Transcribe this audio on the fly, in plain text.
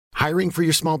Hiring for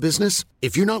your small business?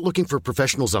 If you're not looking for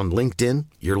professionals on LinkedIn,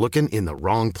 you're looking in the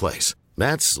wrong place.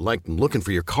 That's like looking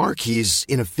for your car keys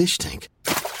in a fish tank.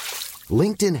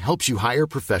 LinkedIn helps you hire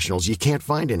professionals you can't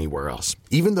find anywhere else,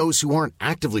 even those who aren't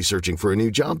actively searching for a new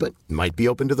job but might be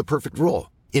open to the perfect role.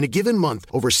 In a given month,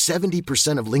 over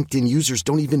 70% of LinkedIn users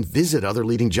don't even visit other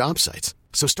leading job sites.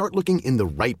 So start looking in the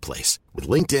right place. With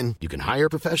LinkedIn, you can hire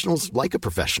professionals like a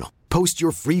professional. Post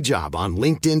your free job on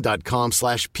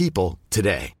linkedin.com/people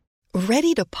today.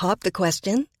 Ready to pop the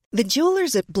question? The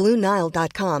jewelers at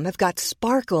BlueNile.com have got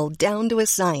sparkle down to a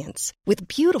science with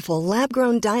beautiful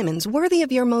lab-grown diamonds worthy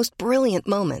of your most brilliant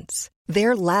moments.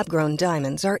 Their lab-grown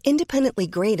diamonds are independently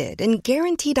graded and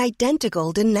guaranteed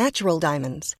identical to natural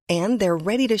diamonds, and they're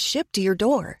ready to ship to your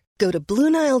door. Go to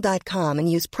BlueNile.com and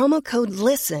use promo code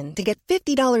LISTEN to get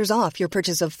 $50 off your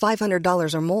purchase of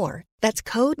 $500 or more. That's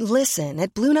code LISTEN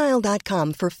at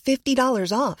BlueNile.com for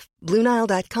 $50 off.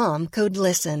 BlueNile.com, code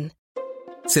LISTEN.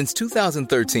 Since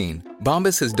 2013,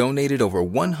 Bombas has donated over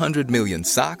 100 million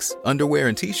socks, underwear,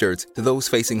 and T-shirts to those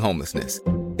facing homelessness.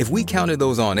 If we counted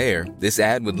those on air, this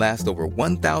ad would last over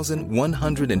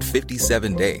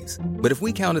 1,157 days. But if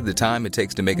we counted the time it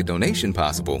takes to make a donation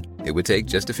possible, it would take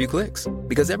just a few clicks.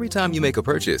 Because every time you make a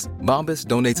purchase, Bombas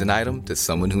donates an item to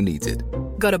someone who needs it.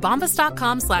 Go to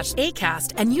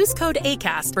bombas.com/ACAST and use code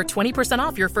ACAST for 20%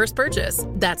 off your first purchase.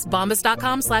 That's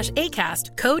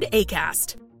bombas.com/ACAST, code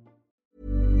ACAST.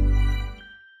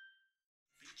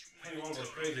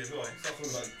 Crazy as well.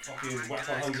 Stuff like fucking Whack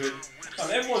 100.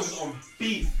 Everyone's just on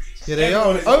beef. Yeah, they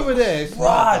are. Over there, it's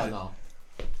mad now.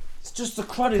 It's just the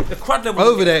crud level.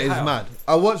 Over there is mad.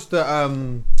 I watched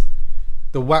the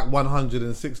Whack 100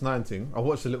 and 619. I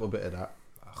watched a little bit of that.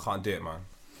 I can't do it, man.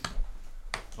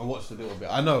 I watched a little bit.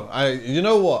 I know. You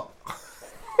know what?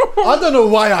 I don't know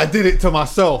why I did it to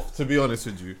myself, to be honest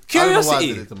with you. Curiosity. I don't know why I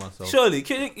did it to myself. Surely.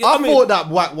 I thought that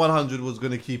Whack 100 was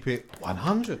going to keep it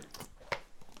 100.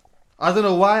 I don't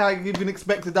know why I even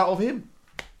expected that of him.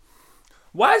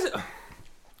 Why is it...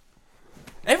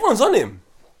 Everyone's on him.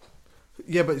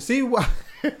 Yeah, but see what...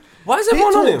 Why is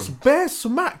everyone on him? He talks bare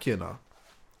smack, you know.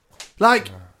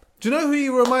 Like, do you know who he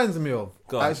reminds me of?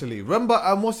 Actually, remember,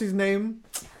 what's his name?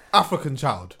 African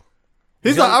Child.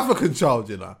 He's like African Child,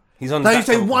 you know. He's on... Now you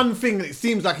say one thing and it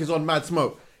seems like he's on mad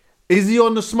smoke. Is he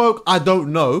on the smoke? I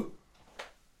don't know.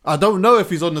 I don't know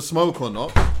if he's on the smoke or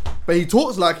not. But he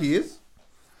talks like he is.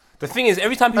 The thing is,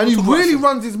 every time people talk... And he really about...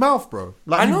 runs his mouth, bro.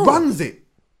 Like, he runs it.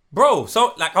 Bro,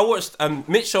 so, like, I watched...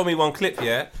 Mitch showed me one clip,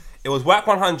 yeah? It was Whack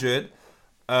 100,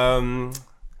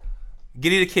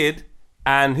 Giddy the Kid,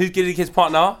 and who's Giddy the Kid's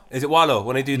partner? Is it Wallow,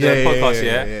 when they do the podcast,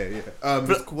 yeah?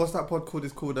 What's that pod called?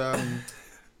 It's called...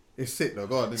 It's sick, though.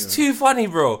 Go on, it's too funny,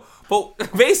 bro.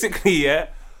 But, basically, yeah...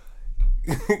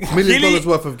 $1 million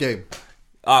worth of game.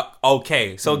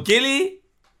 Okay, so Gilly...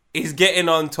 He's getting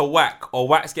on to Whack, or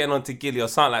Whack's getting on to Gilly, or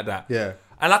something like that. Yeah.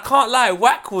 And I can't lie,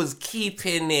 Whack was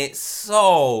keeping it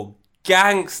so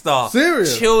gangster.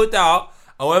 Serious? Chilled out.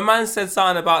 And when man said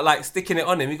something about like sticking it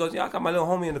on him, he goes, yeah, I got my little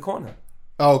homie in the corner.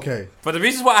 Okay. But the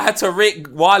reason why I had to rate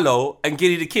Wallow and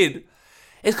Gilly the Kid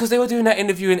is because they were doing that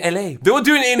interview in LA. They were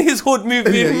doing it in his hood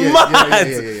movie. Mad.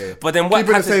 Yeah. But then Whack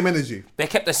keeping the same energy. They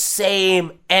kept the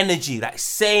same energy,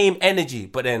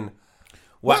 But then...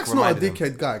 Whack's not a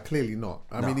dickhead guy, clearly not.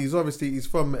 I mean, he's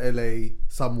from LA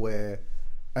somewhere,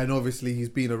 and obviously he's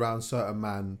been around certain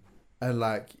man, and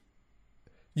like,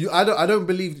 I don't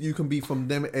believe you can be from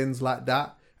them ends like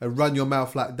that and run your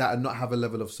mouth like that and not have a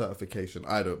level of certification.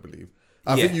 I don't believe.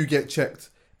 I think you get checked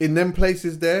in them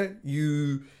places. There,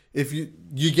 if you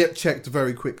get checked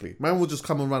very quickly. Man will just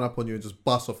come and run up on you and just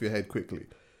bust off your head quickly.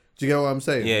 Do you get what I'm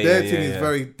saying? Their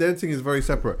thing is very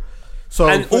separate. So,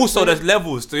 and also there's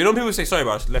levels. You know when people say, sorry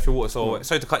bro, I left your water, so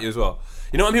sorry to cut you as well.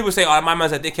 You know when people say, oh, my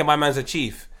man's a dickhead, my man's a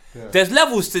chief. Yeah. There's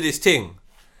levels to this thing.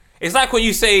 It's like when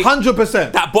you say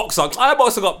 100%. That boxer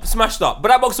got smashed up, but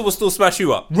that boxer will still smash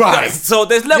you up. Right. So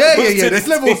there's levels to this there's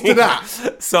levels to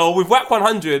that. So with Whack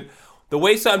 100, the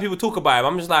way certain people talk about him,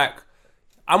 I'm just like,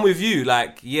 I'm with you.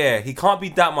 Like, yeah, he can't be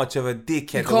that much of a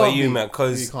dickhead the way you meant.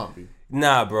 Because he can't be.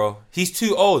 Nah, bro. He's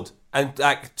too old. And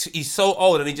like he's so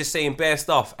old, and he's just saying bare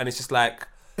stuff, and it's just like,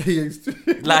 like, do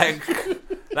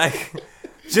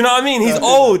you know what I mean? He's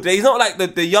old. He's not like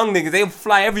the young niggas. They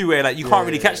fly everywhere. Like you can't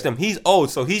really catch them. He's old,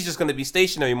 so he's just gonna be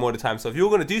stationary more of the time. So if you're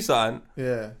gonna do something,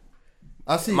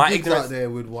 I see gigs out there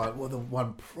with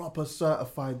one proper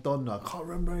certified don. I can't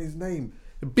remember his name.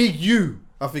 Big U,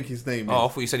 I think his name is. Oh, I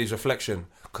thought you said he's Reflection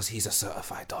because he's a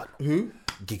certified don. Who?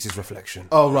 Giggs is Reflection.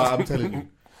 Oh right, I'm telling you.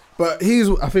 But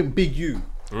I think Big U.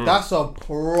 That's a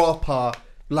proper,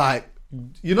 like,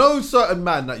 you know, certain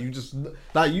man that you just,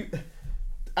 like, you,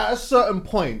 at a certain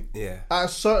point, Yeah. At a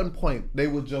certain point, they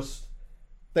were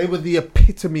the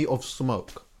epitome of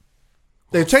smoke.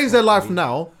 They've changed their life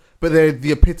now, but they're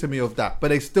the epitome of that. But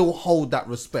they still hold that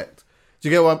respect. Do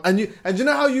you get what I'm... And you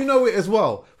know how you know it as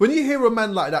well? When you hear a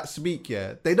man like that speak,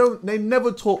 yeah, they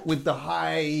never talk with the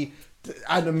high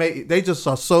animated. They just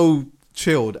are so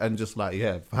chilled and just like,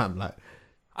 yeah, fam, like...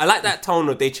 I like that tone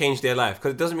of they changed their life,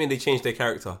 because it doesn't mean they changed their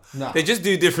character. Nah. They just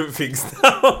do different things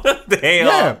now. They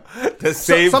are the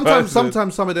same sometimes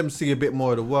person. some of them see a bit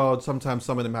more of the world. Sometimes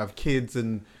some of them have kids,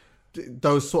 and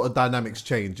those sort of dynamics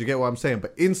change. You get what I'm saying?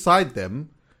 But inside them,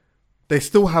 they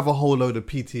still have a whole load of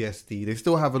PTSD. They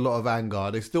still have a lot of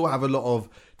anger. They still have a lot of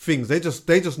things. They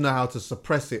just know how to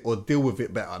suppress it or deal with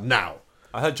it better now.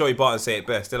 I heard Joey Barton say it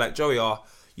best. They're like, Joey,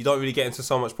 you don't really get into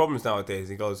so much problems nowadays.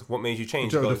 He goes, what made you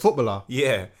change? Joe, the footballer?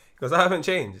 Yeah. He goes, I haven't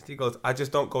changed. He goes, I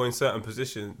just don't go in certain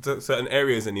positions, certain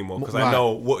areas anymore, because I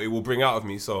know what it will bring out of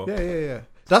me. So Yeah.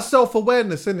 That's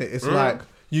self-awareness, isn't it? It's like,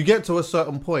 you get to a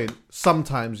certain point,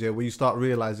 sometimes, where you start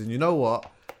realising, you know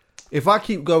what? If I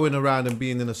keep going around and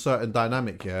being in a certain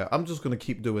dynamic, I'm just going to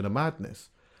keep doing a madness.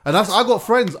 And I got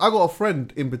a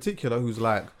friend in particular who's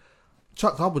like,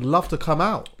 Chuck, I would love to come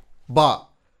out, but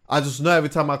I just know every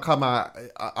time I come out,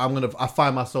 I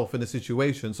find myself in a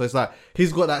situation. So it's like,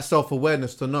 he's got that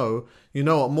self-awareness to know, you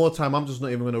know what, more time, I'm just not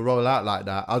even going to roll out like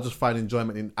that. I'll just find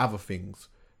enjoyment in other things.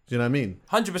 Do you know what I mean?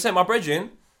 100%. My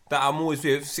brethren that I'm always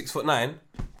with, 6'9",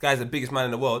 guy's the biggest man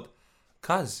in the world,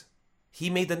 cuz he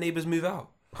made the neighbours move out.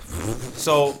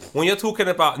 So when you're talking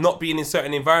about not being in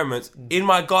certain environments, in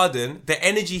my garden, the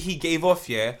energy he gave off,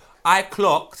 I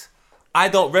clocked. I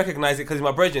don't recognise it because he's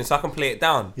my brethren, so I can play it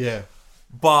down. Yeah.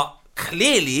 But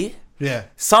clearly, Yeah.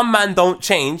 some man don't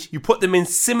change. You put them in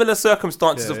similar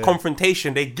circumstances of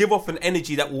confrontation, they give off an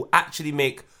energy that will actually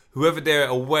make whoever they're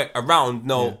around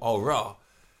know, oh, raw,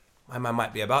 my man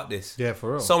might be about this. Yeah,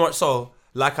 for real. So much so,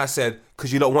 like I said,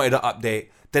 because you don't wanted an update,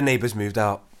 the neighbours moved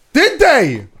out. Did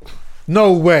they?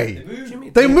 No way.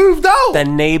 They moved out. The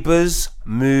neighbours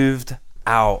moved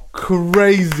out.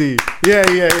 Crazy. Yeah.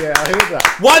 I hear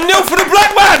that. 1-0 for the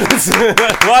black man.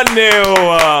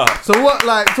 1-0. So what?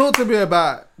 Like, talk to me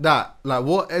about that. Like,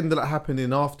 what ended up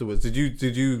happening afterwards? Did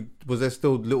you? Was there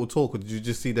still little talk, or did you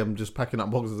just see them just packing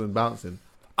up boxes and bouncing?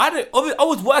 I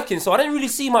was working, so I didn't really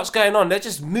see much going on. They're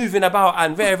just moving about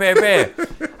and very, very rare.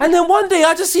 And then one day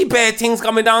I just see bare things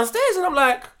coming downstairs, and I'm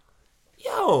like,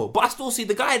 yo, but I still see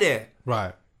the guy there.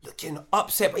 Right. Looking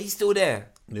upset, but he's still there.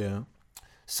 Yeah.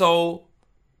 So,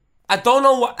 I don't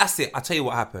know what... That's it. I'll tell you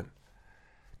what happened.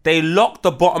 They locked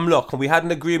the bottom lock, and we had an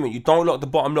agreement. You don't lock the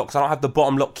bottom lock, because I don't have the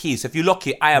bottom lock key. So if you lock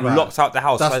it, I am locked out the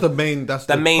house. That's so the main... That's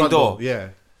the main door. Yeah.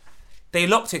 They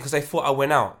locked it because they thought I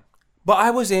went out. But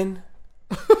I was in.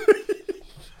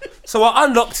 So I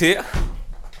unlocked it,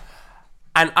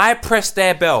 and I pressed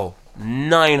their bell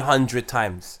 900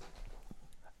 times.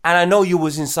 And I know you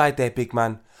was inside there, big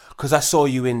man, because I saw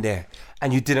you in there,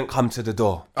 and you didn't come to the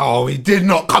door. Oh, he did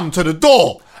not come to the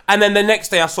door. And then the next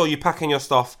day I saw you packing your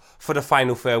stuff for the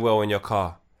final farewell in your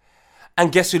car. And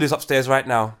guess who lives upstairs right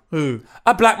now? Who?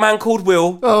 A black man called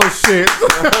Will. Oh, shit.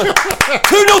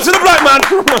 2-0 to the black man.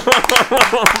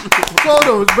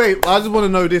 Hold on, wait. I just want to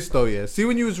know this, though, yeah. See,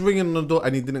 when you was ringing on the door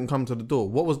and he didn't come to the door,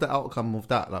 what was the outcome of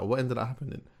that? Like, what ended up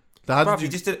happening? Like, Bro, you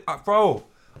just did... bro,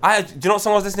 do you know what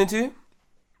song I was listening to?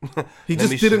 He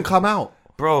just didn't come out.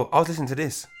 Bro, I was listening to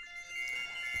this.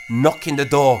 Knocking the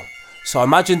door. So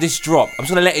imagine this drop. I'm just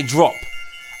going to let it drop.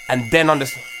 And then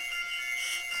understand.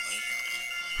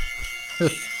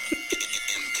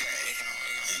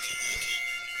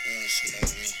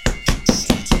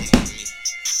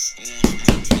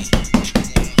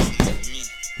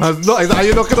 Is that how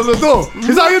you're knocking on the door?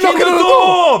 Is that how you're knocking on the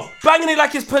door? Banging it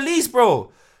like it's police,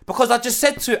 bro. Because I just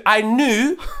said to it, I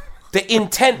knew the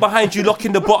intent behind you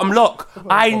locking the bottom lock.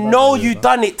 I know you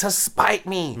done it to spite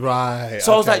me. Right.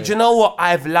 So I was like, do you know what?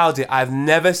 I've allowed it. I've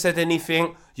never said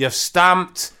anything. You've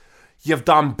stamped. You've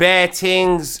done bare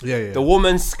things. Yeah. The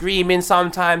woman's screaming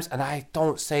sometimes, and I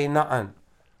don't say nothing.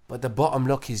 But the bottom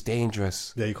lock is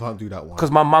dangerous. Yeah, you can't do that one.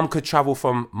 Because my mum could travel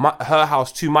from her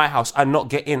house to my house and not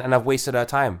get in, and I've wasted her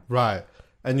time. Right.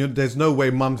 And there's no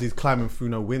way Mumsy's climbing through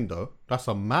no window. That's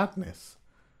a madness.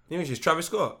 You know, she's Travis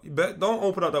Scott. You don't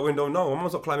open up that window. No, my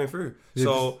mum's not climbing through. Yeah,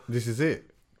 so this is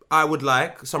it. I would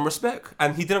like some respect.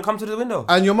 And he didn't come to the window.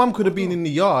 And your mum could have been in the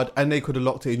yard and they could have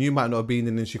locked it and you might not have been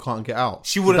in and she can't get out.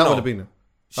 She wouldn't know. That would have been it.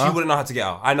 She wouldn't know how to get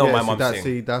out. I know my mum's thing.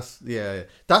 See,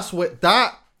 that's what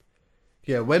that.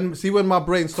 Yeah, when my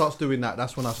brain starts doing that,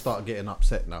 that's when I start getting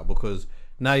upset now, because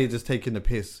now you're just taking the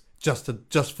piss just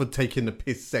for taking the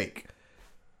piss sake.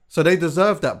 So they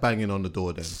deserve that banging on the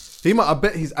door then. I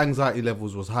bet his anxiety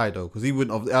levels was high though, because he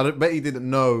wouldn't have, I bet he didn't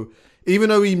know, even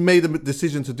though he made the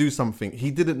decision to do something,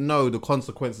 he didn't know the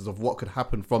consequences of what could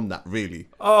happen from that, really.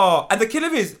 Oh, and the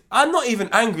killer is, I'm not even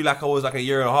angry like I was like a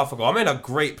year and a half ago. I'm in a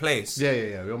great place. Yeah.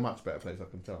 You're a much better place,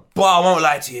 I can tell. But I won't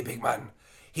lie to you, big man.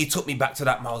 He took me back to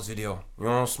that Miles video. You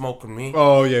know, smoking me.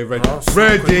 Oh, yeah, ready.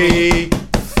 Ready.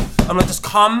 I'm like, just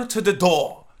come to the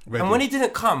door. Ready. And when he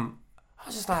didn't come, I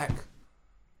was just like,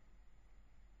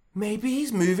 maybe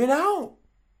he's moving out.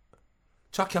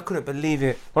 Chucky, I couldn't believe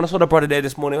it. When I saw the brother there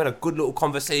this morning, we had a good little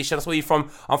conversation. That's where you from?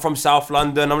 I'm from South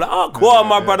London. I'm like, oh, go on,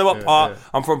 my brother, what part? Yeah.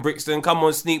 I'm from Brixton. Come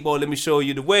on, Sneakball, let me show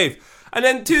you the wave. And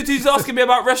then Tutu's asking me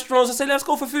about restaurants. I said, let's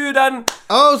go for food. And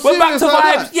we're back to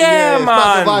vibes. Yeah, man.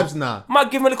 Back to vibes now. Might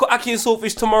give him a little ackee and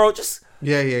saltfish tomorrow. Just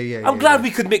I'm glad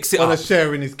we could mix it up. On a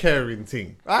sharing is caring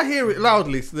thing. I hear it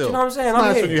loudly still. Do you know what I'm saying? It's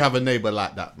nice when you have a neighbour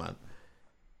like that, man.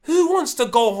 Who wants to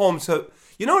go home to...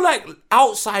 You know, like,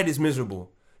 outside is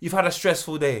miserable. You've had a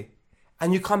stressful day.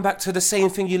 And you come back to the same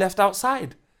thing you left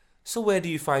outside. So where do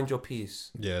you find your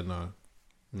peace? Yeah, no.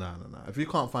 If you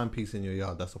can't find peace in your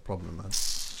yard, that's a problem, man.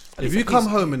 If you come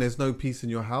home and there's no peace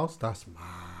in your house, that's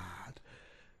mad.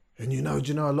 And do you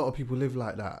know a lot of people live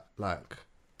like that? Like,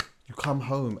 you come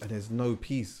home and there's no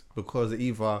peace because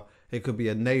either it could be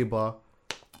a neighbour,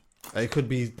 it could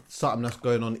be something that's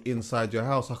going on inside your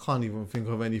house. I can't even think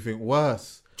of anything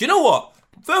worse. Do you know what?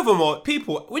 Furthermore,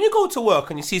 people, when you go to work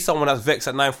and you see someone that's vexed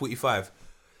at 9:45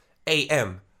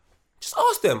 a.m., just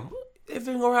ask them,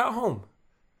 everything all right at home?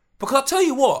 Because I'll tell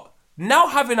you what, now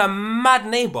having a mad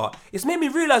neighbour, it's made me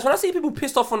realise when I see people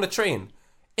pissed off on the train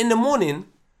in the morning,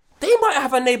 they might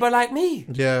have a neighbour like me.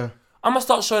 Yeah. I'm going to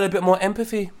start showing a bit more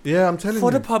empathy. Yeah, I'm telling you.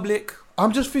 For the public.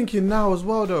 I'm just thinking now as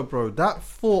well though, bro, that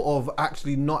thought of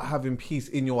actually not having peace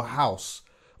in your house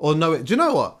or do you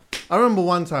know what? I remember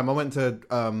one time I went to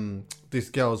this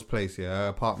girl's place, her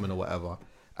apartment or whatever,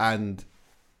 and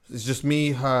it's just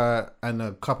me, her, and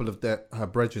a couple of her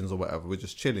brethrens or whatever. We're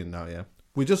just chilling now, yeah?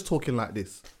 We're just talking like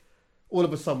this. All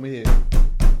of a sudden we're here.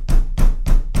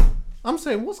 I'm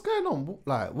saying, what's going on?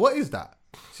 Like, what is that?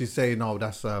 She's saying, oh,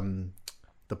 that's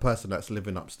the person that's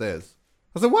living upstairs.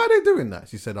 I said, why are they doing that?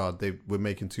 She said, oh, we're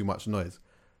making too much noise.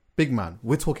 Big man,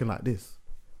 we're talking like this.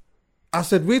 I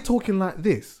said, we're talking like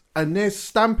this. And they're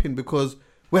stamping because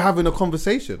we're having a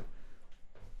conversation.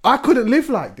 I couldn't live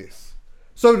like this.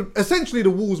 So essentially the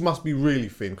walls must be really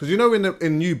thin. Because you know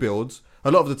in new builds,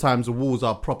 a lot of the times the walls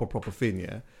are proper thin,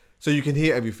 yeah? So you can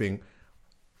hear everything.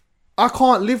 I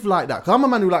can't live like that. Because I'm a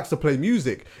man who likes to play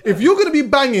music. If you're going to be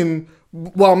banging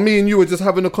while me and you are just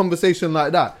having a conversation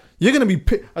like that, you're going to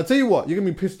be... I'll tell you what, you're going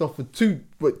to be pissed off for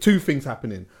two things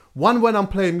happening. One, when I'm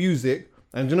playing music.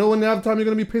 And do you know when the other time you're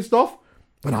going to be pissed off?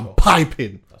 When I'm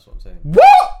piping. That's what I'm saying.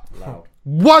 What? Loud.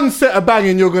 One set of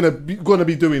banging you're gonna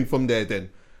be doing from there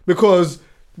then, because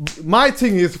my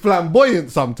thing is flamboyant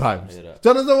sometimes. Do you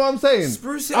understand what I'm saying?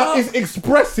 Spruce it up. It's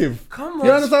expressive. Come on.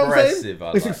 You understand what I'm saying?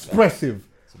 I it's like expressive.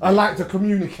 I like to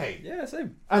communicate. Yeah,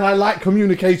 same. And I like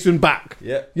communication back.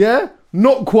 Yeah. Yeah?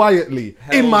 Not quietly.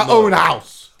 In my own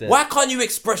house. Why can't you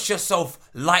express yourself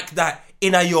like that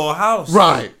in your house?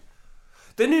 Right.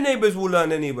 The new neighbours will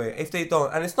learn anyway. If they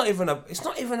don't, and it's not even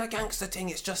a gangster thing.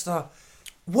 It's just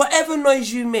whatever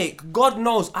noise you make. God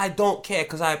knows I don't care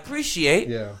because I appreciate.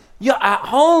 Yeah. You're at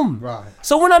home. Right.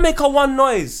 So when I make a one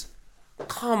noise,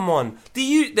 come on.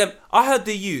 I heard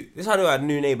the youth. This is how I had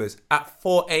new neighbours. At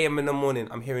 4 a.m. in the morning,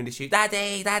 I'm hearing this youth,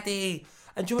 Daddy.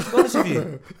 And do you want to be honest with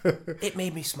you? It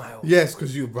made me smile. Yes,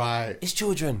 because you're right. It's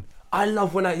children. I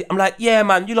love when I'm like, yeah,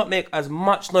 man, you lot make as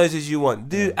much noise as you want.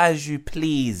 Do as you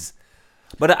please.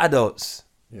 But the adults.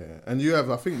 Yeah, and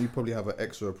I think you probably have an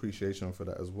extra appreciation for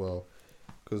that as well.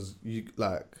 Because you,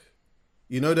 like,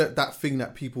 you know that thing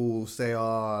that people say,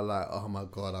 oh my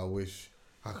God, I wish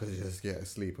I could just get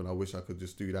asleep and I wish I could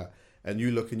just do that. And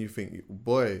you look and you think,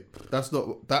 boy, that's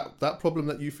not, that problem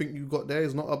that you think you got there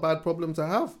is not a bad problem to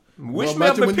have.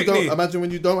 Imagine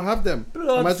when you don't have them.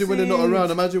 Imagine when they're not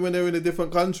around. Imagine when they're in a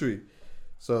different country.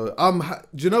 So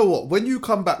do you know what? When you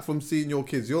come back from seeing your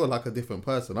kids, you're like a different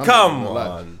person. Come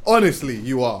on. Honestly,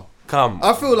 you are.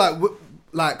 I feel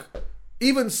like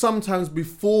even sometimes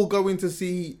before going to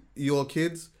see your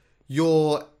kids,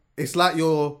 it's like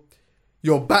your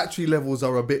battery levels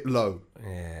are a bit low.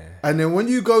 Yeah. And then when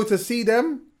you go to see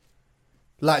them,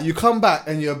 like you come back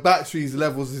and your battery's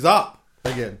levels is up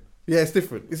again. Yeah, it's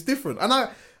different. It's different. And I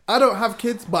don't have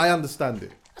kids, but I understand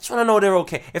it. I just want to know they're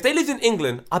okay. If they lived in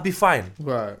England, I'd be fine.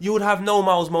 Right. You would have no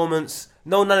Miles moments,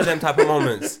 none of them type of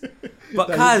moments. But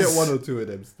you get one or two of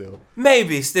them still.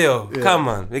 Maybe still. Yeah. Come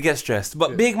on, we get stressed.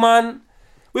 But big man,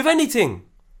 with anything,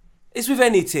 It's with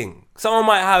anything. Someone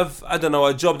might have, I don't know,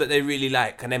 a job that they really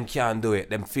like and them can't do it.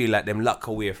 Them feel like them luck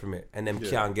away from it and them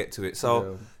can't get to it.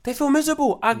 So they feel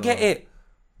miserable. I get it.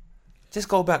 Just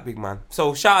go back, big man.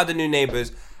 So shout out the new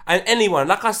neighbours. And anyone,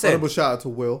 like I said. Shout out to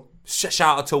Will.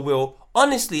 Shout out to Will.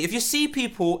 Honestly, if you see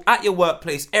people at your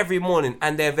workplace every morning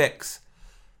and they're vexed,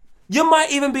 you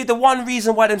might even be the one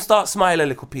reason why them start smiling a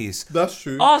little piece. That's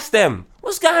true. Ask them,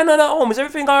 what's going on at home? Is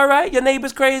everything all right? Your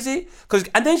neighbour's crazy?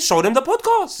 And then show them the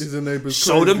podcast. Is the neighbour's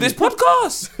show them this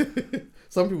podcast.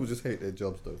 Some people just hate their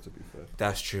jobs, though, to be fair.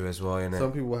 That's true as well, innit?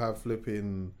 Some people have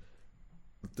flipping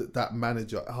that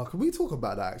manager. Oh, can we talk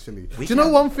about that, actually? Do you know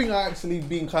one thing I actually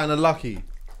been kind of lucky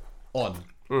on?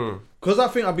 Because I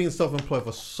think I've been self-employed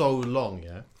for so long,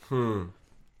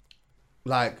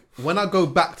 Like, when I go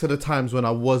back to the times when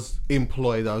I was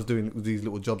employed, I was doing these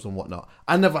little jobs and whatnot,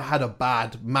 I never had a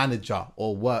bad manager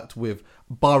or worked with,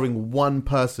 barring one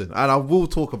person. And I will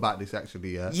talk about this,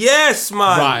 actually, Yes,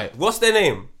 man. Right. What's their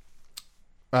name?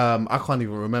 I can't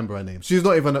even remember her name. She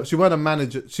weren't a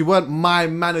manager. She weren't my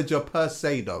manager per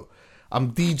se, though.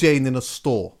 I'm DJing in a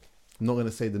store. I'm not going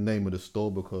to say the name of the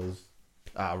store because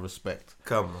out of respect.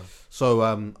 Come on. So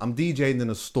I'm DJing in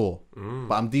a store,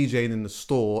 but I'm DJing in the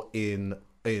store in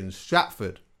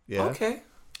Stratford. Yeah. Okay.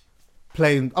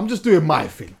 Playing. I'm just doing my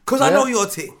thing. Because I know your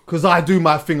thing. Because I do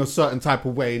my thing a certain type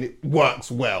of way and it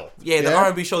works well. Yeah, the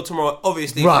R&B show tomorrow,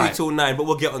 obviously 3 till 9, but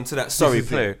we'll get onto that. Sorry,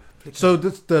 play. So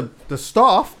the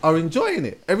staff are enjoying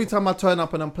it. Every time I turn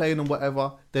up and I'm playing and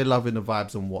whatever, they're loving the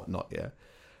vibes and whatnot. Yeah.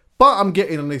 But I'm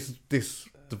getting this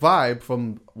vibe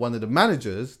from one of the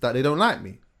managers that they don't like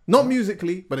me. Not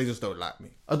musically, but they just don't like me.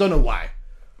 I don't know why.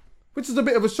 Which is a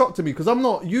bit of a shock to me because I'm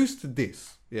not used to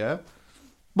this, yeah?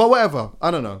 But whatever,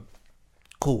 I don't know.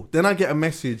 Cool. Then I get a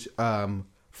message from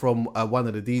one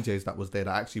of the DJs that was there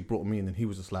that actually brought me in and he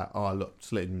was just like, oh, look,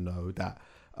 just letting you know that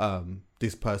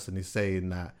this person is saying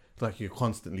that like you're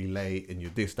constantly late and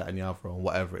you're this, that and the other and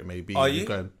whatever it may be. Are you? You're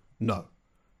going,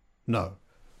 no.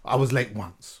 I was late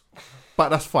once. But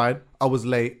that's fine. I was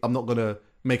late. I'm not going to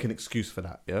make an excuse for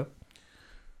that, yeah?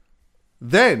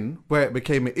 Then, where it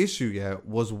became an issue,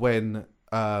 was when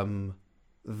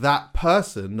that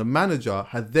person, the manager,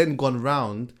 had then gone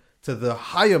round to the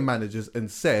higher managers and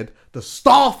said, the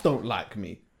staff don't like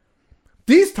me.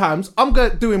 These times, I'm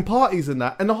doing parties and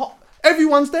that, and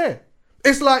everyone's there.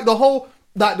 It's like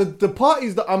the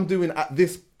parties that I'm doing at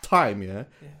this time,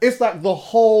 it's like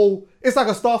it's like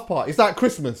a staff party. It's like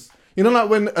Christmas. You know, like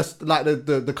when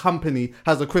the company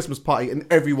has a Christmas party and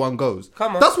everyone goes.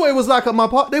 Come on. That's what it was like at my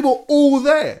party. They were all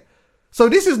there. So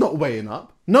this is not weighing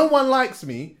up. No one likes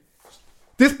me.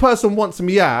 This person wants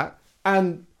me out,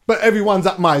 but everyone's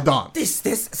at my dance.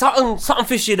 This something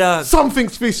fishy there.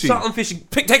 Something's fishy. Something fishy.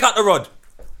 Take out the rod.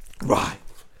 Right.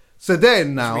 So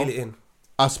then now, Reel it in.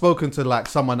 I've spoken to like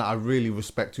someone that I really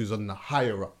respect who's on the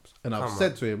higher ups, and I've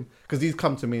said to him because he's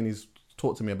come to me and he's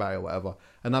talked to me about it or whatever.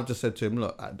 And I've just said to him,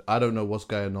 look, I don't know what's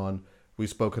going on. We've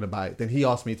spoken about it. Then he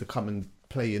asked me to come and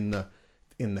play in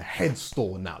the head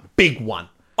store now, the big one.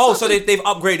 Oh, so they've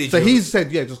upgraded you. So he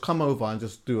said, yeah, just come over and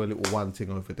just do a little one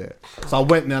thing over there. So I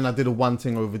went there and I did a one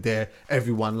thing over there.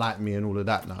 Everyone liked me and all of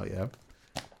that now, yeah.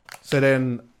 So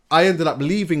then I ended up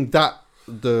leaving the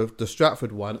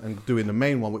Stratford one and doing the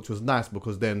main one, which was nice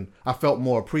because then I felt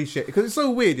more appreciated. Because it's so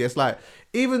weird. It's like,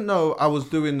 even though I was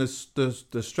doing the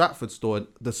Stratford store,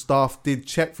 the staff did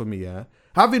check for me, yeah.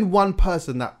 Having one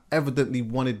person that evidently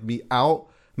wanted me out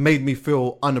made me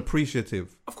feel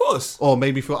unappreciative. Of course. Or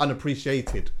made me feel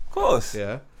unappreciated. Of course.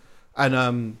 Yeah.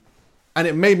 And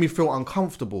it made me feel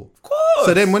uncomfortable. Of course.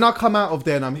 So then when I come out of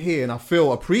there and I'm here and I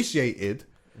feel appreciated,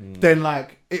 then I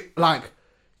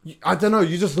don't know,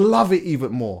 you just love it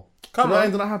even more. What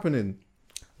ended up happening?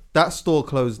 That store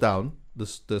closed down.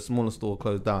 The smaller store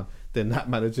closed down. Then that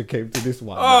manager came to this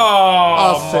one.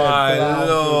 Oh, my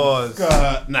Lord.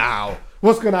 Now,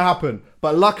 what's going to happen?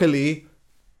 But luckily,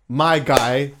 my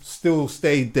guy still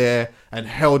stayed there and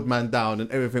held man down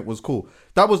and everything was cool.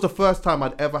 That was the first time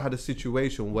I'd ever had a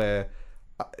situation where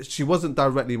she wasn't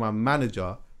directly my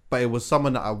manager, but it was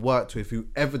someone that I worked with who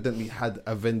evidently had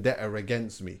a vendetta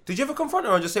against me. Did you ever confront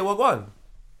her and just say, well, go on?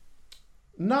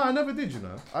 No, I never did, you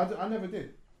know. I never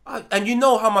did. And you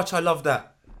know how much I love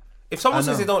that. If someone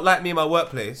says they don't like me in my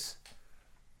workplace,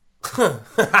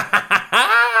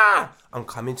 I'm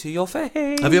coming to your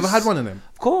face. Have you ever had one of them?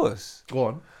 Of course. Go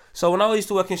on. So when I used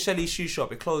to work in Shelley's shoe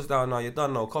shop, it closed down now. You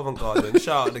don't know, Covent Garden.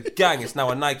 Shout out the gang. It's now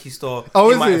a Nike store.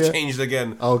 Oh, it might have changed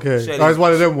again. Okay. That was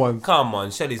one of them ones. Come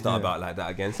on, Shelley's not about like that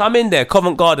again. So I'm in there,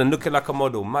 Covent Garden, looking like a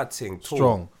model, mad thing, tall.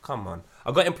 Strong. Come on.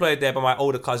 I got employed there by my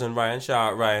older cousin Ryan.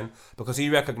 Shout out Ryan, because he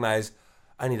recognised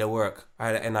I need to work. I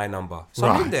had an NI number. So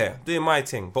I'm in there doing my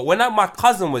thing. But when my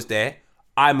cousin was there,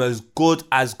 I'm as good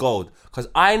as gold. Because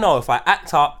I know if I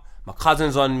act up, my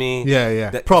cousin's on me.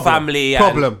 Yeah. The Problem. family.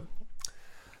 Problem.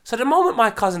 So the moment my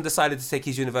cousin decided to take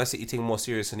his university thing more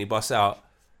serious and he busts out,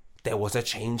 there was a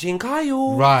change in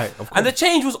Kyle. Right, of course. And the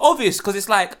change was obvious because it's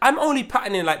like, I'm only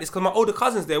patterning like this because my older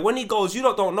cousin's there. When he goes, you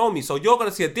don't know me, so you're going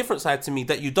to see a different side to me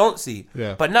that you don't see.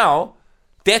 Yeah. But now,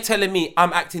 they're telling me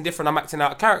I'm acting different, I'm acting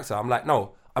out of character. I'm like,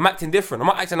 no, I'm acting different. I'm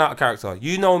not acting out of character.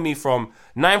 You know me from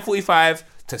 9:45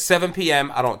 to 7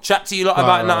 p.m. I don't chat to you lot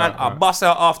about nothing. I bust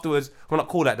out afterwards. We're not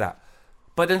cool like that.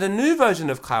 But then the new version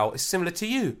of Kyle is similar to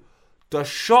you. The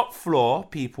shop floor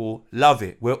people love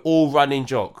it. We're all running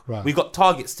joke. Right. We got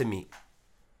targets to meet.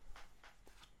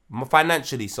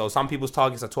 Financially, so some people's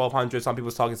targets are 1,200, some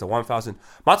people's targets are 1,000.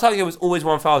 My target was always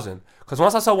 1,000 because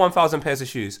once I sell 1,000 pairs of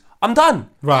shoes, I'm done.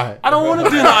 Right. I don't want to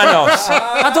do nothing else.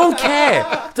 I don't care.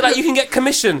 They're like, you can get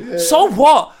commission. So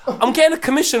what? I'm getting a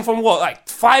commission from what? Like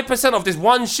 5% of this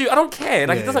one shoe. I don't care.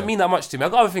 Like it doesn't mean that much to me.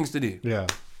 I've got other things to do. Yeah.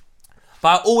 But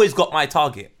I always got my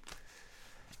target.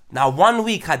 Now, 1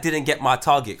 week I didn't get my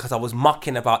target because I was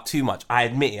mucking about too much. I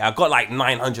admit it. I got like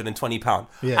 £920.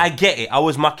 Yeah. I get it. I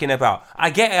was mucking about. I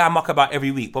get it. I muck about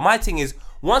every week. But my thing is,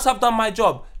 once I've done my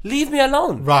job, leave me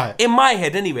alone. Right. In my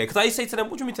head anyway. Because I used to say to them,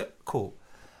 what do you mean to... Cool.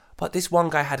 But this one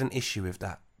guy had an issue with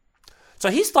that. So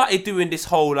he started doing this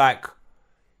whole like...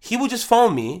 He would just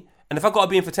phone me. And if I got to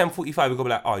be in for 10:45, he'd go be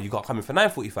like, oh, you got to come in for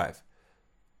 9:45.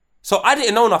 So I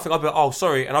didn't know nothing. I'd be like, oh,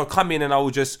 sorry. And I would come in and I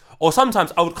would just... Or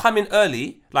sometimes I would come in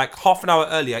early, like half an hour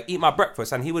early. I eat my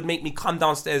breakfast and he would make me come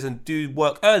downstairs and do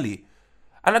work early.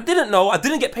 And I didn't know. I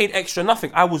didn't get paid extra,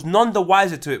 nothing. I was none the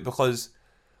wiser to it because...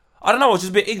 I don't know. I was just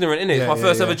a bit ignorant, innit? It's my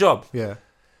first ever job. Yeah.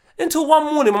 Until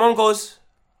one morning, my mum goes,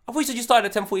 I thought you said you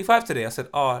started at 10:45 today. I said,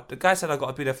 oh, the guy said I got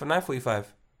to be there for 9:45.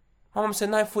 My mum said,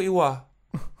 9:40 what?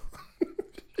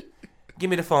 Give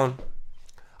me the phone.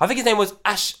 I think his name was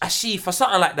Ashif or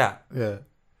something like that. Yeah.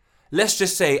 Let's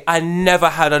just say I never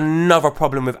had another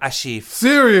problem with Ashif.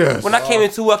 Serious? When I came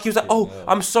into work, he was like, oh,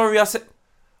 I'm sorry. I said,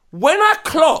 when I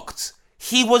clocked,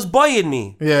 he was buying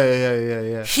me.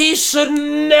 Yeah. He should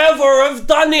never have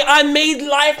done it. I made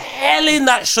life hell in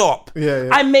that shop. Yeah.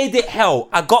 I made it hell.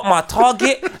 I got my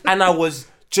target and I was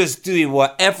just doing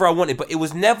whatever I wanted. But it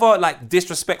was never like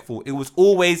disrespectful. It was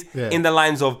always in the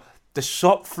lines of, the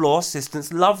shop floor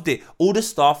assistants loved it. All the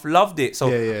staff loved it. So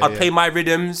I'd play my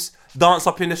rhythms, dance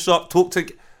up in the shop, talk to...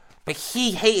 But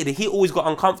he hated it. He always got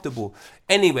uncomfortable.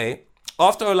 Anyway,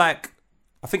 after like,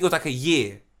 I think it was like a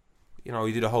year, you know,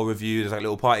 we did a whole review, there's like a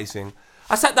little party thing.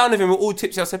 I sat down with him, we're all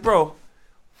tipsy. I said, bro,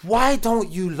 why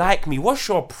don't you like me? What's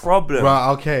your problem?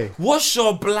 Right, okay. What's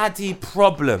your bloody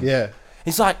problem? Yeah.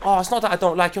 He's like, oh, it's not that I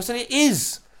don't like you. I said, it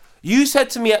is. You said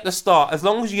to me at the start, as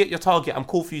long as you get your target, I'm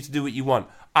cool for you to do what you want.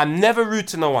 I'm never rude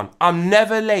to no one. I'm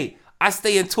never late. I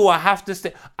stay until I have to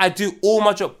stay. I do all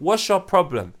my job. What's your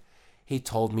problem? He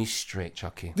told me straight,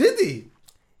 Chucky. Did he?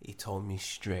 He told me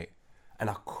straight. And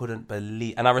I couldn't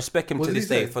believe... And I respect him to this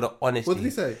day for the honesty. What did he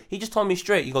say? He just told me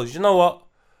straight. He goes, you know what?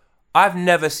 I've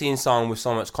never seen someone with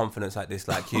so much confidence like this,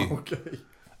 like you. Okay.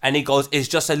 And he goes, it's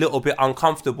just a little bit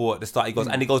uncomfortable at the start. He goes,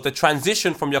 and he goes, the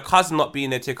transition from your cousin not being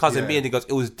there to your cousin being there, he goes,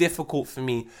 it was difficult for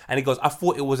me. And he goes, I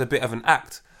thought it was a bit of an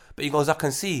act. But he goes, I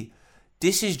can see,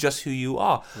 this is just who you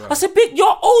are. Right. I said, Big,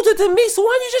 you're older than me, so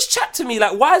why don't you just chat to me?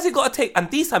 Like, why has it got to take... And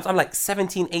these times, I'm like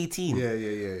 17, 18.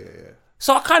 Yeah.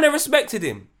 So I kind of respected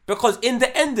him. Because in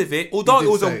the end of it, although it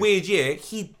was a weird year,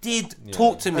 he did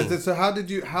talk to me. So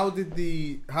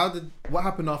what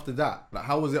happened after that? Like,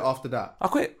 how was it after that? I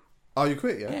quit. Oh, you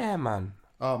quit, yeah? Yeah, man.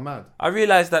 Oh, mad. I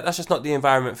realised that that's just not the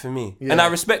environment for me. Yeah. And I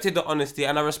respected the honesty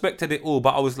and I respected it all.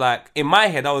 But I was like, in my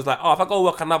head, I was like, oh, if I go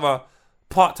work another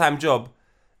part-time job,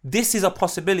 this is a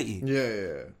possibility.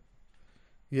 So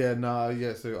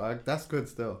that's good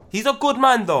still. He's a good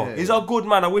man though. He's a good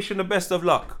man. I wish him the best of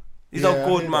luck. He's a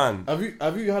good man.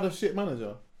 Have you had a shit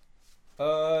manager?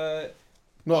 Not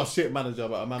a shit manager,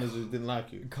 but a manager who didn't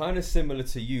like you. Kind of similar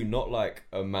to you, not like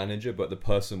a manager, but the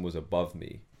person was above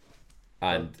me.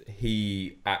 And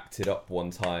he acted up one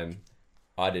time.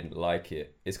 I didn't like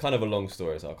it. It's kind of a long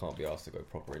story, so I can't be asked to go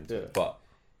proper into it. But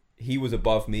he was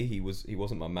above me. He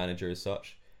wasn't my manager as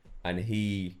such. And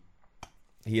he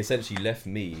essentially left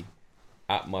me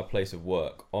at my place of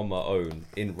work on my own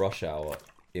in rush hour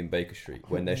in Baker Street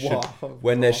when there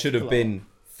should have been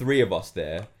 3 of us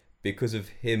there because of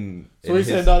him. So he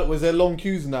said that was there long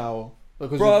queues now?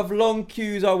 Bruv, long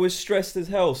queues. I was stressed as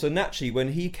hell. So naturally,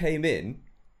 when he came in,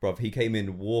 he came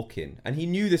in walking, and he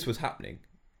knew this was happening,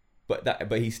 but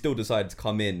he still decided to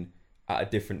come in at a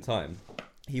different time.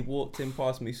 He walked in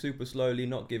past me super slowly,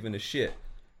 not giving a shit.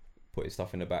 put his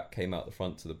stuff in the back, came out the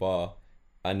front to the bar,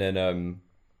 and then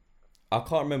I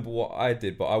can't remember what I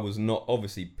did, but I was not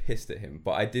obviously pissed at him,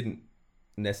 but I didn't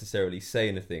necessarily say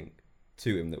anything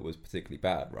to him that was particularly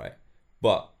bad, right?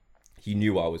 But he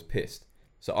knew I was pissed.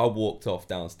 So I walked off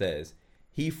downstairs.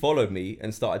 He followed me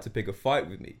and started to pick a fight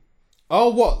with me. Oh,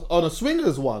 what? On a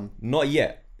swingers one? Not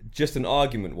yet. Just an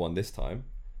argument one this time.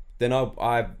 Then I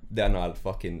can't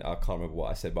remember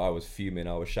what I said, but I was fuming.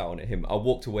 I was shouting at him. I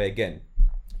walked away again.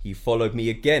 He followed me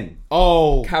again.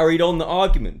 Oh. Carried on the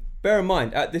argument. Bear in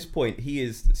mind, at this point, he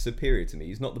is superior to me.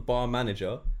 He's not the bar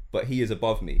manager, but he is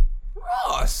above me.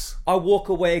 Ross. I walk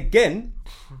away again.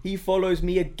 He follows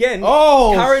me again.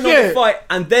 Oh, carrying on shit. the fight,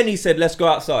 and then he said, "Let's go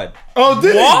outside." Oh,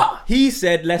 did What? He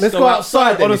said, "Let's Let's go go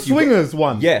outside." outside on a if you got-" swingers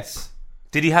one. Yes.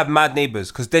 Did he have mad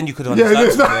neighbours? Because then you could Yeah,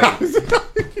 understand.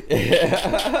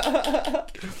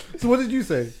 So what did you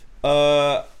say?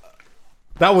 Uh,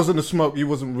 That wasn't a smoke. You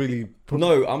wasn't really.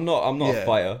 no, I'm not Yeah. a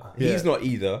fighter. Yeah. He's not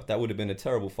either. That would have been a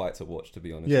terrible fight to watch, to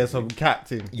be honest. Yeah, with you. some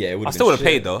captain. Yeah, it would. I still would have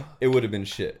paid though. It would have been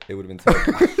shit. It would have been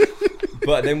terrible.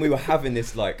 But then we were having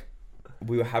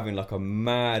like a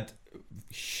mad,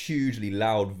 hugely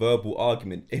loud verbal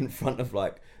argument in front of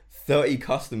like 30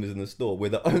 customers in the store. We're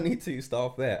the only 2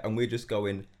 staff there, and we're just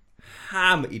going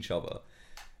ham at each other.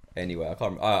 Anyway,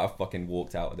 I fucking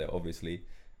walked out of there, obviously,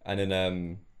 and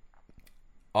then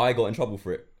I got in trouble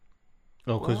for it.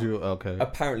 Oh, because you okay?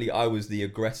 Apparently, I was the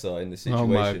aggressor in the situation. Oh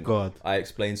my God. I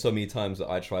explained so many times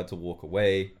that I tried to walk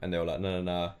away, and they were like,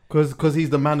 "No." Because he's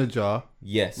the manager.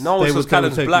 Yes. No one They says would- they would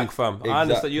Callum's take black, you- fam. I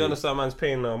understand. Exactly. You understand man's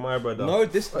pain now, my brother. No,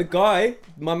 the guy,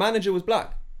 my manager was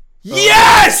black.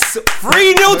 Yes!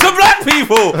 3-0 to black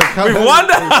people! We've won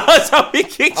the house, how we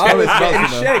kicked I was him out. getting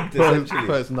shagged, essentially.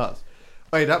 First nuts.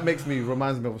 Wait, that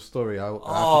reminds me of a story. I have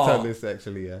Oh. to tell this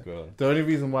actually, yeah. Go on. The only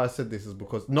reason why I said this is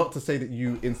because, not to say that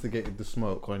you instigated the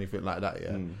smoke or anything like that,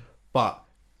 yeah. But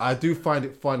I do find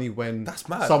it funny when That's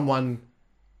mad. someone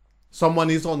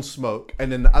is on smoke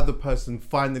and then the other person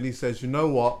finally says, you know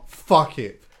what, fuck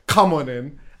it, come on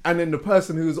in. And then the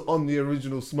person who's on the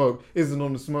original smoke isn't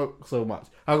on the smoke so much.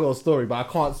 I got a story, but I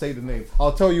can't say the name.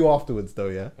 I'll tell you afterwards though,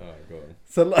 yeah? Alright, go on.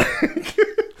 So like,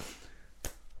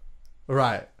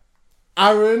 right,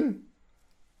 Aaron.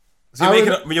 So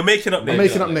you're making up I'm names.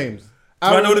 making up names. Do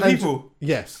I know the and people?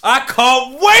 Yes. I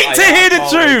can't wait to hear the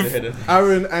truth.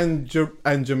 Aaron and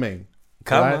Jermaine.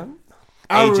 Come right? on.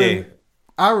 Aaron, AJ.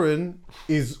 Aaron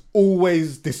is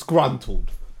always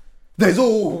disgruntled. There's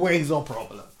always a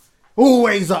problem.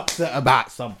 Always upset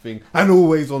about something and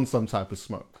always on some type of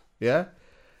smoke. Yeah?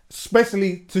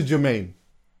 Especially to Jermaine.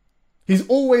 He's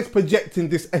always projecting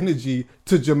this energy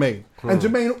to Jermaine. And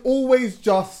Jermaine always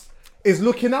just is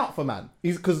looking out for man.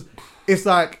 Because it's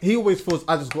like, he always feels,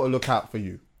 I just got to look out for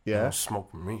you. Yeah? Don't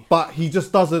smoke with me. But he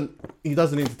just doesn't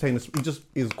entertain us. He just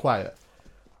is quiet.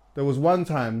 There was one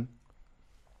time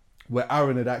where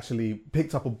Aaron had actually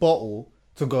picked up a bottle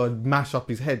to go and mash up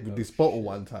his head with this bottle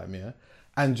one time, yeah?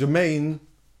 And Jermaine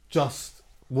just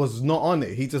was not on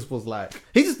it. He just was like,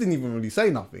 he just didn't even really say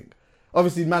nothing.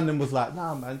 Obviously, Mandan was like,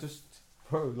 nah, man, just,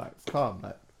 bro, like, it's calm.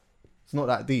 Like, it's not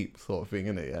that deep sort of thing,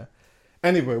 innit, yeah?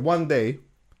 Anyway, one day,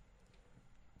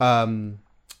 Aaron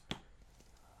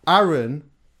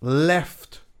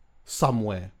left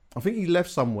somewhere. I think he left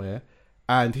somewhere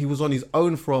and he was on his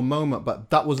own for a moment, but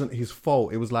that wasn't his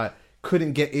fault. It was like,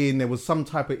 couldn't get in. There was some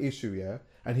type of issue, yeah?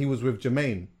 And he was with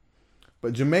Jermaine.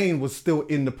 But Jermaine was still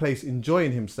in the place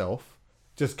enjoying himself,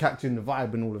 just catching the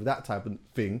vibe and all of that type of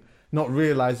thing, not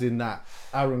realising that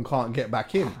Aaron can't get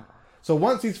back in. So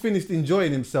once he's finished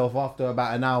enjoying himself after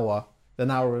about an hour and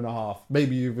a half,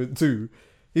 maybe even 2,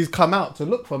 he's come out to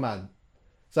look for man.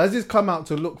 So as he's come out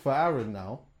to look for Aaron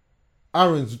now,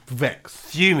 Aaron's vexed.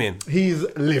 Fuming. He's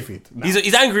livid. Now.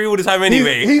 He's angry all the time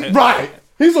anyway. Right.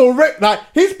 He's already, like,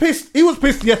 he's pissed. He was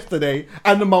pissed yesterday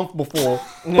and the month before.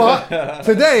 But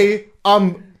today,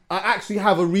 I actually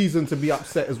have a reason to be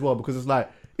upset as well, because it's like,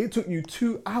 it took you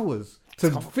 2 hours to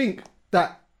think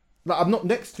that I'm not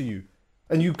next to you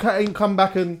and you can't come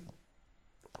back and...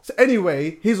 So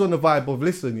anyway, he's on the vibe of,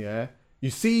 listen, yeah, you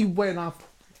see when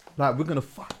we're going to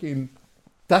fucking...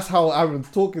 That's how Aaron's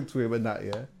talking to him and that,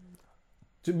 yeah.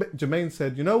 Jermaine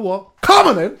said, you know what? Come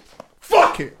on in.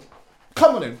 Fuck it.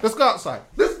 Come on in. Let's go outside.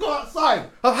 Let's go outside.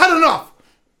 I've had enough.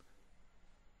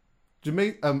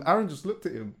 Aaron just looked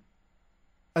at him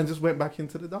and just went back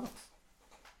into the dance.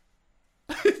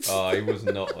 Oh, he was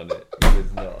not on it. He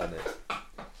was not on it.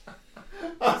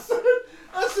 I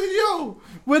said, yo,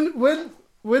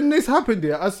 when this happened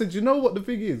here, I said, you know what the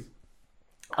thing is?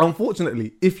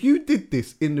 Unfortunately, if you did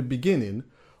this in the beginning,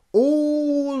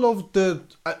 all of the,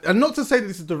 and not to say that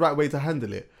this is the right way to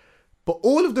handle it, But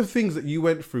all of the things that you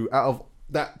went through out of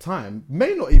that time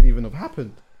may not even have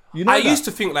happened. You know I used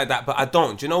to think like that, but I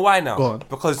don't. Do you know why now? Go on.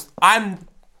 Because I'm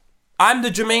the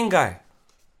Jermaine guy.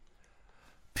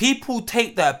 People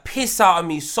take the piss out of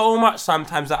me so much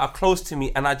sometimes that are close to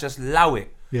me, and I just allow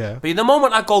it. Yeah. But in the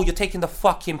moment I go, you're taking the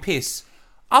fucking piss.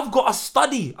 I've got a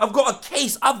study. I've got a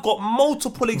case. I've got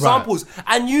multiple examples. Right.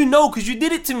 And you know, because you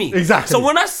did it to me. Exactly. So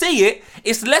when I say it,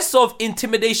 it's less of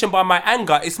intimidation by my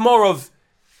anger. It's more of,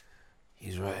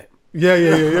 he's right. Yeah.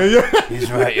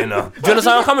 He's right, you know. Do you understand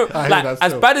where I'm coming? Like,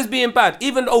 as bad as being bad,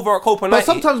 even over at Copa 90. But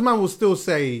sometimes man will still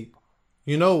say,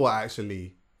 you know what,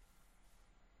 actually,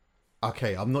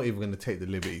 okay, I'm not even going to take the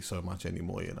liberty so much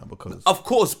anymore, you know, because... Of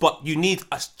course, but you need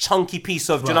a chunky piece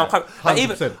of... Do you know what I'm coming? Like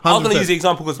even, 100%. I was going to use the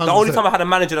example because the only time I had a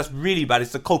manager that's really bad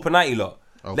is the Copa 90 lot.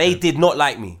 Okay. They did not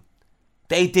like me.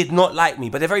 They did not like me,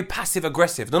 but they're very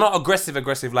passive-aggressive. They're not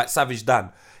aggressive like Savage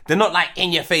Dan. They're not like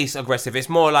in-your-face aggressive. It's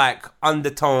more like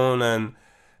undertone and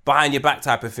behind-your-back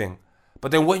type of thing.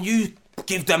 But then when you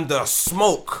give them the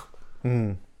smoke,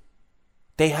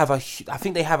 they have I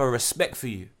think they have a respect for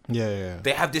you. Yeah.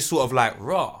 They have this sort of like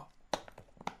raw.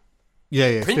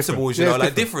 Yeah. Principles, you know,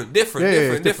 like different.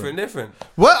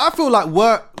 Well, I feel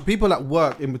like people at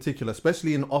work in particular,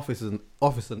 especially in offices and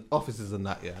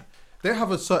that, yeah, they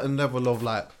have a certain level of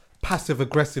like passive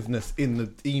aggressiveness in the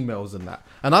emails and that.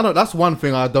 And that's one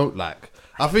thing I don't like.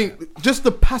 I think just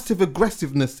the passive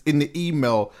aggressiveness in the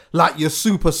email, like you're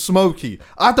super smoky.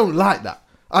 I don't like that.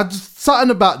 Something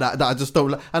about that I just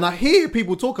don't like. And I hear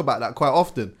people talk about that quite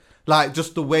often. Like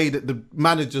just the way that the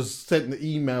managers sent the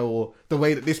email or the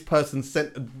way that this person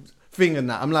sent a thing and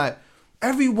that. I'm like,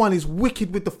 everyone is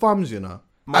wicked with the thumbs, you know.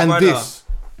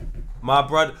 My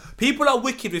brother, people are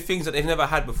wicked with things that they've never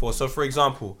had before. So for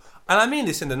example, and I mean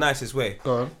this in the nicest way,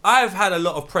 I've had a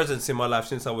lot of presence in my life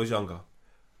since I was younger.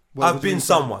 I've been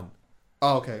someone.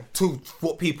 Oh, okay. To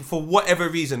what people, for whatever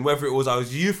reason, whether it was I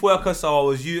was a youth worker, so I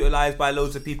was utilised by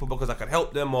loads of people because I could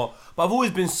help them, but I've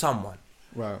always been someone.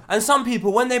 Right. And some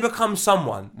people, when they become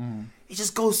someone, it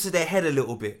just goes to their head a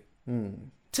little bit.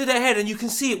 To their head, and you can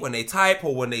see it when they type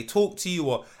or when they talk to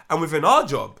you, and within our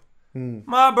job,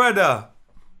 my brother,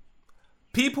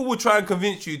 people will try and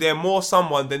convince you they're more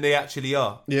someone than they actually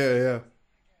are. Yeah.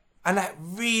 And that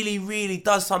really, really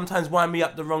does sometimes wind me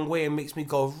up the wrong way and makes me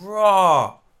go,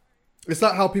 raw. It's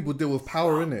like how people deal with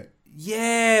power, innit?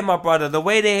 Yeah, my brother. The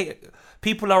way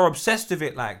people are obsessed with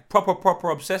it, like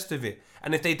proper obsessed with it.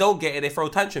 And if they don't get it, they throw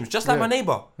tantrums. Just like my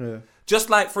neighbour. Yeah.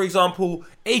 Just like, for example,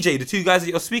 AJ, the two guys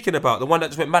that you're speaking about, the one that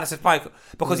just went Madison Pike,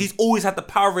 because he's always had the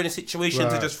power in a situation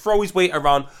to just throw his weight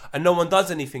around and no one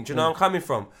does anything. Do you know where I'm coming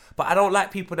from? But I don't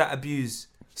like people that abuse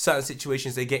certain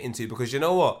situations they get into, because you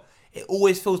know what? It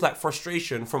always feels like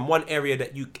frustration from one area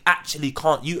that you actually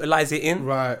can't utilise it in.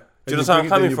 Right. Do you know where I'm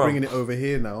coming from? You're bringing it over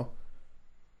here now.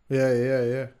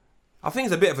 Yeah. I think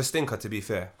it's a bit of a stinker, to be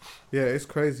fair. Yeah, it's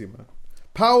crazy, man.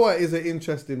 Power is an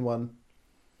interesting one,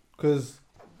 because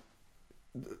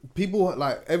people,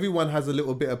 like, everyone has a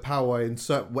little bit of power in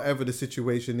whatever the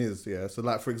situation is, yeah? So,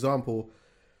 like, for example,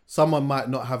 someone might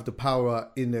not have the power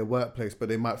in their workplace, but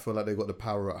they might feel like they got the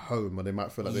power at home, or they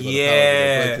might feel like they got the power in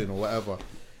their bedroom or whatever.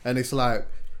 And it's like,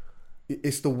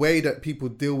 it's the way that people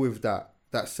deal with that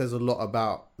says a lot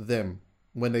about them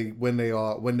when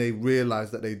they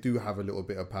realise that they do have a little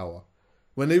bit of power.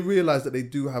 When they realise that they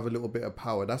do have a little bit of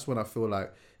power, that's when I feel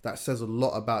like that says a lot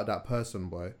about that person,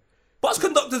 boy. Bus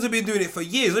conductors have been doing it for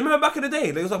years. I remember back in the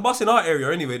day, there was a bus in our area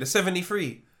anyway, the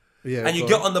 73. Yeah. And you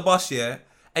get on the bus, yeah,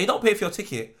 and you don't pay for your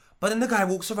ticket, but then the guy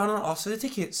walks around and asks for the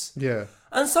tickets. Yeah.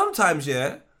 And sometimes,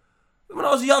 yeah, when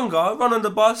I was younger, I run on the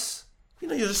bus, you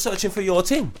know, you're just searching for your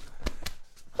thing.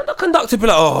 And the conductor be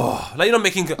like, oh, like you're not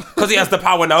making, because he has the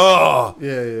power now, oh.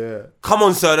 Yeah. Come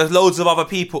on, sir, there's loads of other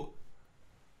people.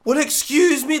 Well,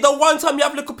 excuse me, the one time you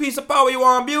have a little piece of power you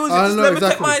want to abuse it, just let me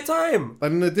take my time.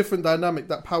 And in a different dynamic,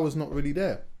 that power's not really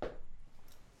there.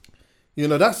 You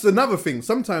know, that's another thing.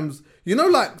 Sometimes, you know,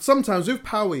 like, sometimes with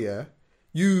power, yeah,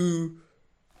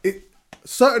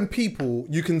 certain people,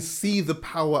 you can see the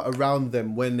power around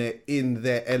them when they're in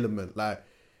their element. Like,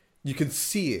 you can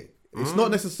see it. It's not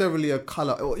necessarily a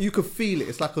colour. You can feel it.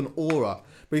 It's like an aura.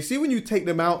 But you see, when you take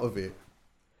them out of it,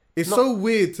 it's so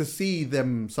weird to see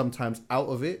them sometimes out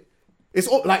of it. It's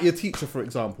like your teacher, for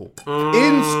example.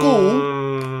 In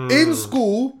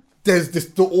school, there's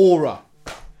the aura.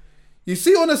 You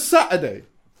see on a Saturday,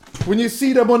 when you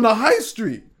see them on the high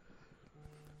street,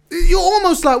 you're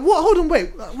almost like, what? Hold on,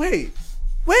 wait,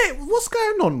 what's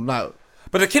going on now?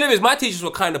 But the killer is, my teachers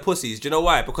were kind of pussies. Do you know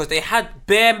why? Because they had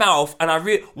bare mouth, and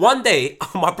one day,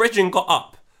 my brethren got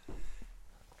up.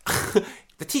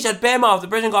 The teacher had bare mouth. The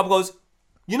brethren got up and goes,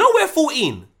 you know we're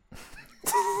 14.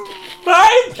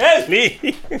 My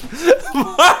belly.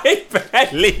 My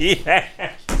belly. Yeah.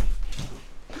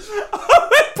 Oh,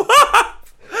 Pop.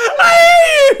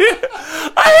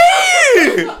 I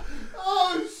hear you.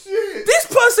 Oh shit! This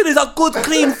person is a good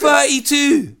clean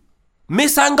 32.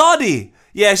 Miss Angadi.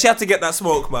 Yeah, she had to get that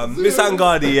smoke, man. Miss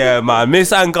Angadi, yeah, man.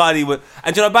 Miss Angadi was,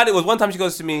 and you know about it was one time she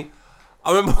goes to me,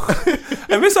 I remember,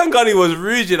 and Miss Angadi was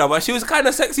rude, you know, but she was kind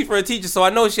of sexy for a teacher, so I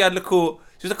know she had she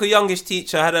was like a youngish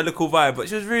teacher, had a little vibe, but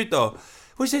she was rude though.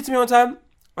 What did she say to me one time?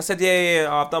 I said, yeah,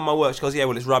 I've done my work. She goes, yeah,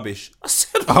 well, it's rubbish. I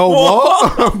said, Oh,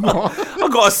 what? I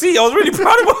got a C. I was really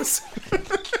proud of myself.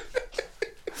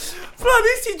 Fam,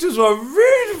 these teachers were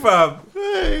rude, fam.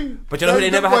 Hey. But you know who they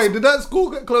never had? Wait, did that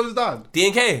school get closed down?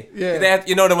 D&K? Yeah. They had,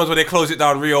 you know the ones where they close it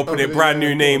down, reopen it, brand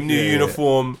new name, new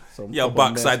uniform. Yeah,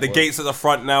 backside. The gates at the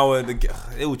front now.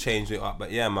 It will change it up.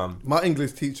 But yeah, man. My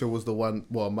English teacher was the one,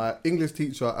 my English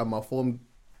teacher and my form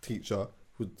teacher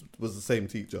was the same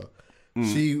teacher.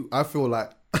 I feel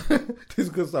like, this is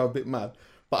going to sound a bit mad,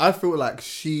 but I feel like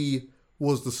she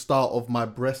was the start of my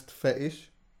breast fetish.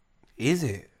 Is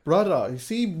it? Brother, you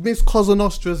see Miss Cosa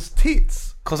Nostra's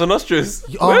tits? Cosa Nostra's?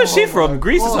 Where is she from?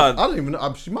 Greece or something? I don't even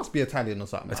know. She must be Italian or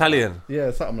something. Italian? Like yeah,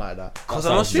 something like that. Cosa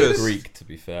Nostra's? Greek, to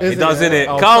be fair. It does,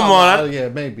 innit? Come on. Yeah,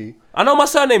 maybe. I know my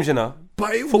surnames, you know.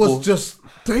 But it was just,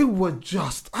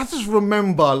 I just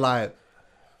remember like,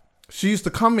 she used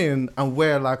to come in and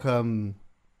wear it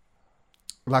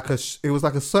was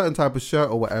like a certain type of shirt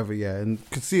or whatever, yeah, and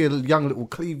could see a young little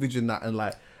cleavage in that, and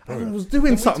like, I was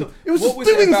doing something. It was just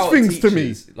doing things to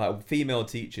me. Like female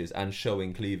teachers and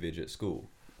showing cleavage at school.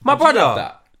 My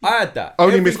brother. I had that.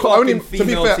 To be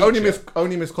fair,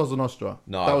 only Miss Cosa Nostra.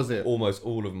 No, that was it. Almost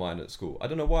all of mine at school. I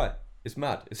don't know why. It's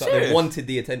mad. It's like Serious? they wanted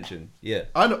the attention. Yeah.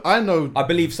 I know. I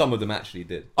believe some of them actually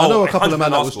did. I know a couple of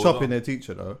men that 100% was school, chopping their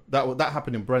teacher though. That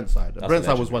happened in Brentside.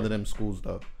 Brentside was one of them schools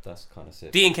though. That's kind of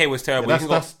sick. D&K was terrible.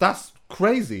 That's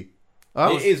crazy.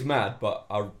 It is mad, but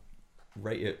I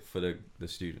rate it for the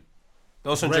student. There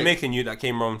was some Jamaican youth that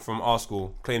came on from our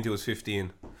school, claimed he was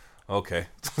 15. Okay.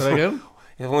 Say that again?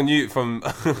 There's one youth from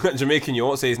Jamaican youth, I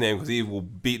won't say his name because he will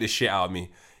beat the shit out of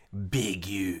me. Big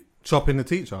youth. Chopping the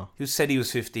teacher? He said he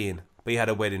was 15, but he had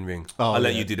a wedding ring. I'll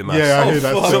let you do the maths. Yeah, I hear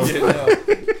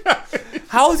that.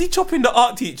 How was he chopping the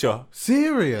art teacher?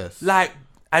 Serious? Like,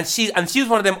 and she was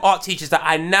one of them art teachers that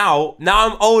I now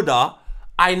I'm older,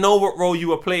 I know what role you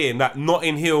were playing. That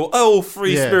Notting Hill,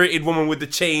 free-spirited woman with the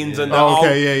chains and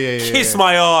kiss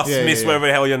my ass, miss, whatever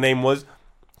the hell your name was.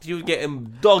 You was getting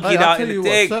doggied out in the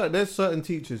dick. There's certain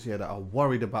teachers here that are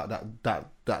worried about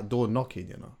that door knocking,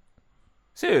 you know.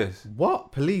 Serious?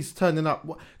 What? Police turning up?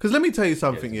 Because let me tell you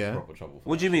something, yeah.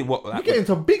 What do you mean? What? You get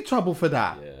into big trouble for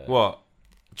that. Yeah. What?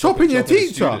 Chopping your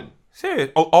teacher.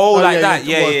 Serious? Like that?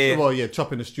 Yeah. Well, yeah,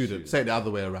 chopping a student. Say it the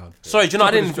other way around. Sorry, do you know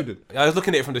I was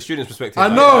looking at it from the student's perspective. I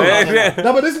know.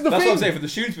 No, but this is the thing. That's what I'm saying from the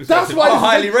student's perspective. That's why I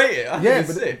highly rate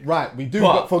it. Right, we do.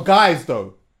 But for guys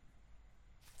though,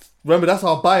 remember that's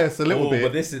our bias a little bit.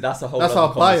 But that's a whole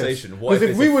other conversation. What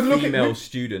if we would look at a female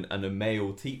student and a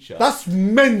male teacher? That's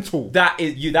mental. That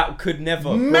could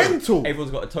never mental.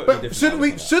 Everyone's got a totally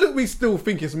different. Shouldn't we still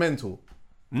think it's mental?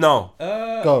 No.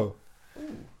 Go.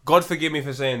 God forgive me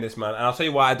for saying this, man. And I'll tell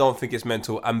you why I don't think it's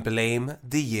mental and blame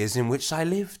the years in which I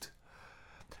lived.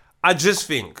 I just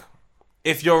think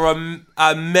if you're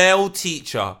a male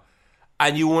teacher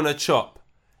and you want to chop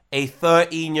a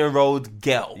 13-year-old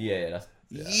girl,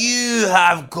 you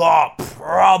have got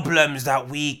problems that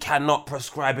we cannot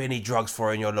prescribe any drugs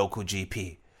for in your local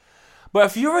GP. But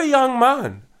if you're a young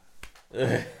man,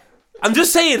 I'm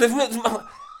just saying,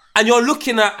 and you're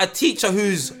looking at a teacher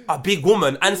who's a big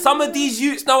woman, and some of these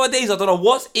youths nowadays, I don't know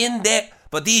what's in there,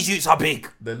 but these youths are big.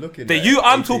 They're looking. The youth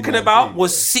I'm talking about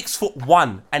was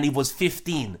 6'1" and he was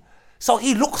 15. So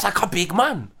he looks like a big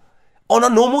man. On a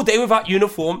normal day without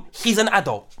uniform, he's an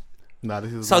adult. Nah,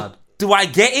 this is so mad. Do I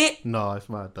get it? No, it's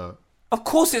mad though. Of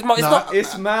course it's mad.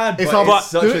 It's mad. It's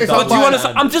such a but do you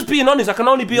understand? I'm just being honest. I can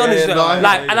only be honest. And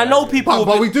I know people.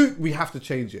 But we have to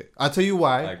change it. I tell you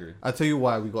why. I agree. I tell you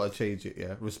why we got to change it.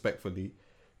 Yeah, respectfully,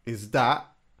 is that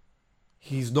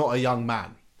he's not a young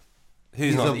man.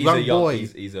 He's not. a young boy.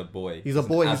 He's a boy. He's a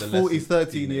boy. He's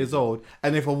 13 years old.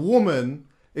 And if a woman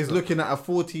is looking at a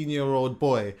 14-year-old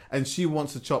boy and she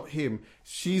wants to chop him,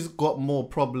 she's got more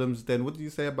problems than, what did you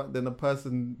say about than a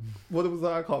person? What was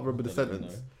that? I can't remember the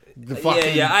sentence. The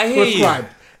fucking I hear prescribed.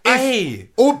 you. I hear you.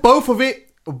 Both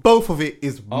of it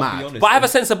is mad. But I have a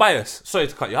sense of bias. Sorry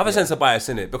to cut you. I have a sense of bias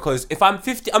in it because if I'm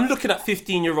 50, I'm looking at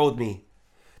 15-year-old me.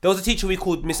 There was a teacher we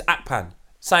called Miss Akpan,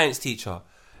 science teacher.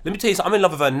 Let me tell you something. I'm in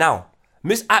love with her now.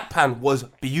 Miss Akpan was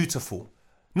beautiful.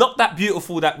 Not that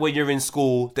beautiful that when you're in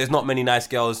school, there's not many nice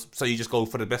girls, so you just go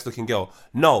for the best looking girl.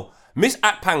 No, Miss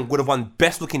Akpang would have won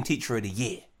best looking teacher of the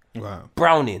year. Wow.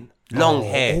 Browning, long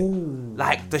hair,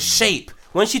 like the shape.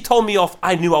 When she told me off,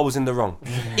 I knew I was in the wrong,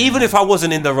 even if I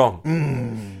wasn't in the wrong.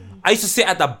 I used to sit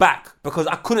at the back because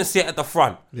I couldn't sit at the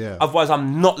front. Yeah. Otherwise,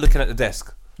 I'm not looking at the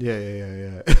desk.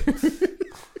 Yeah.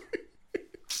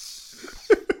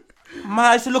 Man,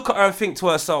 I used to look at her and think to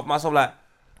myself like,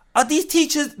 are these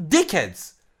teachers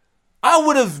dickheads? I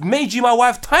would have made you my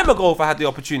wife time ago if I had the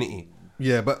opportunity.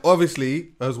 Yeah, but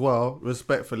obviously, as well,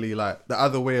 respectfully, like, the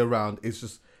other way around,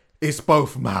 it's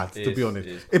both mad, to be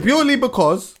honest. It's purely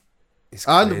because,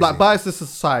 and like, biasness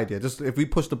aside, yeah, just if we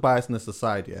push the biasness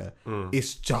aside, yeah,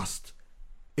 it's just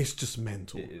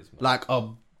mental. It is, like a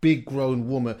big grown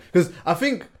woman. Because I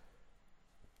think,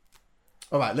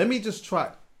 all right, let me just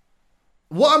try.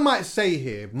 What I might say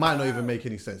here might not even make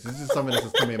any sense. This is something that's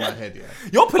just coming in my head, yeah.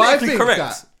 You're politically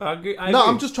correct. I agree.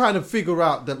 I'm just trying to figure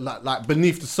out that, like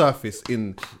beneath the surface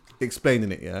in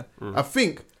explaining it, yeah. I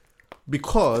think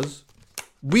because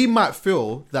we might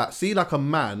feel that, see, like a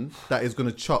man that is going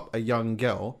to chop a young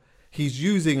girl, he's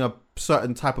using a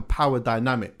certain type of power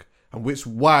dynamic, and which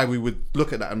why we would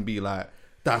look at that and be like,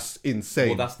 that's insane.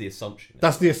 Well, that's the assumption.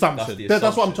 That's the assumption.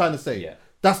 That's what I'm trying to say. Yeah.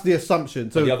 That's the assumption.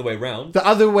 So but the other way around. The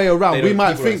other way around, we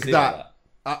might think that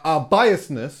our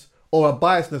biasness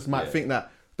might think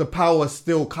that the power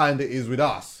still kind of is with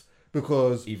us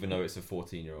because even though it's a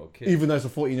 14-year-old kid, even though it's a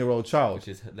 14-year-old child, which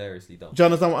is hilariously dumb. Do you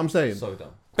understand what I'm saying? So dumb.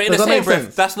 But in the same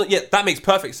breath, that's not yet. That makes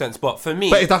perfect sense. But for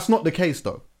me, but that's not the case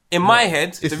though. In my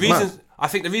head, the reasons I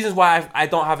think the reasons why I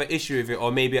don't have an issue with it,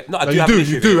 or maybe no, I do have an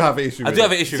issue. You do have an issue. I do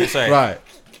have an issue with it. Sorry. Right.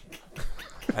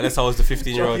 Unless I was the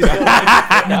 15-year-old. You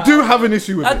do have an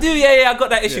issue with it. I do, yeah, I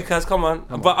got that issue, cuz, come on.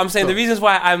 But I'm saying the reasons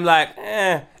why I'm like,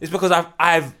 it's because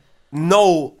I've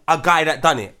know a guy that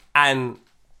done it. And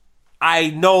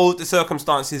I know the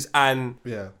circumstances and...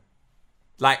 Yeah.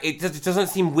 Like, it doesn't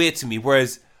seem weird to me.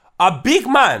 Whereas a big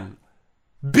man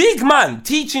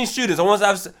teaching students, I want to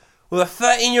have... With a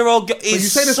 13-year-old girl is you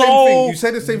say the so same thing. You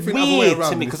say the same thing weird other way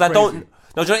around to me because I don't...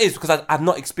 No, do you know what it is? Because I've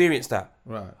not experienced that.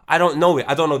 Right. I don't know it.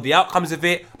 I don't know the outcomes of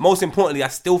it. Most importantly, I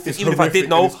still think, even if I did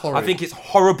know, I think it's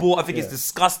horrible. I think it's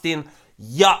disgusting.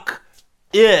 Yuck.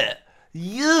 Yeah.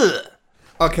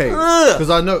 Okay. Because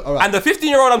I know... All right. And the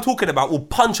 15-year-old I'm talking about will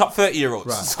punch up 30-year-olds.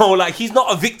 Right. So, like, he's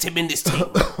not a victim in this team.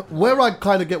 Where I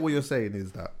kind of get what you're saying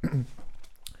is that...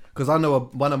 Because I know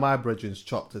one of my brethren's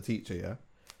chopped a teacher, yeah?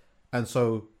 And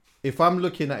so, if I'm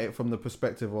looking at it from the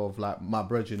perspective of, like, my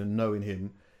brethren and knowing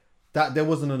him, that there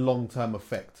wasn't a long-term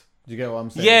effect. Do you get what I'm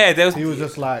saying? Yeah, he was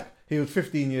just like, he was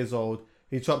 15 years old,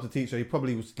 he chopped a teacher, he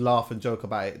probably was laugh and joke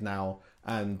about it now,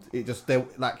 and it just,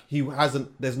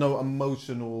 there's no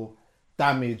emotional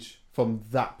damage from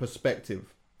that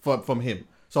perspective from him.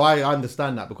 So I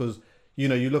understand that because, you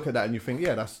know, you look at that and you think,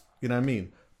 yeah, that's, you know what I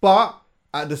mean? But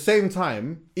at the same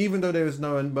time, even though there is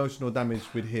no emotional damage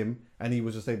with him and he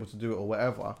was just able to do it or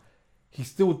whatever, he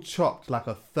still chopped like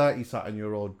a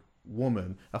 30-something-year-old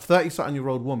woman. A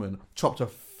 30-something-year-old woman chopped a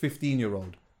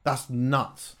 15-year-old. That's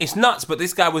nuts. It's nuts, but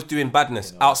this guy was doing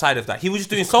badness outside of that. He was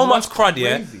just doing so much crud,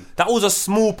 yeah? That was a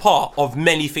small part of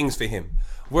many things for him.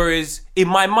 Whereas in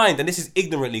my mind, and this is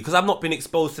ignorantly, because I've not been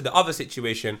exposed to the other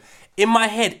situation, in my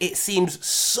head, it seems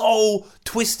so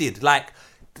twisted. Like,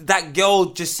 that girl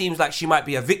just seems like she might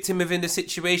be a victim within the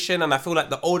situation, and I feel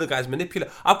like the older guy's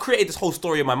manipulating. I've created this whole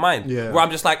story in my mind, where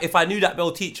I'm just like, if I knew that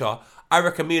Bell teacher, I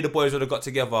reckon me and the boys would have got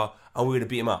together and we would have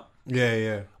beat him up.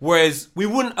 Yeah. Whereas we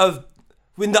wouldn't have,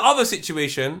 in the other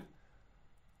situation,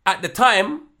 at the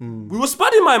time, we were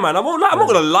spudding my man. I'm not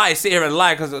going to lie, sit here and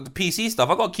lie because of the PC stuff.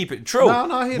 I got to keep it true.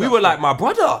 No, we were like, my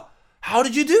brother, how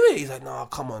did you do it? He's like, no,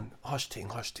 come on, hush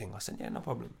ting. I said, yeah, no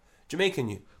problem. Jamaican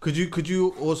you. Could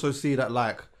you also see that,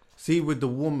 like, with the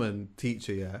woman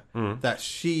teacher, yeah, that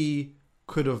she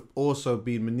could have also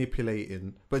been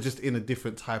manipulating, but just in a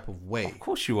different type of way. Of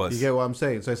course she was. You get what I'm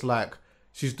saying? So it's like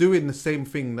she's doing the same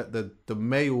thing that the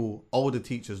male older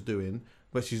teacher's doing,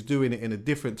 but she's doing it in a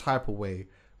different type of way,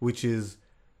 which is,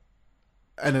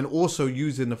 and then also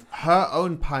using her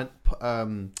own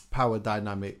power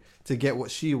dynamic to get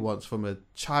what she wants from a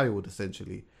child,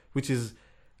 essentially, which is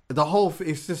the whole.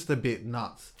 It's just a bit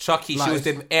nuts. Chucky, like, she was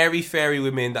them airy fairy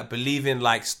women that believe in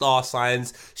like star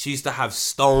signs. She used to have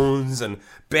stones and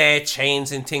bear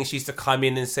chains and things. She used to come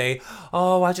in and say,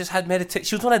 "Oh, I just had meditation."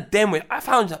 She was one of them. I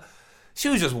found her. She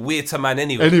was just weird to man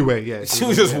anyway. Yeah. She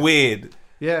was just weird.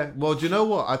 Yeah, well, do you know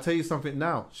what? I'll tell you something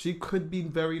now. She could be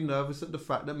very nervous at the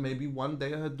fact that maybe one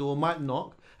day her door might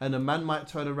knock and a man might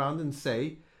turn around and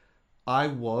say, I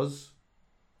was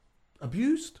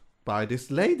abused by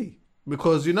this lady.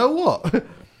 because you know what,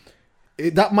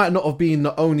 that might not have been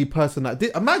the only person that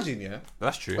did. Imagine, yeah,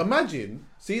 that's true. Imagine,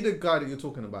 see the guy that you're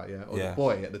talking about, yeah, or the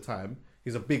boy at the time.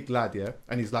 He's a big lad, yeah,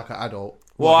 and he's like an adult.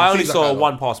 Well, I only saw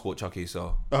one passport, Chucky,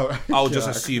 so I'll just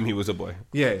Yeah, assume he was a boy.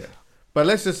 Yeah. But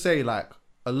let's just say, like,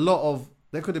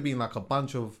 there could have been like a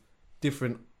bunch of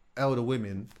different elder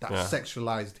women that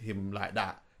sexualized him like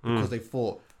that because they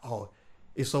thought, oh,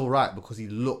 it's all right because he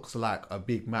looks like a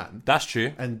big man. That's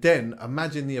true. And then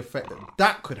imagine the effect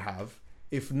that could have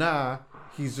if now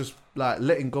he's just like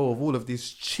letting go of all of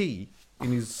this chi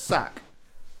in his sack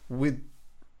with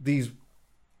these,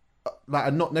 like,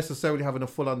 and not necessarily having a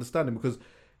full understanding, because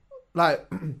like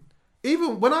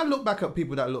even when I look back at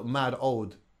people that look mad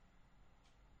old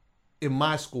in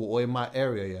my school or in my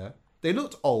area, yeah, they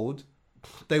looked old,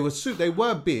 they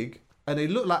were big, and they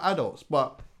looked like adults,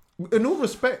 but in all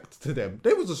respect to them,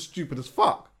 they was as stupid as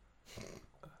fuck.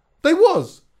 They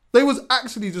was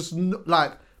actually just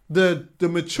like the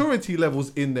maturity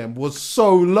levels in them was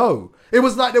so low. It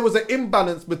was like there was an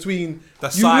imbalance between the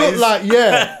size. You look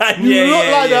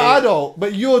like the adult,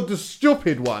 but you're the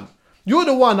stupid one. You're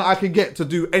the one that I can get to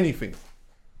do anything.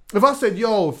 If I said,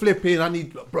 yo, flipping,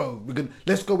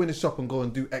 let's go in the shop and go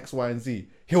and do X, Y, and Z.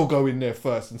 He'll go in there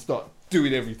first and start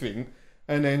doing everything.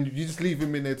 And then you just leave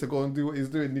him in there to go and do what he's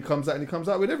doing. And he comes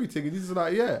out with everything. And he's just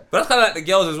like, yeah. But that's kind of like the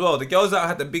girls as well. The girls that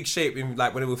had the big shape in,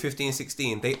 like, when they were 15,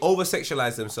 16, they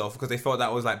over-sexualized themselves because they thought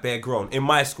that was like bare grown. In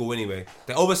my school anyway.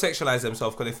 They over-sexualized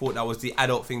themselves because they thought that was the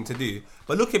adult thing to do.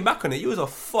 But looking back on it, you was a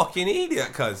fucking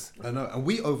idiot, cuz. I know. And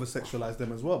we over-sexualized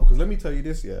them as well. Because let me tell you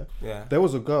this, yeah. There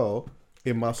was a girl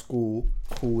in my school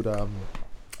called...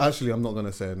 Actually, I'm not going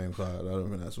to say her name because I don't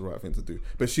think that's the right thing to do.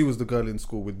 But she was the girl in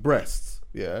school with breasts.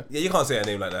 Yeah. Yeah, you can't say her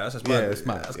name like that. That's just mad. Yeah, it's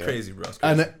mad. That's crazy, bro. That's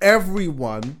crazy. And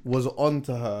everyone was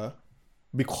onto her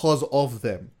because of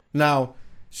them. Now,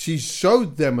 she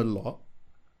showed them a lot,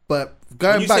 but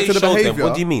going back to the behaviour... Them,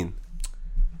 what do you mean?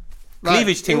 Like,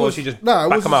 cleavage thing, or she just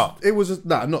back them out? It was just...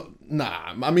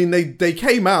 Nah. I mean, they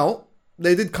came out.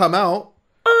 They did come out.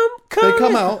 They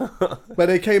come out, but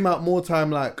they came out more time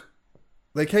like...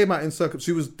 They came out in circles.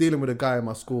 She was dealing with a guy in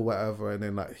my school, whatever, and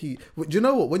then like do you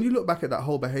know what? When you look back at that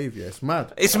whole behaviour, it's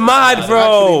mad. It's mad,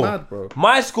 bro. It's mad, bro.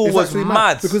 My school was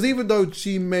mad because even though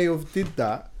she may have did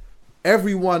that,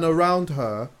 everyone around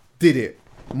her did it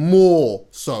more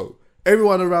so.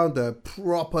 Everyone around her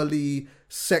properly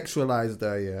sexualized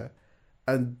her, yeah,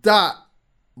 and that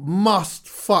must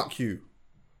fuck you.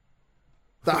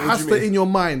 That has to in your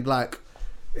mind, like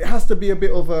it has to be a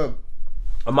bit of a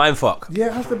mind fuck. Yeah,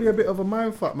 it has to be a bit of a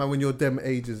mind fuck, man, when you're them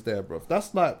ages there, bro.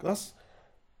 That's not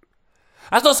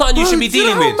something you should be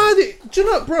dealing with. Do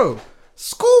you know, bro?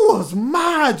 School was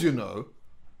mad, you know.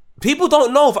 People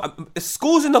don't know.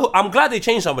 Schools in the... I'm glad they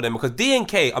changed some of them because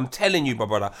D&K, I'm telling you, my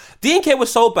brother, D&K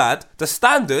was so bad, the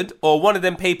Standard or one of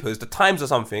them papers, the Times or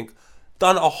something,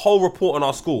 done a whole report on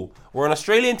our school where an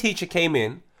Australian teacher came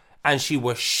in and she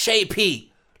was shapey.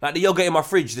 Like the yogurt in my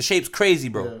fridge. The shape's crazy,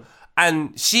 bro. Yeah.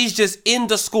 And she's just in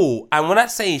the school. And when I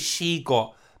say she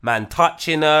got man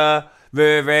touching her,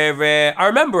 rare. I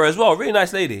remember her as well, really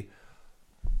nice lady.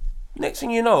 Next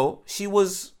thing you know, she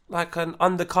was like an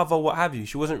undercover what have you.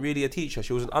 She wasn't really a teacher.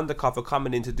 She was an undercover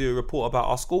coming in to do a report about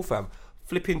our school, fam.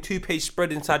 Flipping 2-page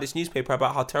spread inside this newspaper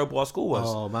about how terrible our school was.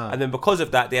 Oh, man. And then because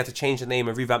of that, they had to change the name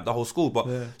and revamp the whole school. But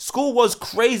school was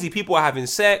crazy. People were having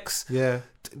sex. Yeah.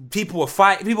 People were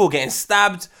fighting. People were getting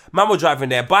stabbed. Man were driving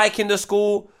their bike in the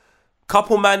school.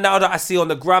 Couple man now that I see on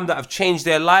the gram that have changed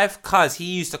their life, cause he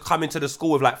used to come into the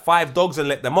school with like 5 dogs and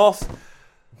let them off.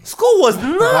 School was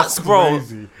nuts, bro.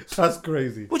 That's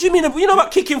crazy. What do you mean? You know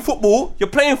about kicking football? You're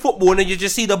playing football and then you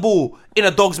just see the ball in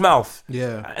a dog's mouth.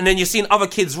 Yeah. And then you're seeing other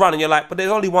kids run and you're like, but there's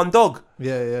only one dog.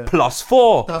 Yeah.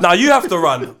 +4. Now you have to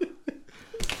run.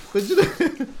 But you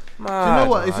know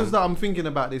what? It's just that I'm thinking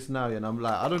about this now, and I'm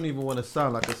like, I don't even want to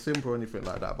sound like a simp or anything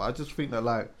like that, but I just think that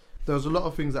like there was a lot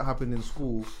of things that happened in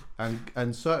school,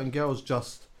 and certain girls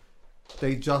just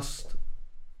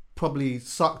probably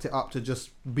sucked it up to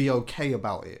just be okay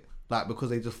about it, like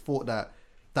because they just thought that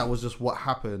was just what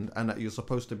happened and that you're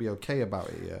supposed to be okay about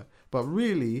it, yeah. But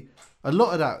really, a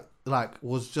lot of that like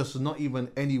was just not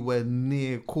even anywhere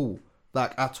near cool,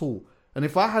 like at all. And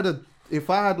if I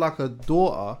had like a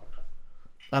daughter,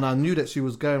 and I knew that she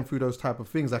was going through those type of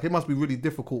things, like it must be really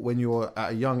difficult when you're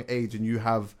at a young age and you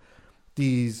have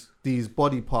these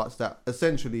body parts that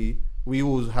essentially we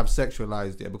all have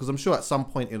sexualized, yeah. Because I'm sure at some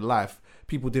point in life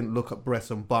people didn't look at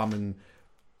breasts and bum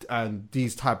and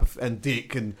these type of and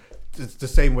dick and it's the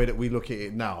same way that we look at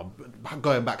it now.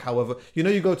 Going back, however, you know,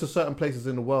 you go to certain places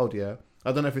in the world, yeah.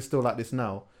 I don't know if it's still like this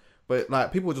now, but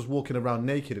like people are just walking around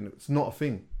naked and it's not a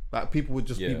thing. Like people would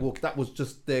just be walking. That was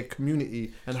just their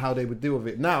community and how they would deal with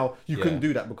it. Now you couldn't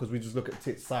do that because we just look at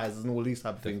tit sizes and all these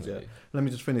type of things. Yeah. Let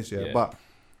me just finish here.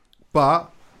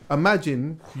 But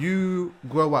imagine you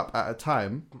grow up at a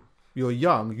time, you're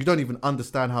young, you don't even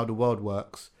understand how the world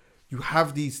works. You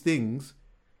have these things,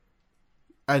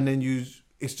 and then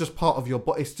it's just part of your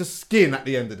body. It's just skin at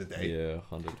the end of the day. Yeah,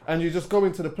 100. And you just go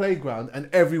into the playground and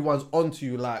everyone's onto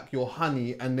you like you're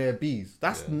honey and they're bees.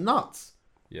 That's nuts.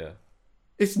 Yeah.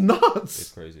 It's nuts.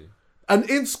 It's crazy. And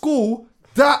in school,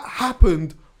 that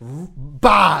happened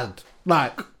bad.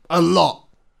 Like, a lot.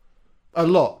 A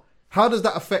lot. How does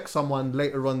that affect someone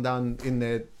later on down in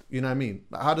their, you know what I mean?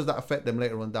 Like, how does that affect them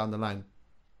later on down the line?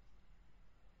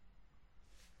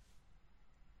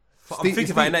 I'm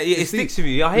thinking about it. It sticks with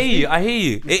you. I hear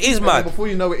you. It is mad. Before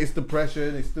you know it, it's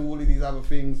depression. It's still all of these other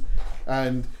things.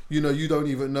 And, you don't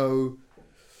even know,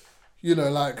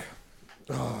 like...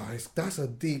 Oh, that's a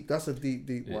deep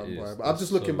one, boy. But I'm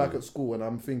just looking back at school and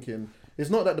I'm thinking, it's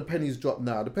not that the penny's dropped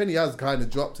now. The penny has kind of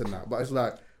dropped in that, but it's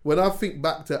like when I think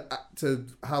back to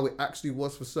how it actually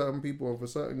was for certain people and for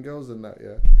certain girls and that,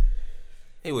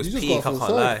 it was peak. I can't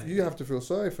lie. You have to feel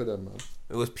sorry for them, man.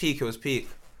 It was peak.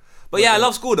 But I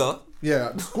love school though.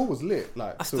 Yeah, school was lit.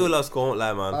 Like I still love school. I won't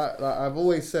lie, man. I've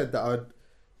always said that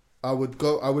I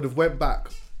would have went back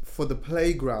for the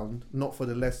playground, not for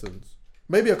the lessons.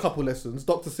 Maybe a couple lessons.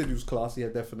 Dr. Sidhu's class, yeah,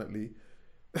 definitely.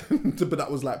 But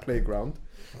that was like playground.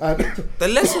 And the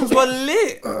lessons were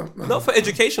lit. Not for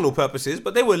educational purposes,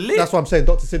 but they were lit. That's what I'm saying.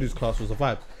 Dr. Sidhu's class was a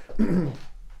vibe.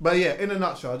 But yeah, in a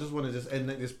nutshell, I just want to just end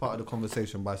this part of the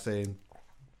conversation by saying,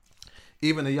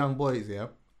 even the young boys,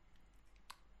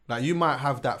 like you might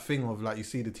have that thing of like, you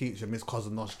see the teacher, Miss Cosa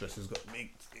Nostra, has got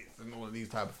big tits and all of these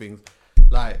type of things.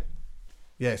 Like,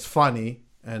 yeah, it's funny.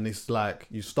 And it's like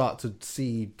you start to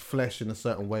see flesh in a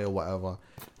certain way or whatever.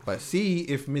 But see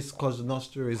if Miss Cosa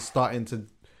Nostra is starting to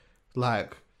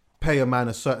like pay a man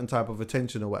a certain type of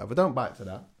attention or whatever. Don't bite to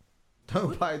that.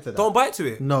 Don't bite to that. Don't bite to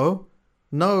it. No.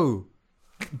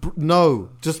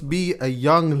 Just be a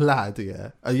young lad,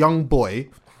 a young boy.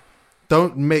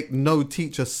 Don't make no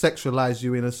teacher sexualize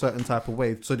you in a certain type of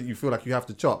way so that you feel like you have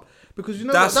to chop. Because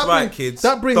that's right, kids.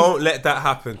 Don't let that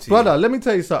happen to you. Brother, let me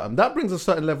tell you something. That brings a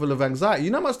certain level of anxiety.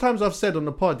 You know how much times I've said on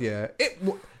the pod,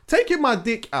 taking my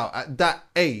dick out at that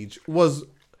age was...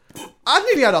 I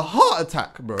nearly had a heart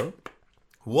attack, bro.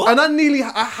 What? And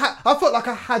I felt like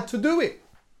I had to do it.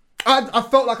 I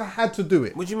felt like I had to do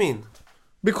it. What do you mean?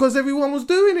 Because everyone was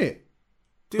doing it.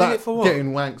 Doing it for what?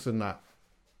 Getting wanks and that.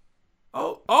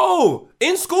 Oh,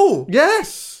 in school?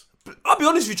 Yes. I'll be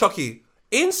honest with you, Chucky.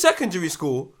 In secondary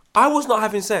school... I was not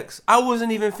having sex. I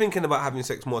wasn't even thinking about having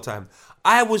sex more time.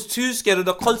 I was too scared of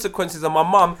the consequences of my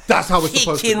mum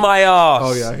kicking my ass.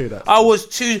 Oh yeah, I hear that. I was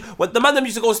too... When the man them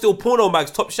used to go and steal porno mags,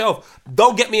 top shelf.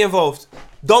 Don't get me involved.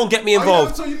 Oh,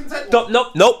 yeah, so you didn't take one?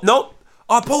 Nope.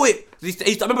 I pull it. I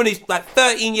remember when he's like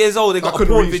 13 years old, they got a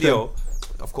porn video.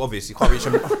 Of course, obviously, can't reach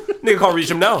him. Nigga can't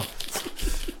reach him now.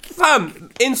 Fam,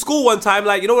 in school one time,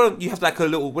 like, you know when you have like a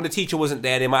little, when the teacher wasn't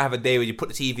there, they might have a day where you put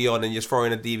the TV on and you just throw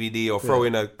in a DVD or throw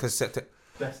in a cassette.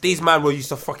 These man were used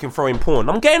to fucking throw in porn.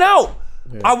 I'm getting out.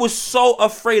 Yeah. I was so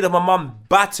afraid of my mum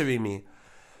battering me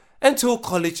until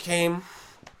college came.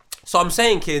 So I'm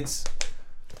saying, kids,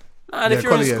 and if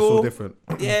you're in school, different.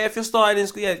 If you're starting in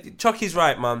school, Chucky's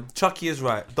right, man. Chucky is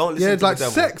right. Don't listen to the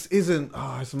devil. Sex isn't.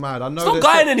 Oh, it's mad. I know. It's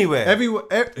not going anywhere.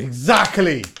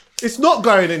 Exactly. It's not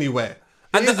going anywhere.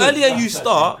 And the earlier you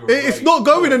start... It's not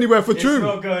going anywhere for true. It's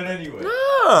not going anywhere. Nah.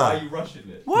 Why are you rushing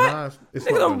it? What? Nah,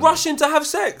 Niggas are rushing to have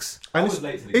sex. And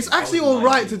it's actually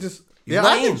alright to just... Yeah,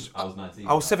 I was 19.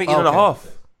 I was 17 and a half.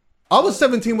 I was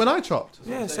 17 when I chopped.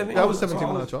 Yeah, 17. I was 17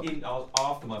 when I chopped.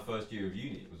 After my first year of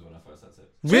uni was when I first had sex.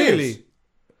 Really?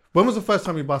 When was the first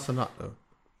time you bust a nut,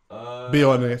 though? Be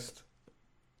honest.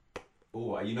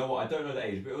 Oh, you know what? I don't know the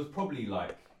age, but it was probably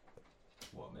like...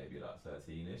 maybe like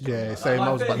 13-ish. Yeah, same.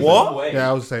 I was what? Yeah,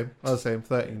 I was the same.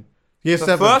 13. Year the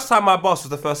 7. First time I bossed was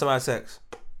the first time I had sex.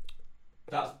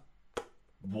 That's...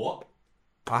 What?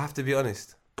 I have to be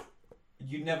honest.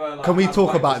 You never... Like, can we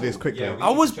talk about this quickly? Yeah, I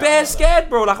was bare scared,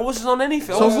 bro. Like, I wasn't on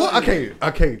anything. So what?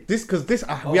 Okay. This...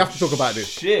 we have to talk about this.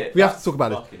 Shit. We have to talk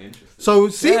about it. So,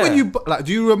 see when you... Like,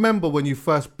 do you remember when you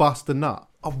first bust a nut?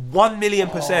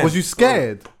 1,000,000%. Was you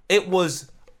scared? It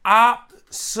was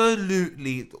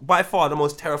absolutely by far the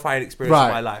most terrifying experience of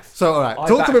my life. So alright,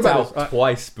 talk to me about this.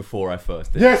 Twice before I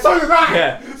first did. Yeah, so did that.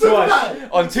 Yeah, twice.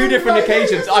 On two different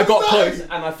occasions, I got close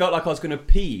and I felt like I was gonna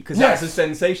pee because that's a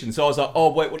sensation. So I was like,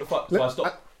 oh wait, what the fuck? So I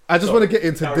stopped. I just want to get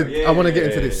into. I want to get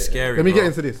into this. Scary. Let me get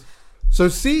into this. So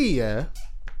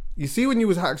you see when you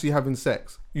was actually having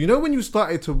sex. You know when you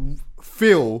started to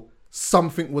feel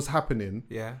something was happening.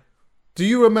 Yeah. Do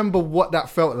you remember what that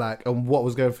felt like and what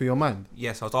was going through your mind?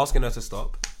 Yes, I was asking her to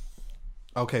stop.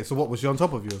 Okay, so what, was she on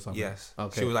top of you or something? Yes.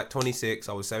 Okay. She was like 26.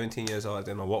 I was 17 years old. I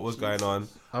didn't know what was going on.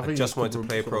 I think just you wanted to could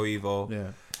play sort Pro of- Evo.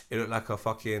 Yeah. It looked like a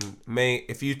fucking... Mate,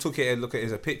 if you took it and look at it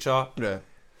as a picture, Yeah.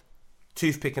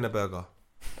 toothpick and a burger.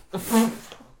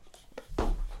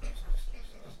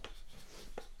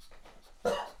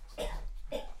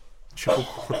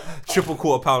 Triple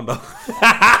quarter pounder.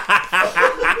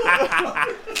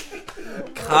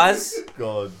 Cuz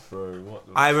God, bro, what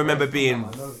the I remember being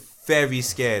very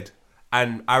scared.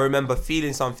 And I remember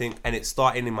feeling something and it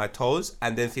starting in my toes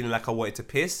and then feeling like I wanted to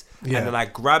piss. Yeah. And then I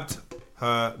grabbed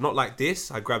her, not like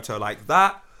this, I grabbed her like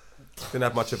that. Didn't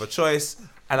have much of a choice.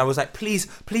 And I was like, please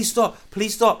stop. And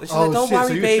she's like, don't shit, so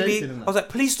worry, you were baby. shaking in that? I was like,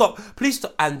 please stop.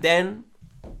 And then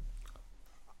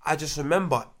I just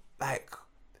remember, like,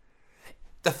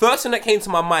 the first thing that came to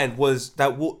my mind was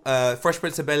that Fresh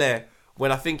Prince of Bel-Air,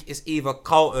 when I think it's either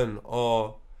Carlton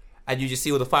or, and you just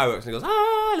see all the fireworks and it goes,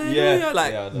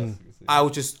 hallelujah. I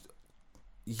was just,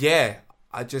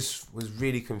 I just was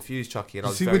really confused, Chucky, and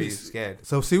I was very scared.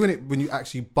 So see when you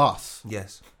actually bust,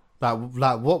 Yes.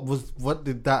 like what was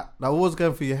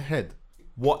going through your head?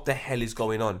 What the hell is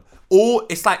going on? Or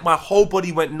it's like my whole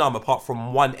body went numb apart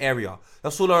from one area.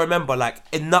 That's all I remember. Like,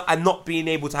 and not being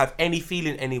able to have any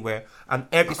feeling anywhere. And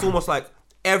it's almost like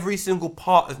every single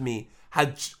part of me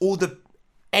had all the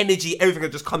energy, everything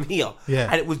had just come here. Yeah.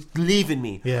 And it was leaving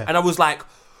me. Yeah. And I was like,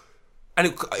 and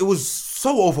it was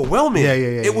so overwhelming.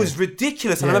 It was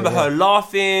ridiculous. And I remember her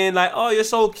laughing, like, oh, you're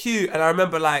so cute. And I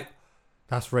remember, like,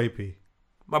 That's rapey.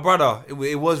 my brother, it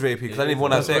was rapey because I didn't even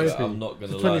want to have sex. I'm not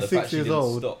gonna She's lie. The 26 fact she years didn't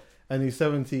old. stop. And he's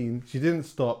 17. She didn't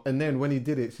stop. And then when he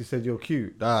did it, she said, "You're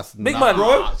cute." That's Big nuts.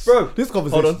 man, bro. This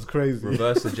conversation is crazy.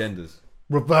 Reverse the genders.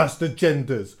 Reverse the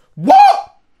genders. What?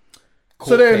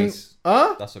 Court case.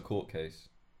 Huh? That's a court case.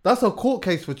 That's a court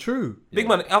case for true. Big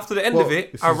man, after the end of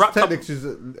it, I wrapped up.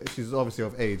 She's obviously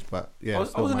of age, but yeah. I was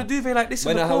still in a mad. duvet like this in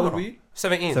When the how old corner. were you?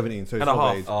 17. 17, so and it's a of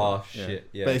half. age. Oh shit,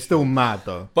 yeah. But it's still mad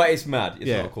though. But it's mad. It's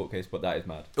Yeah. not a court case, but that is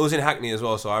mad. It was in Hackney as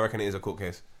well, so I reckon it is a court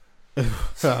case.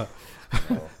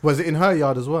 Was it in her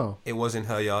yard as well? It was in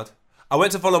her yard. I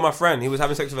went to follow my friend. He was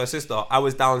having sex with her sister. I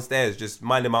was downstairs just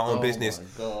minding my own business.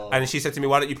 And she said to me,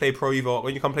 why don't you play Pro Evo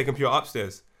when you come play computer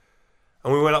upstairs?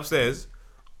 And we went upstairs.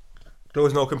 There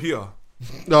was no computer.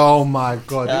 Oh my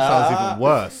god, this sounds even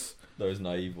worse. Those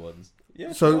naive ones.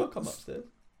 Yeah, So- sure, I'll come upstairs.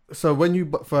 So when you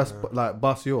first like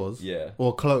bust yours, Yeah.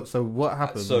 or close. So what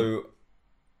happened? So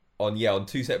on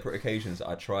two separate occasions,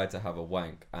 I tried to have a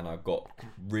wank and I got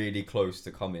really close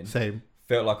to coming. Same.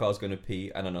 Felt like I was gonna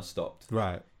pee and then I stopped.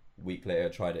 Right. Week later, I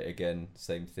tried it again,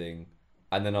 same thing,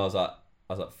 and then I was like,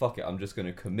 fuck it, I'm just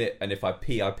gonna commit. And if I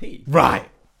pee, I pee. Right.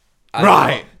 And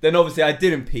Right. Then obviously I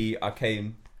didn't pee. I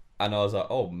came and I was like,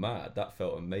 oh man, that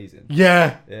felt amazing.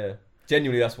 Yeah. Yeah.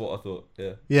 Genuinely, that's what I thought.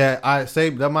 Yeah. Yeah. I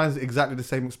same. That mine's exactly the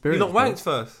same You experience. not bro. wanked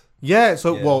first. Yeah.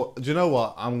 So Yeah. well, do you know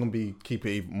what? I'm gonna keep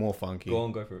it even more funky. Go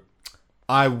on, go for it.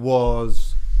 I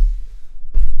was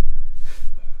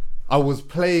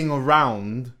playing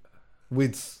around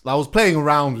with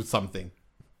something.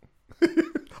 I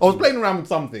was playing around with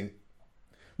something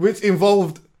which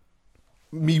involved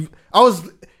me. I was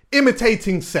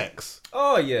imitating sex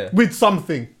Oh yeah, with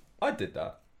something. I did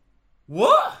that.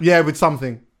 What? Yeah, with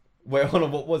something. Wait, hold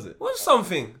on. What was it? What's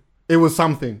something? It was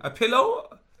something. A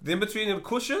pillow? In between the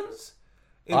cushions?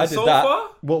 In I the did sofa? that.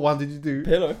 What one did you do?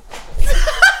 Pillow.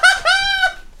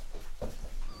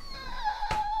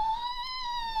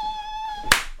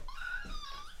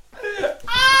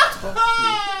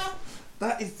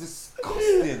 That is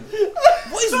disgusting.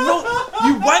 What is wrong?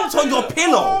 You wanked on your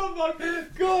pillow. Oh my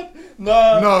god.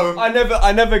 No.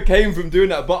 I never came from doing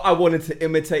that, but I wanted to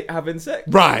imitate having sex.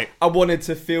 Right. I wanted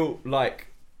to feel like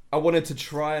I wanted to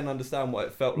try and understand what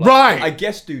it felt like. Right. I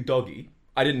guess do doggy.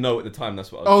 I didn't know at the time that's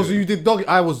what I Oh, was so doing. you did doggy?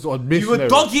 I was on You missionary. were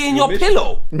doggying your You're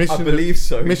pillow. I believe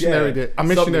so. Missionary yeah. did. I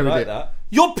missionary Something like did. that.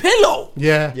 Your pillow?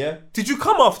 Yeah. Yeah. Did you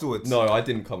come afterwards? No, I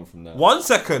didn't come from that. 1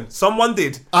 second. Someone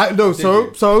did. I no.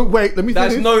 you? So wait. Let me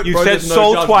That's finish. no. You bro, said there's no so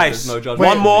judgment, twice. there's no judgment.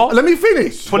 One more. Let me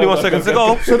finish. 21 seconds to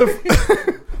go. So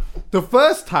the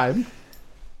first time,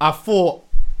 I thought,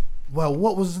 well,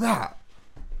 what was that?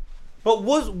 But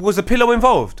was a pillow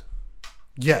involved?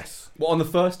 Yes. What, on the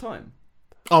first time?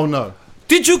 Oh no.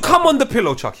 Did you come on the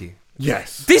pillow, Chucky?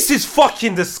 Yes. This is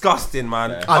fucking disgusting, man.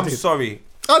 Yeah. I'm I did. sorry.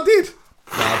 I did.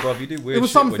 Nah, bro, you do weird It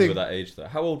was shit when something. you were that age though.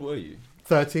 How old were you?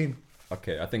 13.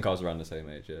 Okay, I think I was around the same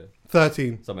age, yeah.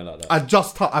 13. Something like that. I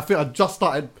think I just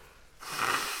started.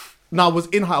 No, I was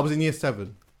in year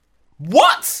 7.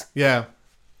 What? Yeah.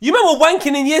 You remember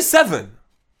wanking in year 7?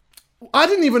 I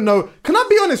didn't even know. Can I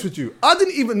be honest with you? I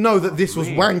didn't even know that this was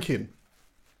wanking.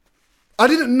 I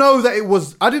didn't know that it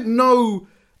was. I don't know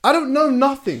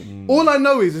nothing. All I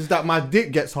know is that my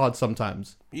dick gets hard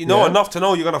sometimes. You know enough to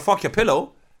know you're gonna fuck your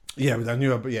pillow. Yeah, I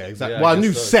knew. Yeah, exactly. Yeah, well, I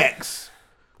knew sex.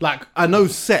 Like I know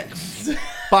sex,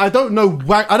 but I don't know.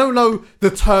 I don't know the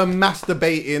term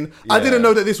masturbating. I didn't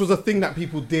know that this was a thing that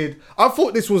people did. I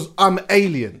thought this was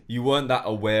alien. You weren't that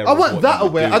aware. I wasn't that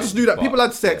aware. I just knew that people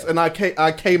had sex, and I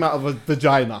came out of a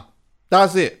vagina.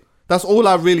 That's it. That's all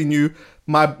I really knew.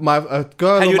 A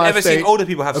girl Have on you my ever estate, seen older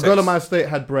people have sex? A girl on my estate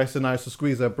had breasts, and I used to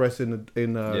squeeze her breasts in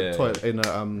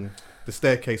the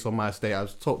staircase on my estate. I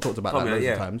was talked about that loads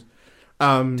of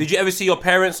times. Did you ever see your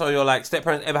parents or your like step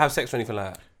parents ever have sex or anything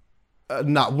like that?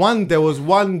 There was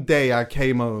one day I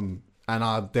came home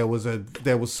and there was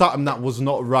something that was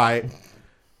not right,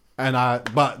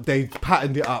 but they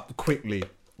patterned it up quickly.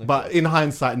 But in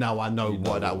hindsight now I know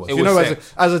what that was. You know,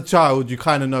 as a child you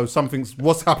kind of know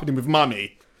what's happening with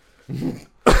mummy. Yeah,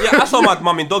 I saw my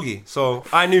mum in doggy, so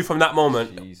I knew from that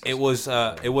moment it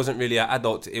wasn't really an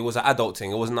adult. It was an adult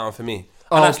thing. It wasn't nothing for me.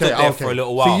 And I stood there for a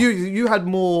little while. So you had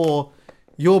more.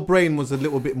 Your brain was a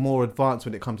little bit more advanced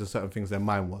when it comes to certain things than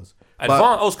mine was. I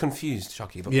was confused,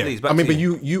 Chucky. But please, but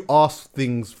you asked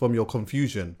things from your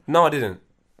confusion. No, I didn't.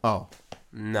 Oh.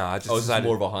 No, I just decided. decided.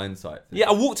 More of a hindsight thing. Yeah,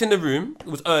 I walked in the room. It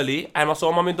was early, and I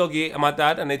saw mum and doggy and my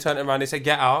dad, and they turned around. They said,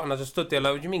 "Get out!" And I just stood there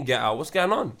like, "What do you mean, get out? What's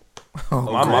going on?"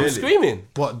 My mum's screaming.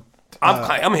 What?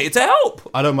 I'm here to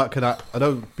help. I don't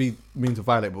mean to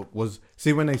violate, but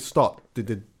when they stopped?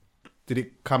 Did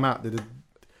it come out? Did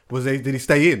he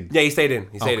stay in? Yeah, he stayed in.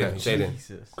 He stayed in.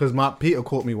 Because Peter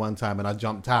caught me one time and I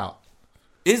jumped out.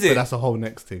 Is it? But that's a whole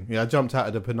next thing. Yeah, I jumped out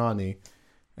of the Panani,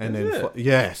 and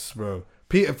yes, bro.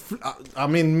 Peter,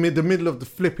 I'm in the middle of the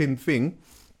flipping thing.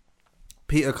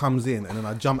 Peter comes in, and then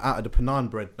I jump out of the Panan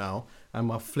bread now, and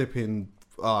my flipping,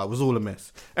 it was all a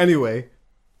mess. Anyway,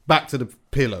 back to the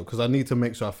pillow because I need to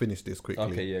make sure I finish this quickly.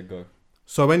 Okay, yeah, go.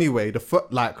 So anyway,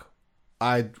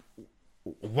 I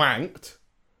wanked.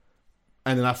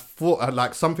 And then I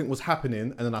thought something was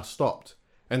happening, and then I stopped.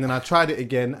 And then I tried it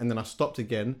again, and then I stopped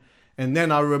again. And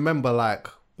then I remember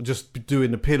just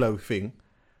doing the pillow thing.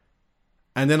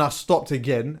 And then I stopped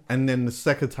again. And then the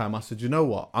second time I said, you know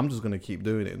what? I'm just going to keep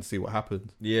doing it and see what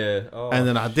happens. Yeah. And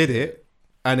then I did it.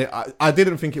 And I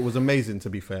didn't think it was amazing, to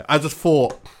be fair. I just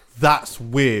thought, that's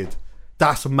weird.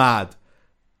 That's mad.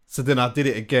 So then I did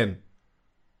it again.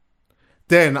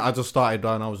 Then I just started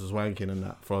and I was just wanking and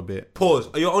that for a bit.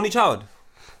 Pause. Are you your only child?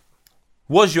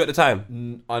 Was you at the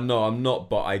time? I know I'm not,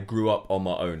 but I grew up on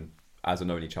my own as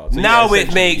an only child. So now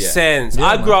it makes sense. Yeah,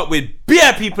 I grew up with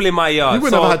bare people in my yard. You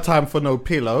wouldn't have had time for no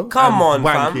pillow. Come on,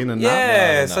 wanking fam. And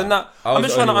that. No. So now I'm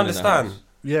just trying to understand.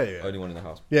 Yeah. Only one in the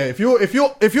house. Yeah, if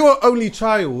you're only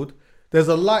child, there's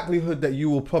a likelihood that you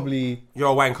will probably...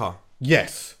 You're a wanker.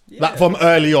 Yes. Yeah. From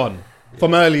early on.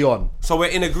 From early on. So we're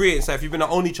in agreement. So if you've been an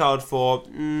only child for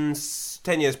 10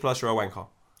 years plus, you're a wanker.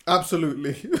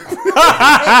 Absolutely.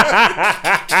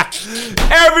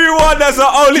 Everyone that's an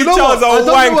only child's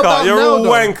a wanker. You're all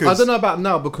wankers. I don't know about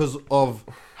now because of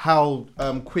how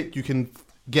quick you can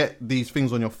get these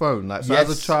things on your phone. As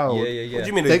a child... Yeah. What do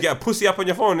you mean? You get a pussy up on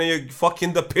your phone and you're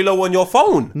fucking the pillow on your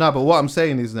phone? No, but what I'm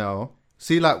saying is now...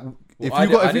 See, I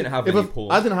didn't have any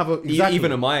porn. I didn't have exactly.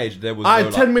 Even at my age, there was I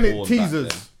had 10-minute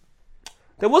teasers.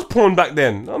 There was porn back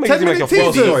then. 10-minute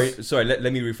teasers. Sorry, let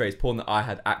me rephrase. Porn that I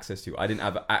had access to. I didn't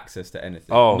have access to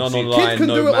anything. Oh, none online. Kids can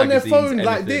do it on their phone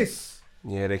like this.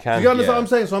 Yeah, they can. Do you understand what I'm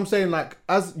saying? So I'm saying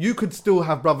as you could still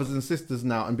have brothers and sisters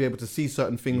now and be able to see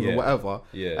certain things or whatever.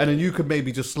 Yeah. And then you could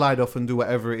maybe just slide off and do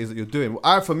whatever it is that you're doing.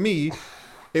 For me,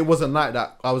 it wasn't like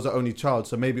that. I was the only child,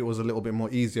 so maybe it was a little bit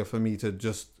more easier for me to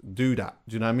just do that.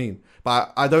 Do you know what I mean?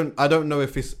 But I don't know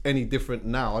if it's any different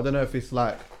now. I don't know if it's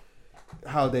like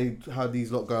how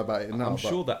these lot go about it now. I'm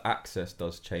sure that access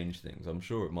does change things. I'm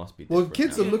sure it must be different. Well,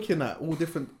 kids are looking at all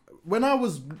different... When I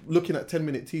was looking at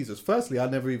 10-minute teasers, firstly, I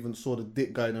never even saw the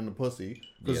dick going on the pussy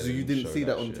because you didn't see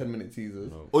that on 10-minute teasers.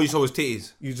 No. All you saw was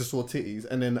titties. You just saw titties,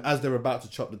 and then as they're about to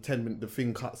chop the 10-minute, the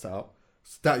thing cuts out.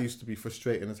 That used to be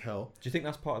frustrating as hell. Do you think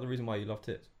that's part of the reason why you loved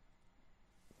it?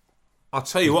 I'll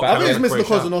tell you what. I think it's Mr.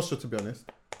 Cosa Nostra, to be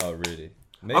honest. Oh, really?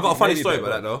 Maybe, I've got a funny story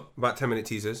about that though. About 10-minute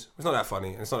teasers. It's not that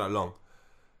funny. And it's not that long.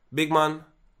 Big man,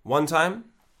 one time,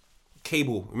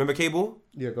 cable. Remember cable?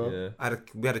 Yeah, go on.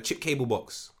 We had a chip cable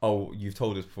box. Oh, you've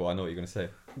told us before. I know what you're going to say.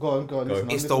 Go on. Listen,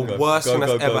 it's the worst thing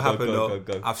that's ever happened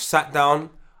though. I've sat down.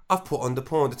 I've put on the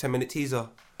porn, the 10-minute teaser.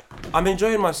 I'm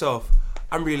enjoying myself.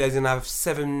 I'm realising I have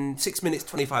 6 minutes,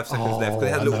 25 seconds left because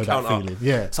it had a little counter.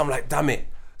 Yeah. So I'm like, damn it.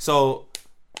 So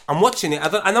I'm watching it,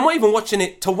 and I'm not even watching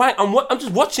it to wank. I'm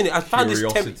just watching it. I found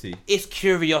Curiosity. It's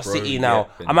curiosity Bro, now.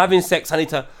 yeah, I'm having sex.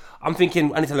 I'm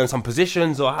thinking I need to learn some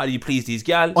positions, or how do you please these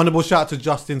gal. Honourable shout out to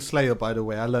Justin Slayer, by the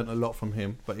way. I learnt a lot from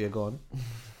him. But yeah, go on.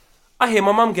 I hear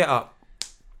my mum get up.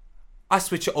 I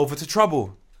switch it over to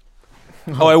Trouble.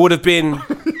 Oh, it would have been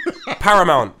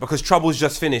Paramount because Trouble's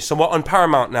just finished. So we're on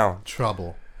Paramount now.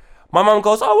 Trouble. My mum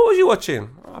goes, "Oh, what was you watching?"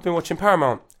 "I've been watching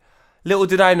Paramount." Little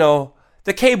did I know,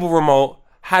 the cable remote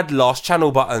had last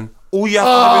channel button. All you have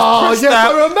to do is press that,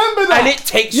 I remember that. and it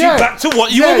takes you back to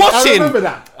what you were watching. I remember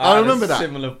that. I remember that.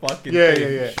 Similar fucking Yeah,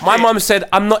 thing. yeah, yeah. My mum said,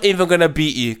 "I'm not even gonna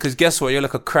beat you, because guess what? You're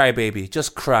like a crybaby.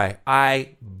 Just cry."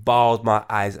 I bawled my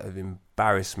eyes of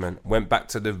embarrassment. Went back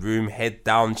to the room, head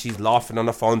down. She's laughing on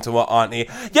the phone to her auntie.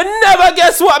 "You never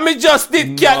guess what me just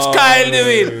did catch Kyle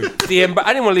doing." I didn't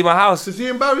want to leave my house. Does he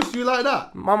embarrass you like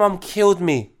that? My mum killed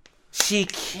me. She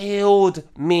killed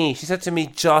me. She said to me,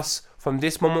 "Just from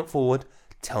this moment forward,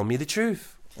 tell me the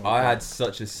truth." I had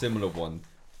such a similar one.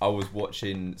 I was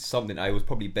watching something. I was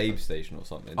probably Babe Station or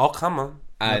something. Oh, come on.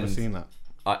 And Never seen that.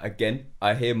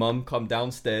 I hear mum come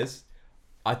downstairs.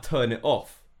 I turn it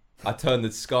off. I turn the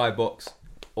Skybox.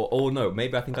 Or no,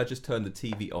 maybe I think I just turned the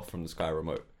TV off from the Sky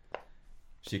remote.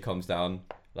 She comes down.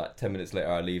 Like 10 minutes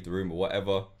later, I leave the room or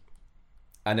whatever.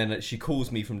 And then she calls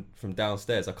me from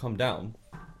downstairs. I come down.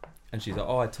 And she's like,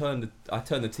 "Oh, I turned the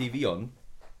TV on,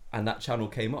 and that channel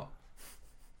came up."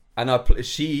 And I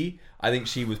think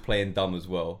she was playing dumb as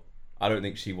well. I don't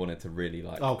think she wanted to really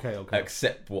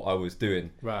accept what I was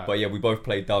doing. Right. But yeah, we both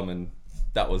played dumb, and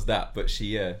that was that. But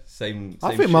same.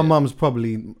 I think my mum's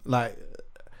probably like,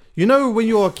 you know, when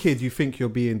you're a kid, you think you're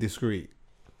being discreet,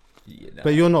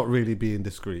 but you're not really being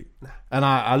discreet. And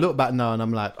I look back now, and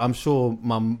I'm like, I'm sure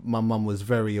my mum was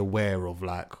very aware of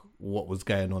like what was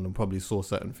going on and probably saw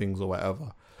certain things or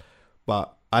whatever.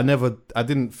 But I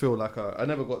didn't feel like I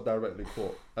never got directly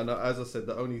caught. And as I said,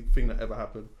 the only thing that ever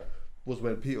happened was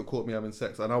when Peter caught me having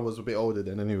sex, and I was a bit older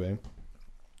then anyway.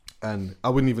 And I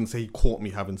wouldn't even say he caught me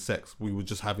having sex. We were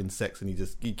just having sex, and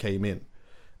he came in,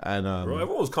 and Bro,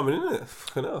 everyone was coming in it.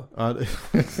 Fucking hell.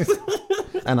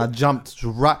 And I jumped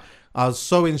right. I was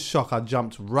so in shock. I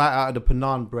jumped right out of the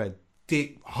Panaan bread,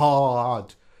 dick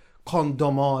hard,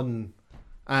 condom on,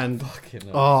 and Fucking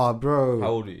hell. oh, bro. How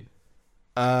old are you?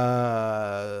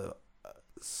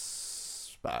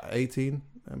 About 18.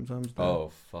 Sometimes.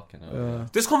 Oh, fucking hell.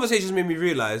 This conversation's made me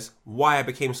realise why I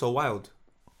became so wild.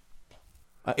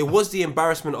 It was the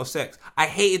embarrassment of sex. I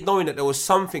hated knowing that there was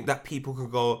something that people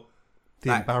could go...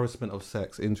 The embarrassment of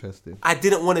sex. Interesting. I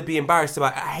didn't want to be embarrassed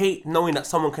about it. I hate knowing that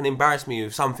someone can embarrass me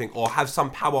with something or have some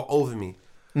power over me.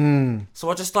 So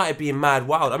I just started being mad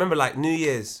wild. I remember like New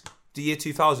Year's, the year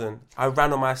 2000, I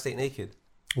ran on my estate naked.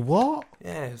 What?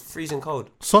 Yeah, it was freezing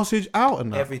cold. Sausage out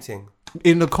and that? Everything.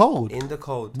 In the cold? In the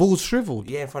cold. Balls shriveled?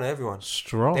 Yeah, in front of everyone.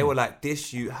 Strong. They were like,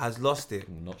 "This you has lost it."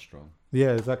 Not strong.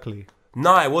 Yeah, exactly.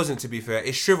 No, it wasn't, to be fair.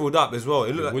 It shriveled up as well.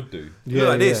 It looked It like, would do. it looked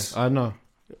like this. I know.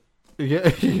 Yeah,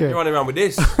 You're yeah. running around with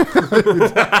this.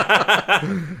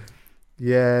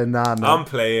 Yeah, nah, man. I'm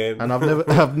playing. And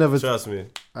I've never, Trust me.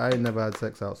 I ain't never had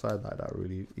sex outside like that,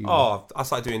 really. Either. Oh, I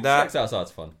started doing that. Sex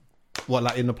outside's fun. What,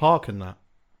 like in the park and that?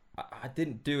 I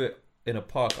didn't do it in a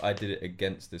park. I did it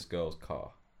against this girl's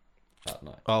car that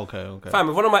night. Oh, okay. Fam,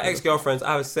 with one of my ex-girlfriends,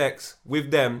 I had sex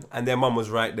with them and their mum was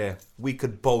right there. We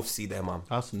could both see their mum.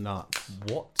 That's nuts.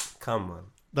 What? Come on.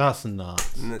 That's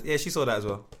nuts. Yeah, she saw that as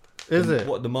well. Is it?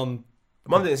 What, the mum...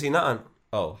 Mum didn't see nothing.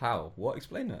 Oh, how? What?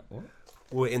 Explain that. What?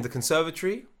 We're in the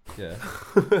conservatory. Yeah.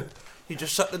 You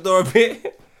just shut the door a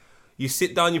bit. You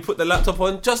sit down, you put the laptop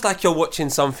on, just like you're watching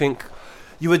something.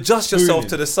 You adjust yourself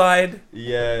to the side.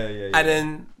 Yeah. And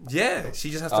then, yeah,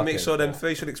 she just has to make sure them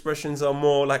facial expressions are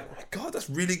more like, oh my God, that's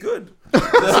really good.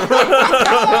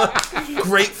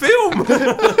 Great film.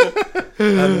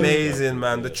 Amazing,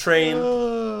 man. The Train.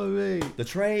 Oh, mate. The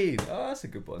Train. Oh, that's a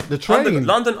good one. The train.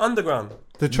 London Underground.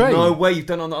 The train. No way, you've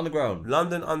done it on the underground.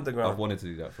 London Underground. I've wanted to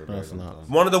do that for a very long time.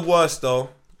 One of the worst, though,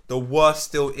 the worst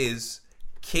still is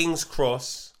King's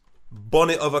Cross,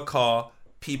 bonnet of a car,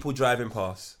 people driving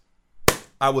past.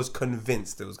 I was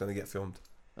convinced it was going to get filmed.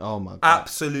 Oh, my God.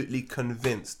 Absolutely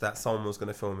convinced that someone was going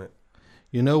to film it.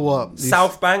 You know what?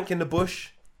 South Bank in the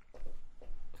bush.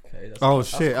 Okay, that's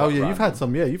Shit. Oh, yeah,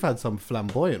 you've had some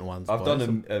flamboyant ones. I've boy.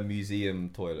 done a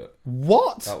museum toilet.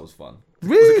 What? That was fun.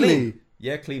 Really?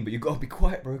 Yeah, clean, but you gotta be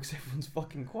quiet, bro, because everyone's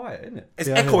fucking quiet, isn't it? It's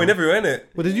echoing everywhere, isn't it?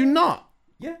 But did you not?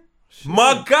 Yeah.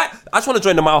 My God, I just want to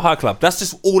join the Mile High Club. That's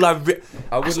just all I would love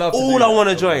to do all that. I want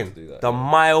to I would join. love to do that, The yeah.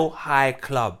 Mile High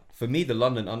Club. For me, the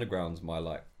London Underground's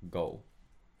my goal.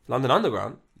 London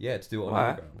Underground. Yeah, to do it on Why?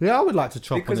 underground. Yeah, I would like to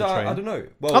chop Because on a train. I don't know.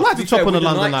 Well, I'd like to be chop fair, on a with the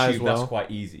London night Eye as tube, well. That's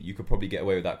quite easy. You could probably get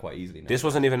away with that quite easally now. This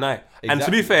wasn't even night. And to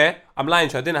be Exactly. fair, I'm lying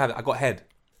to you. I didn't have it. I got head.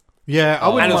 Yeah, I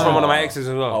And wouldn't it was from mind. one of my exes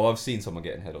as well. Oh, I've seen someone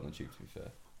getting head on the tube, to be fair.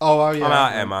 Oh, yeah. I'm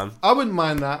out here, man. I wouldn't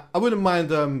mind that. I wouldn't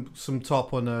mind some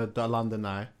top on the London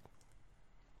Eye.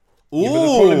 Ooh. Yeah, but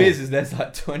the problem is there's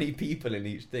like 20 people in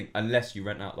each thing, unless you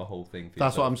rent out the whole thing for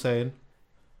That's what yourself. I'm saying.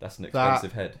 That's an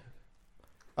expensive head.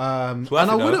 And worth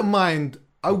I it, though. wouldn't mind.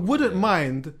 I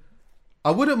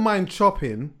wouldn't mind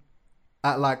chopping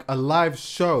at like a live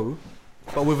show,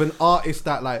 but with an artist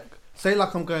that like, say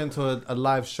like I'm going to a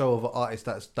live show of an artist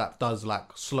that does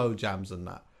like slow jams and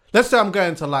that. Let's say I'm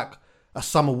going to like a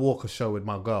Summer Walker show with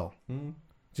my girl. Do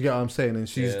you get what I'm saying? And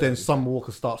then Summer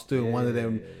Walker starts doing one of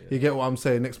them. You get what I'm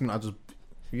saying? Next minute I just,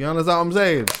 you understand what I'm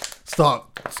saying? Start.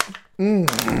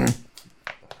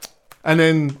 And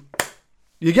then,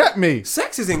 you get me?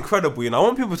 Sex is incredible, you know. I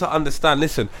want people to understand.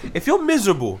 Listen, if you're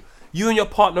miserable, you and your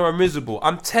partner are miserable,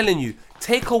 I'm telling you,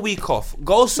 take a week off,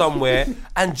 go somewhere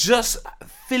and just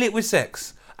fill it with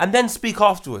sex and then speak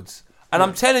afterwards. And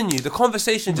I'm telling you, the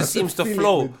conversation just seems to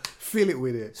flow. Fill it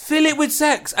with it. Fill it with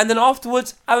sex and then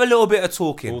afterwards have a little bit of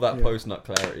talking. All that post-nut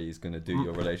clarity is going to do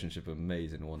your relationship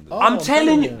amazing wonders. I'm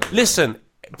telling you, listen,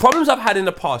 problems I've had in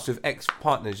the past with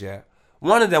ex-partners, yeah,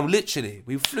 one of them, literally,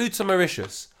 we flew to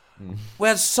Mauritius. We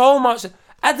had so much.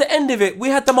 At the end of it, we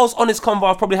had the most honest convo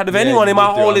I've probably had of anyone in my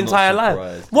whole entire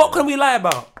life. What can we lie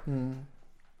about?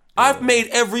 I've made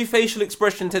every facial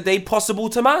expression today possible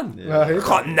to man. I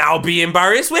can't now be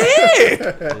embarrassed. We're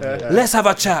here. Let's have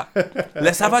a chat.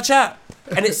 Let's have a chat.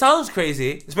 And it sounds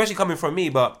crazy, especially coming from me,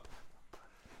 but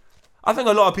I think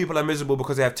a lot of people are miserable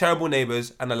because they have terrible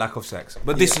neighbours and a lack of sex.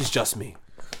 But this is just me.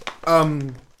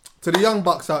 To the young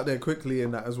bucks out there, quickly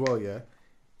in that as well, yeah.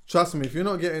 Trust me, if you're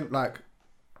not getting like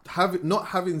not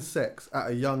having sex at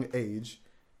a young age,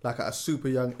 like at a super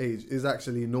young age, is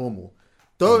actually normal.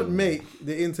 Don't make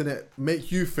the internet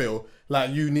make you feel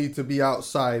like you need to be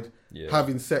outside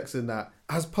having sex and that.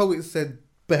 As poets said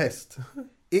best,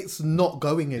 it's not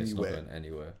going anywhere. It's not going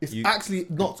anywhere. It's actually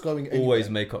not going anywhere. Always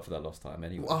make up for that lost time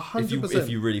anyway. 100%. If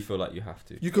you really feel like you have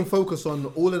to. You can focus on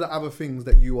all of the other things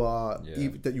that you are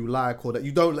that you like or that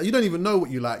you don't like. You don't even know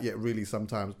what you like yet, really,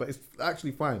 sometimes, but it's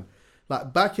actually fine.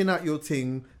 Like backing out your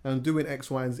thing and doing X,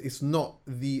 Y, and Z, it's not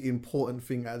the important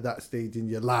thing at that stage in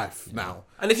your life now.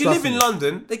 And if you live in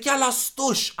London, the gal are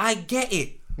stush. I get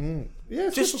it. Yeah,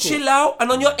 it's just difficult. chill out,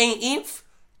 and on your 18th,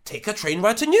 take a train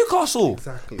ride to Newcastle.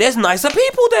 Exactly. There's nicer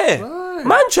people there. Right.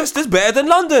 Manchester's better than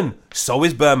London. So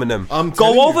is Birmingham. I'm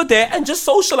telling Go over you. there and just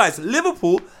socialise.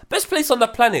 Liverpool, best place on the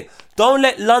planet. Don't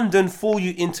let London fool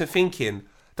you into thinking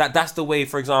that that's the way,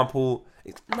 for example.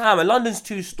 Nah, man, London's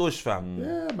too stush, fam.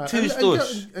 Yeah, man. Too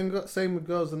stush. And same with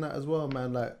girls and that as well,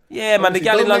 man. Like, Yeah, man, the obviously,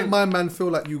 gal in don't make London. my man feel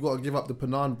like you got to give up the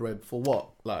Penang bread for what?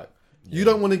 Like, you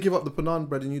don't want to give up the Penang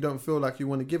bread and you don't feel like you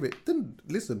want to give it. Then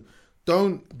listen,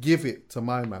 don't give it to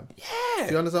my man. Yeah.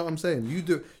 Do you understand what I'm saying? You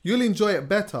do. You'll enjoy it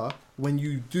better when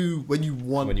you do. When you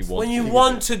want. When you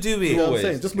want to do it. You know what I'm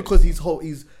saying? Just because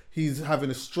he's having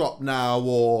a strop now,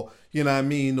 or you know what I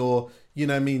mean, or you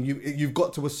know what I mean. You've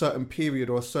got to a certain period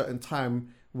or a certain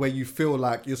time where you feel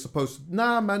like you're supposed to.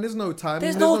 Nah, man, there's no time.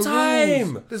 There's no rules.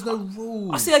 time. There's no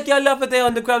rules. I see a girl the other day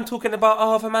on the gram talking about,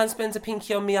 oh, if a man spends a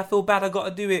pinky on me, I feel bad, I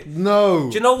gotta do it. No.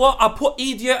 Do you know what? I put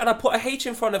idiot and I put a H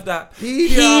in front of that.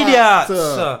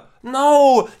 Idiot.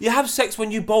 No, you have sex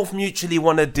when you both mutually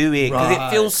want to do it because Right.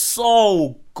 it feels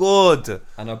so good.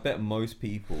 And I bet most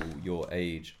people your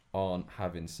age aren't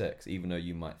having sex, even though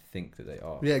you might think that they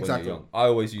are. Yeah, when exactly. you're young. I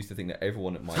always used to think that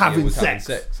everyone at my Having year was sex.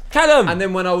 having sex. Callum. And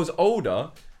then when I was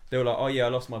older, they were like, oh yeah, I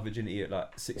lost my virginity at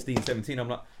like 16, 17. I'm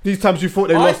like, These times you thought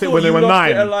they I lost it thought when they you were lost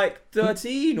 9. it at like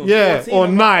 13 or Yeah, 14. or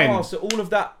I'm like, 9. oh, so all of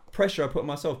that pressure I put on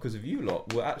myself because of you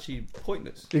lot were actually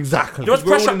pointless. Exactly. You know what's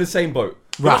We're all pressure? in the same boat.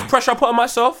 You know what's pressure I put on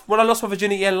myself when I lost my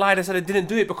virginity and lied and said I didn't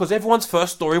do it because everyone's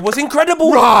first story was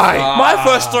incredible. Right. My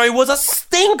first story was a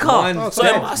stinker. Mine's So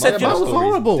dead. I said, My you know, was story's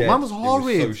horrible. dead. Mine was It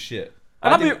horrid. so shit.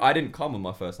 And I didn't come on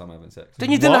my first time having sex.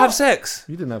 then you didn't What? have sex.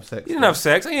 You didn't have sex. You didn't have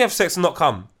sex. And you have sex and not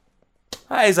come.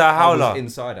 That is a I was howler.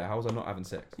 inside her. How was I not having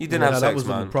sex? You didn't have that sex, was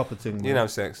man. the proper thing. You didn't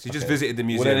have sex. You just visited the Well,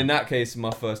 museum. then in that case,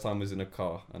 my first time was in a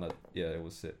car, and it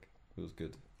was sick. It was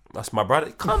good. That's my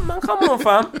brother. Come, man. Come on,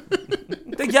 fam.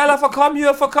 The gal have to come. You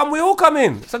have to come. We all come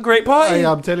in. It's a great party. Hey,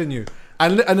 I'm telling you.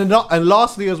 And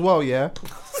lastly as well, yeah.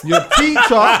 Your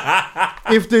teacher,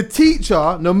 if the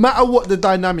teacher, no matter what the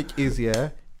dynamic is, yeah,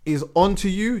 is onto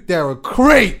you, they're a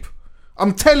creep.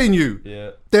 I'm telling you.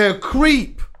 Yeah, They're a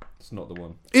creep. it's not the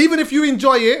one. Even if you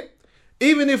enjoy it,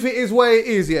 even if it is where it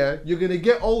is, yeah, you're going to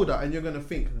get older and you're going to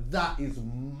think, that is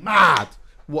mad.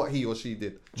 what he or she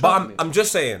did. But I'm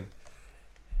just saying,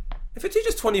 if a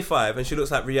teacher's 25 and she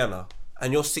looks like Rihanna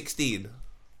and you're 16,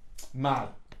 mad.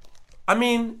 I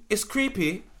mean, it's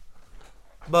creepy,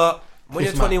 but when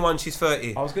It's you're 21, she's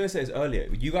 30. I was going to say this earlier.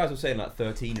 You guys were saying like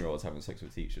 13-year-olds having sex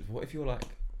with teachers. What if you're like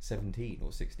 17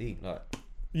 or 16? Like,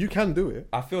 you can do it.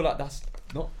 I feel like that's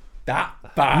not that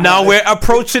bad. Now we're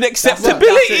approaching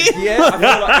acceptability. Yeah, I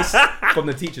feel like it's, from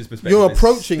the teacher's perspective, You're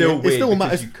approaching it's still it. weird It's still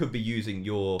because you could be using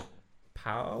your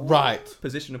power, Right.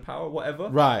 Position of power, whatever.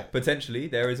 Right. Potentially,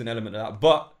 there is an element of that,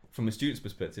 but from a student's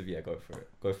perspective, yeah, go for it.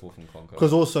 Go forth and conquer.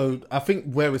 Because also, I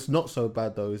think where it's not so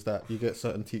bad though is that you get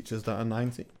certain teachers that are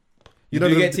 90. You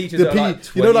do get teachers that are like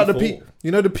 24. You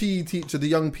know, like the PE teacher, the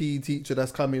young PE teacher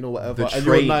that's coming or whatever. The, and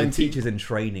you're 19. The teachers in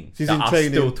training. She's in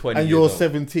training, still 20 and you're years old.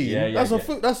 17. Yeah,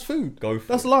 That's food. Go for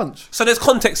that's it. lunch. So there's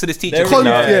context to this teacher.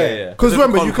 Yeah. Because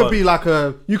remember, you could Con. be like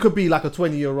a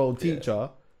 20-year-old teacher,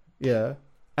 yeah,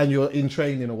 and you're in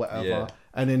training or whatever, Yeah.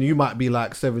 and then you might be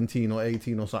like 17 or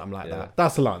 18 or something like that.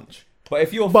 That's lunch. But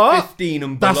if you're But 15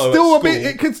 and below that's still at a bit. school-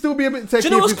 It could still be a bit. Do you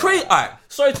know what's technically- crazy? Alright,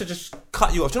 sorry to just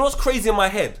cut you off. Do you know what's crazy in my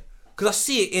head? Because I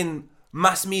see it in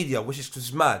mass media, which is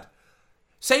just mad.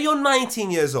 Say you're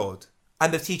 19 years old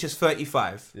and the teacher's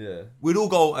 35. Yeah. We'd all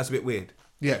go, that's a bit weird.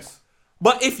 Yes.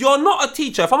 But if you're not a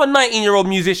teacher, if I'm a 19-year-old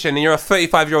musician and you're a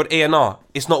 35-year-old A&R,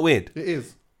 it's not weird. It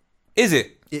is. Is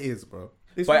it? It is, bro.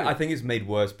 It's But weird. I think it's made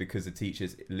worse because the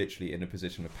teacher's literally in a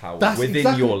position of power That's within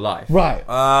exactly- your life. Right.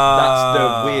 That's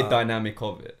the weird dynamic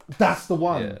of it. That's the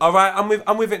one. Yeah. All right,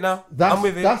 I'm with it now. I'm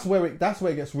with it. That's where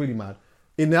it gets really mad.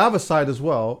 In the other side as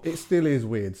well, it still is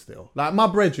weird still. Like my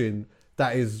brethren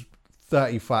that is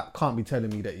 35 can't be telling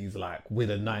me that he's like with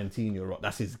a 19-year-old.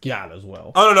 That's his gal as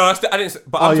well. Oh no, I didn't.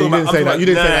 But I'm you talking didn't about. say that. You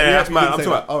didn't say that. Yeah, That's you mad. didn't I'm say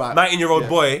talking that. about. All right. 19-year-old Yeah.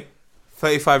 boy,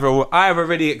 35-year-old. I have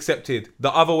already accepted.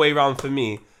 The other way around for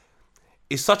me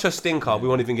is such a stinker. We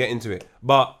won't even get into it.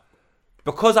 But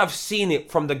because I've seen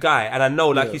it from the guy, and I know,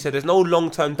 like you said, there's no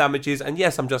long-term damages. And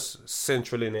yes, I'm just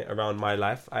centraling it around my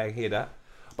life. I hear that.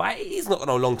 But he's not got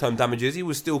no long-term damages. He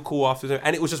was still cool after,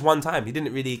 and it was just one time. He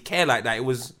didn't really care like that. It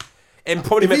was, it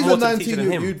probably If meant he's more a to the teacher 19,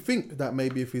 than him. you'd think that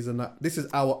maybe if he's a... This is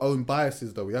our own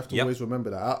biases, though. We have to Yep. always remember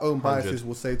that. Our own biases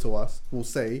will say to us, will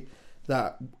say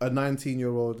that a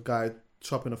 19-year-old guy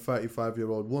chopping a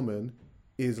 35-year-old woman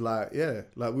is like, yeah,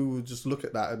 like we would just look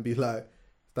at that and be like,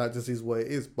 that just is what it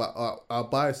is. But our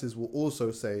biases will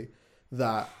also say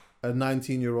that a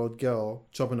 19-year-old girl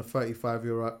chopping a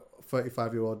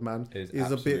 35-year-old man is a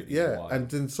bit, absolutely wild. And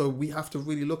then so we have to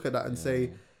really look at that and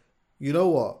say, you know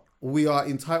what? We are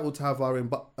entitled to have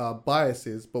our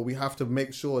biases, but we have to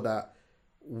make sure that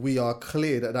we are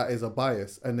clear that that is a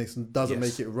bias and this doesn't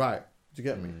make it right. Do you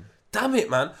get me? Damn it,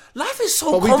 man. Life is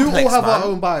so But we complex, do all have man. our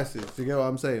own biases. Do you get what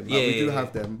I'm saying? Like, we do Yeah.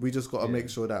 have them. We just got to make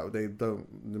sure that they don't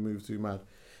move too mad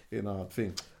in our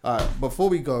thing. All right, before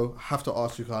we go, I have to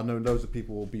ask you, because I know loads of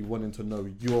people will be wanting to know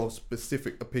your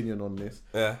specific opinion on this.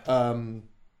 Yeah.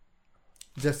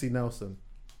 Jesse Nelson.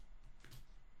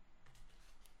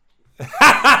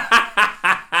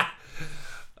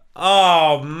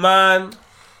 Oh, man.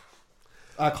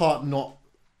 I can't not.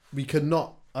 We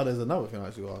cannot. Oh, there's another thing I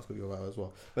actually ask you about as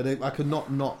well. But I could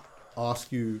not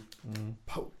ask you.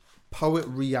 Poet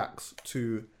reacts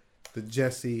to the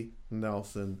Jesse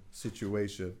Nelson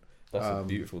situation. That's a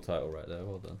beautiful title right there.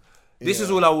 Well done. This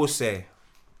is all I will say.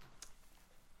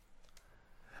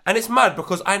 And it's mad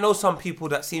because I know some people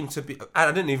that seem to be, and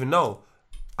I didn't even know.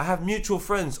 I have mutual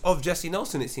friends of Jesse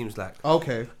Nelson, it seems like.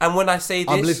 Okay. And when I say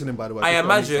this, I'm listening, by the way. I Just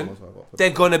gotta meet imagine someone, so I've got to- they're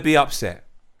going to be upset.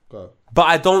 Go. But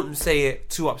I don't say it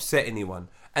to upset anyone.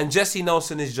 And Jesse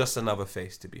Nelson is just another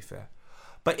face, to be fair.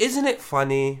 But isn't it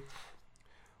funny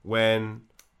when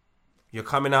you're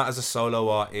coming out as a solo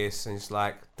artist and it's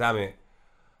like, damn it,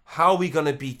 how are we going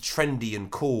to be trendy and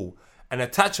cool and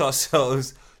attach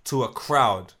ourselves to a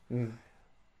crowd?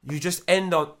 You just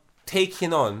end up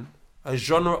taking on a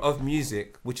genre of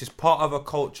music which is part of a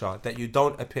culture that you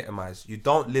don't epitomize. You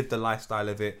don't live the lifestyle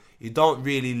of it. You don't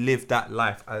really live that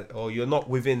life, or you're not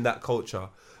within that culture.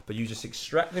 But you just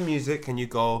extract the music and you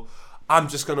go, I'm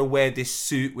just going to wear this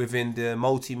suit within the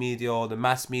multimedia or the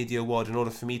mass media world in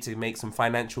order for me to make some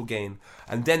financial gain.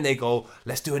 And then they go,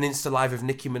 let's do an Insta Live with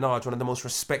Nicki Minaj, one of the most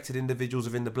respected individuals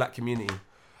within the black community.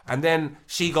 And then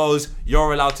she goes,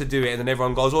 you're allowed to do it. And then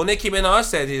everyone goes, well, Nicki Minaj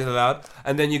said he's allowed.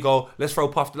 And then you go, let's throw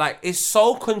Puff. Like, it's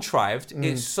so contrived.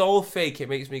 It's so fake. It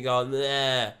makes me go,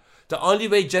 nah. The only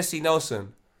way Jesse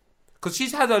Nelson, because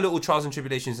she's had her little trials and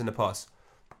tribulations in the past.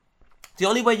 The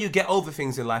only way you get over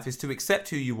things in life is to accept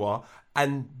who you are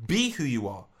and be who you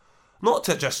are. Not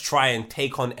to just try and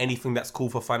take on anything that's cool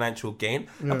for financial gain.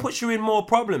 And puts you in more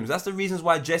problems. That's the reasons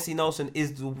why Jesse Nelson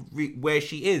is where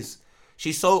she is.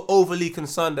 She's so overly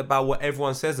concerned about what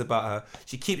everyone says about her.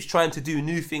 She keeps trying to do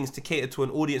new things to cater to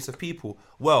an audience of people.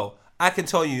 Well, I can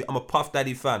tell you, I'm a Puff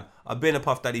Daddy fan. I've been a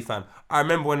Puff Daddy fan. I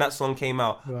remember when that song came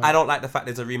out. Right. I don't like the fact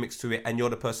there's a remix to it and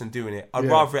you're the person doing it. I'd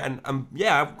rather it, and I'm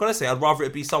gonna say, I'd rather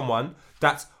it be someone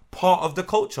that's part of the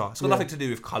culture. It's got nothing to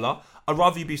do with colour. I'd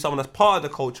rather you be someone that's part of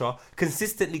the culture,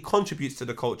 consistently contributes to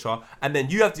the culture, and then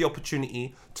you have the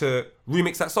opportunity to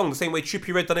remix that song the same way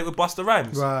Trippie Redd done it with Busta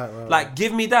Rhymes. Right.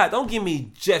 Give me that. Don't give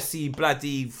me Jesse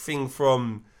bloody thing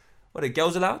from, what are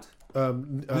Girls Aloud?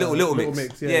 Little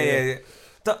Mix. Yeah.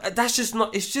 That's just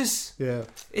not. It's just. Yeah.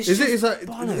 Is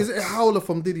it howler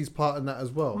from Diddy's part in that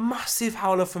as well? Massive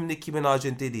howler from Nicki Minaj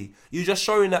and Diddy. You're just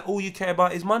showing that all you care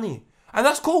about is money, and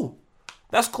that's cool.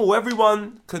 That's cool.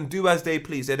 Everyone can do as they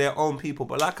please. They're their own people.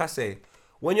 But like I say,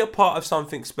 when you're part of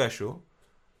something special,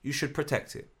 you should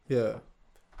protect it. Yeah.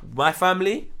 My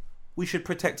family, we should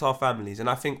protect our families. And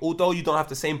I think although you don't have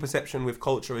the same perception with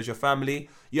culture as your family,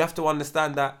 you have to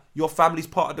understand that your family's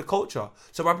part of the culture.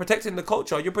 So by protecting the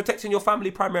culture, you're protecting your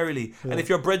family primarily. Yeah. And if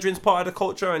your brethren's part of the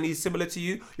culture and he's similar to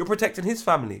you, you're protecting his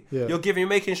family. Yeah. You're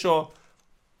making sure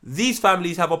these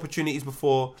families have opportunities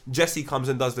before Jesse comes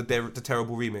and does the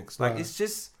terrible remix. Like,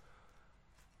 it's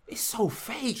so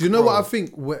fake. Do you know what I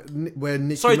think? Where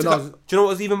Nicki Minaj... do you know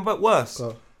what's even worse?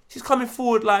 She's coming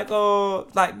forward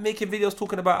like making videos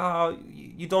talking about how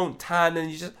you don't tan and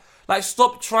you just... Like,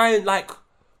 stop trying, like,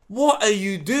 what are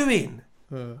you doing?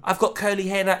 I've got curly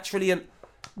hair naturally and...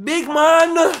 Big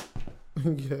man!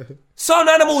 Yeah. Some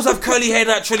animals have curly hair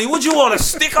naturally. Would you want a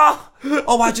sticker?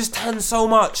 Oh, I just tan so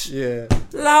much. Yeah.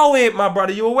 Allow it, my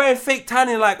brother. You were wearing fake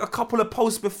tanning like a couple of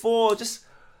posts before. Just,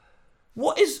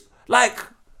 what is, like,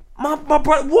 my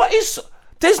brother, what is,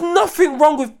 there's nothing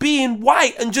wrong with being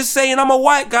white and just saying I'm a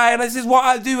white guy and this is what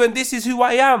I do and this is who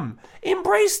I am.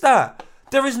 Embrace that.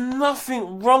 There is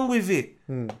nothing wrong with it.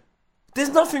 There's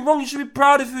nothing wrong. You should be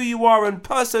proud of who you are and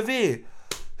persevere.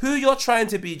 Who you're trying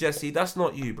to be, Jesse, that's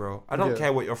not you, bro. I don't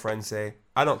care what your friends say.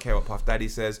 I don't care what Puff Daddy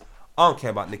says. I don't care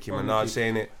about Nicki Minaj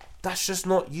saying it. That's just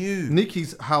not you.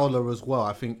 Nicki's howler as well,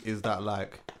 I think, is that,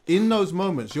 like, in those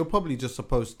moments, you're probably just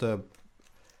supposed to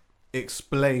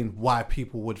explain why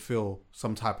people would feel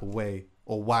some type of way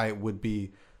or why it would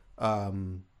be,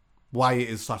 why it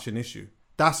is such an issue.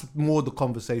 That's more the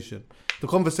conversation. The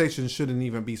conversation shouldn't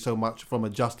even be so much from a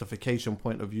justification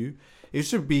point of view. It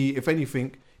should be, if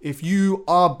anything, if you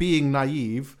are being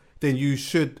naive, then you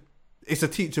should, it's a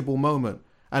teachable moment.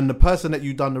 And the person that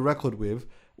you done the record with,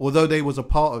 although they was a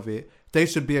part of it, they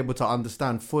should be able to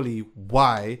understand fully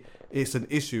why it's an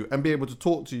issue and be able to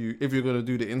talk to you, if you're going to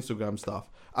do the Instagram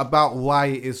stuff, about why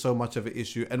it is so much of an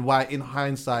issue and why in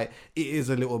hindsight it is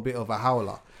a little bit of a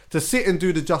howler. To sit and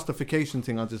do the justification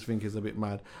thing, I just think is a bit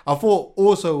mad. I thought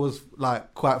also was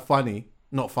like quite funny,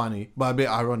 not funny, but a bit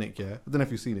ironic, yeah. I don't know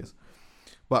if you've seen this.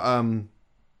 But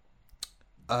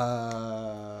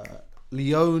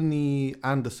Leonie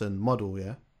Anderson, model,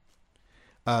 yeah.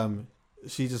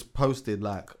 She just posted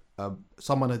like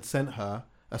someone had sent her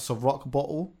a Ciroc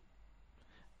bottle,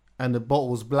 and the bottle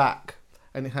was black,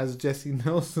 and it has Jesse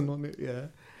Nelson on it, yeah,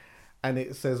 and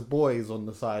it says "boys" on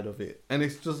the side of it, and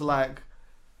it's just like,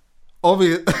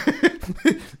 obvious.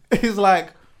 It's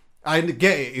like, I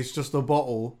get it. It's just a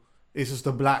bottle. It's just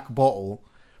a black bottle,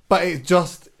 but it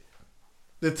just.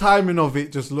 The timing of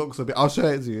it just looks a bit... I'll show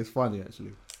it to you. It's funny,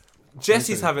 actually.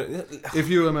 Jesse's having... If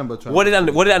you remember... What did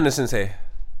Anderson say?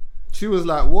 She was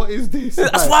like, what is this?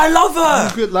 That's like, why I love her.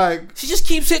 You could, like... She just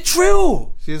keeps it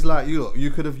true. She's like, you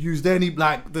could have used any...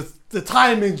 Like, the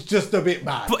timing's just a bit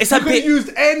bad. But it's you could have used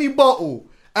any bottle.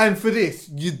 And for this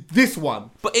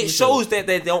one. But it shows that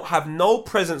they don't have no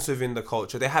presence within the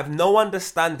culture. They have no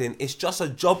understanding. It's just a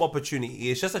job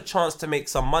opportunity. It's just a chance to make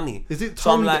some money. Is it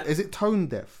tone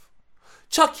deaf?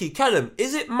 Chucky, Callum,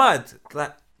 is it mad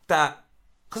that?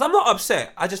 Because I'm not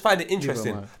upset. I just find it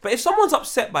interesting. But if someone's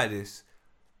upset by this,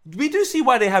 we do see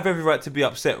why they have every right to be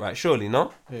upset, right? Surely,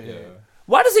 no? Yeah.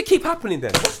 Why does it keep happening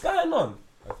then? What's going on?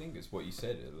 I think it's what you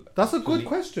said. That's a good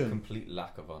question. Complete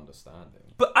lack of understanding.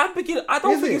 But I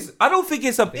don't think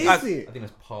it's a. I think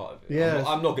that's part of it. Yeah.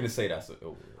 I'm not going to say that's.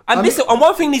 And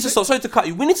one thing needs to stop. Sorry to cut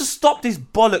you. We need to stop this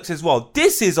bollocks as well.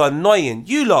 This is annoying.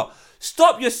 You lot.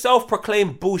 Stop your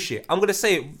self-proclaimed bullshit. I'm going to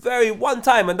say it one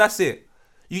time and that's it.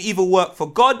 You either work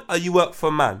for God or you work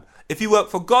for man. If you work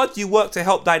for God, you work to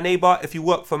help thy neighbor. If you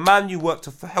work for man, you work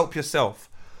to help yourself.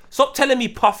 Stop telling me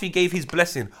Puffy gave his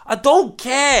blessing. I don't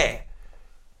care.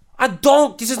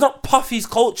 This is not Puffy's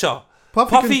culture.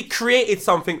 Puffy created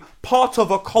something, part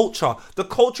of a culture. The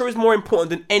culture is more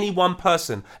important than any one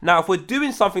person. Now, if we're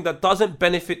doing something that doesn't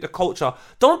benefit the culture,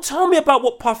 don't tell me about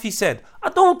what Puffy said. I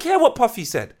don't care what Puffy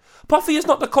said. Puffy is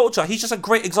not the culture. He's just a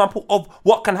great example of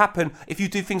what can happen if you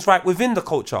do things right within the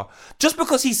culture. Just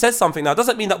because he says something now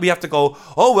doesn't mean that we have to go,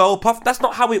 oh, well, Puff, that's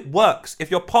not how it works. If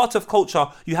you're part of culture,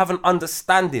 you have an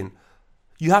understanding.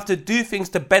 You have to do things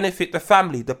to benefit the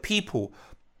family, the people.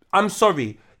 I'm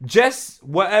sorry. Jess,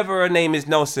 whatever her name is,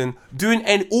 Nelson, doing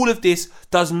all of this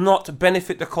does not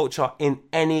benefit the culture in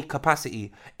any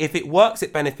capacity. If it works,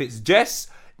 it benefits Jess,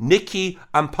 Nikki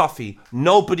and Puffy.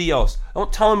 Nobody else.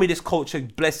 Don't tell me this culture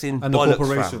blessing and bollocks, the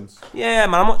corporations. Fam. Yeah,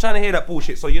 man, I'm not trying to hear that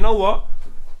bullshit. So you know what?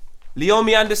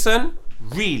 Leomi Anderson,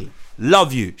 real.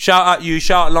 Love you. Shout out you,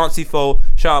 shout out Lancey Foe,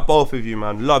 shout out both of you,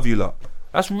 man. Love you lot.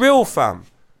 That's real, fam.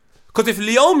 Because if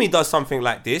Leomi does something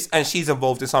like this and she's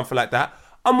involved in something like that,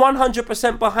 I'm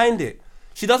 100% behind it.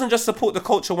 She doesn't just support the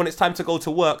culture when it's time to go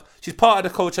to work. She's part of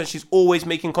the culture and she's always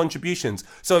making contributions.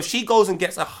 So if she goes and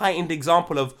gets a heightened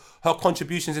example of her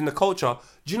contributions in the culture,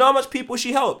 do you know how much people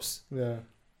she helps? Yeah.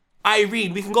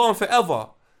 Irene, we can go on forever.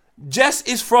 Jess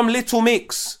is from Little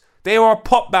Mix. They are a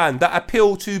pop band that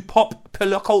appeal to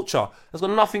popular culture. That's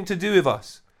got nothing to do with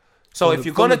us. So if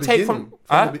you're going to take from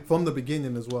the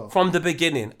beginning as well. From the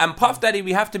beginning. And Puff Daddy,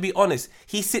 we have to be honest,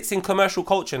 he sits in commercial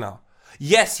culture now.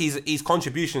 Yes, his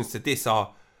contributions to this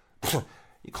are,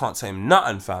 you can't say him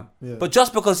nothing, fam. Yeah. But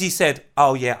just because he said,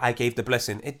 oh yeah, I gave the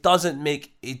blessing, it doesn't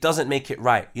make it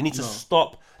right. You need to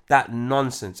stop that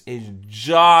nonsense. It's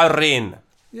jarring.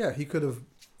 Yeah, he could have,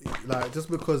 like,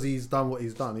 just because he's done what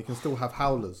he's done, he can still have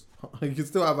howlers. He can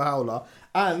still have a howler.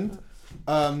 And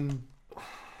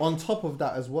on top of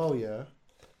that as well, yeah.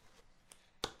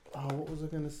 Oh, what was I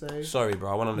going to say? Sorry,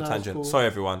 bro. I went on a tangent. Cool. Sorry,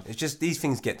 everyone. It's just these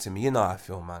things get to me. You know how I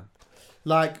feel, man.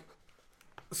 Like,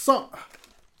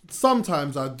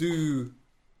 sometimes I do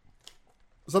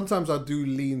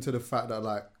lean to the fact that,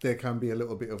 like, there can be a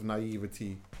little bit of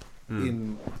naivety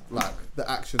in, like, the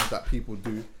actions that people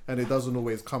do, and it doesn't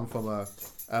always come from a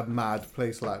mad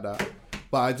place like that.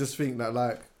 But I just think that,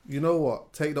 like, you know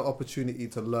what? Take the opportunity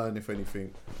to learn, if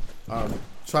anything.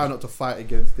 Try not to fight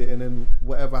against it, and then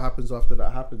whatever happens after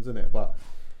that happens, innit? But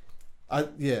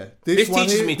this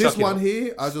one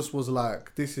here, I just was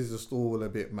like, this is just all a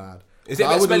bit mad. Is it?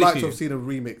 I would have liked to have seen a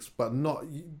remix, but not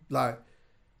like.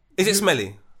 Is it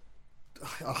smelly?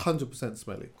 100%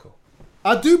 smelly. Cool.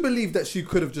 I do believe that she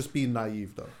could have just been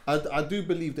naive, though. I do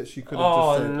believe that she could have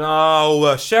just said... Oh,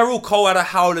 no. Cheryl Cole had a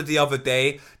howler the other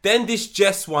day. Then this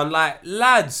Jess one. Like,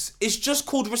 lads, it's just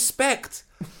called respect.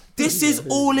 This is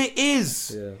all it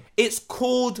is. Yeah. It's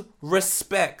called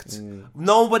respect.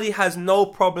 Nobody has no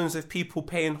problems with people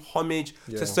paying homage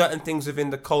to certain things within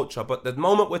the culture. But the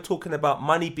moment we're talking about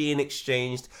money being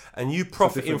exchanged and you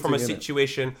profiting from a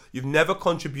situation you've never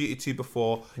contributed to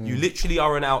before, you literally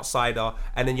are an outsider,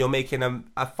 and then you're making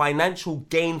a financial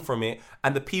gain from it,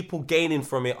 and the people gaining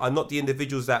from it are not the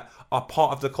individuals that are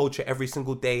part of the culture every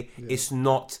single day. It's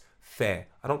not fair.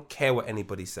 I don't care what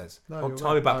anybody says. Don't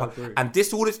tell me about that. And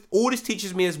all this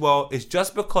teaches me as well is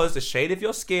just because the shade of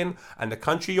your skin and the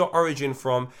country your origin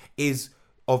from is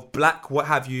of black, what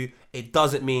have you, it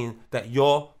doesn't mean that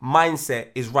your mindset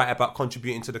is right about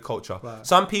contributing to the culture. Right.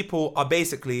 Some people are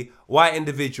basically white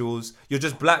individuals. You're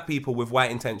just black people with white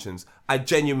intentions. I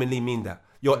genuinely mean that.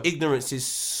 Your ignorance is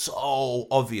so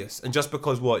obvious. And just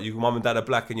because your mum and dad are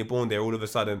black and you're born there, all of a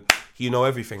sudden, you know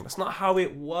everything. That's not how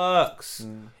it works.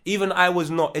 Even I was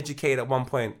not educated at one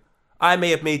point. I may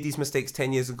have made these mistakes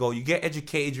 10 years ago. You get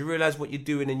educated, you realise what you're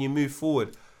doing, and you move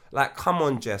forward. Like, come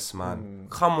on, Jess, man.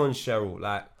 Come on, Cheryl.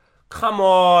 Like, come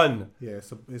on. Yeah,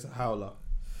 it's a howler.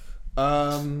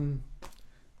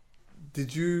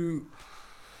 Did you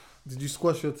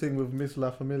squash your thing with Miss La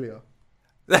Familia?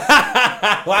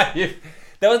 Why?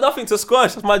 There was nothing to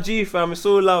squash. That's my G, fam. It's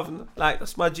all love. Like,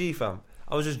 that's my G, fam.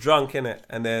 I was just drunk, innit?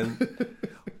 And then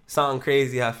something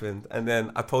crazy happened. And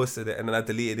then I posted it and then I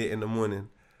deleted it in the morning.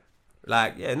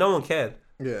 Like, yeah, no one cared.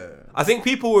 Yeah. I think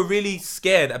people were really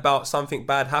scared about something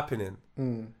bad happening.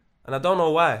 And I don't know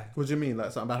why. What do you mean?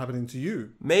 Like something bad happening to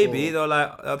you? Maybe. They're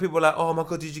like, people were like, oh my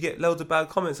God, did you get loads of bad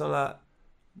comments? I'm like,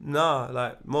 nah.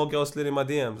 Like, more girls slid in my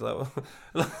DMs.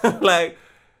 Like,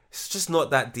 it's just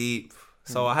not that deep.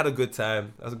 So I had a good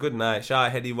time. It was a good night. Shout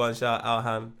out Heady One, shout out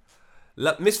Alhan.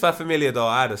 Miss Fa Familia though,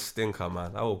 I had a stinker,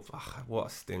 man. Oh, what a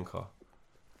stinker.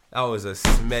 That was a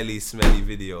smelly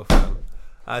video, fam.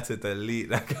 I had to delete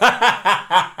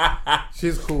that.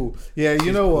 She's cool. Yeah,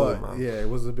 you know what? Man. Yeah, it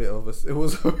was a bit of a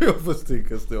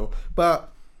stinker still.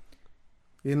 But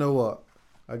you know what?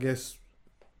 I guess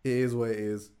it is what it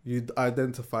is. You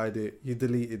identified it. You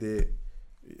deleted it.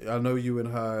 I know you and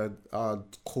her are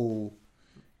cool,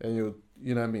 and you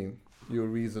know what I mean? Your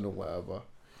reason or whatever.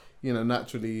 You know,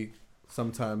 naturally,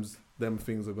 sometimes them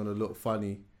things are gonna look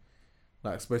funny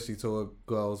like especially to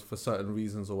girls for certain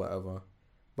reasons or whatever.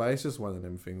 But it's just one of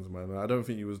them things, man. I don't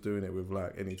think he was doing it with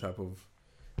like any type of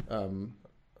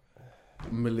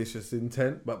malicious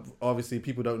intent. But obviously,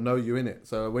 people don't know you in it.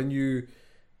 So when we're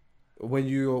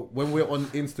on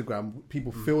Instagram,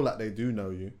 people feel like they do know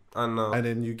you. I know. And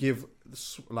then you give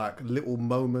like little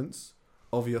moments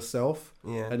of yourself.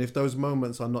 Yeah. And if those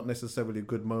moments are not necessarily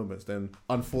good moments, then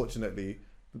unfortunately,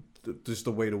 just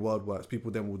the way the world works,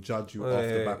 people then will judge you off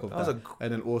the back of that.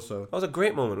 And then also, that was a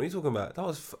great moment. What are you talking about? That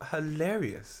was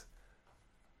hilarious.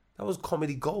 That was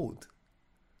comedy gold.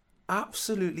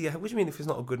 Absolutely. What do you mean if it's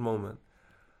not a good moment?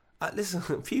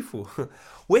 Listen, people,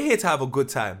 we're here to have a good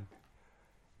time.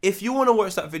 If you want to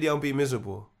watch that video and be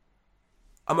miserable,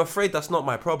 I'm afraid that's not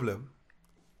my problem.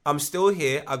 I'm still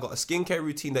here. I got a skincare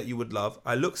routine that you would love.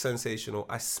 I look sensational.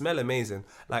 I smell amazing.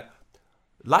 Like,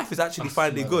 life is actually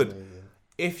finally good. Amazing.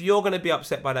 If you're going to be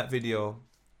upset by that video,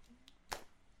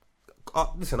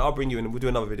 listen, I'll bring you in. We'll do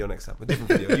another video next time. A different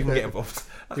video. You can get involved.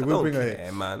 We'll bring her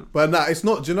here, man. But nah, it's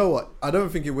not. Do you know what? I don't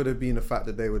think it would have been the fact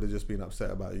that they would have just been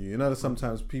upset about you. You know that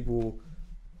sometimes people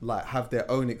like have their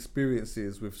own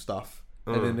experiences with stuff.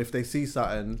 And then if they see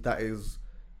something that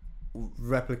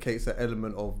replicates an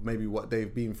element of maybe what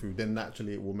they've been through, then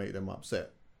naturally it will make them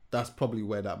upset. That's probably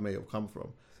where that may have come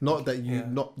from. Not that you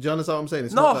do you understand what I'm saying?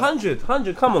 It's no, 100,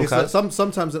 come on, like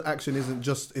sometimes an action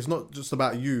it's not just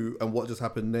about you and what just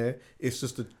happened there. It's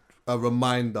just a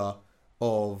reminder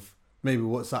of maybe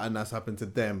something that's happened to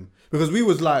them. Because we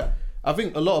was like, I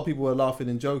think a lot of people were laughing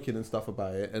and joking and stuff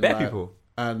about it. And people.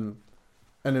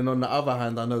 And then on the other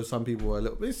hand, I know some people were a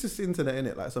little... It's just internet,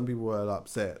 innit? Like, some people were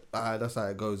upset. That's how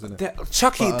it goes, innit?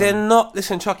 Chucky, they're not...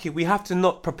 Listen, Chucky, we have to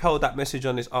not propel that message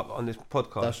on this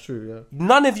podcast. That's true, yeah.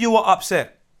 None of you are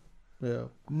upset. Yeah.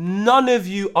 None of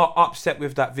you are upset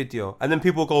with that video. And then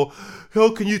people go,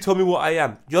 how can you tell me what I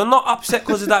am? You're not upset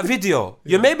because of that video.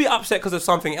 Yeah. You're maybe upset because of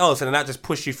something else, and then that just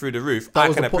pushed you through the roof.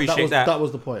 I can appreciate that. That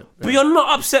was the point. Yeah. But you're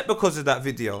not upset because of that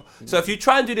video. So if you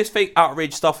try and do this fake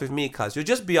outrage stuff with me, cuz, you'll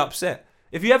just be upset.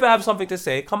 If you ever have something to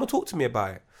say, come and talk to me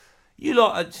about it. You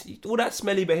lot, all that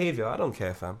smelly behaviour, I don't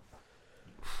care, fam.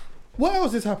 What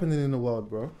else is happening in the world,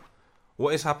 bro?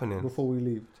 What is happening? Before we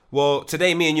leave. Well,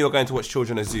 today me and you are going to watch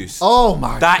Children of Zeus. Oh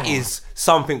my God. That is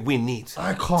something we need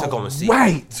to go and see.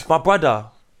 Wait. My brother,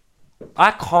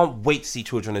 I can't wait to see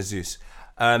Children of Zeus.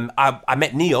 I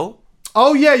met Neo.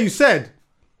 Oh yeah, you said.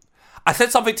 I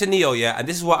said something to Neo, yeah, and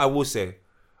this is what I will say.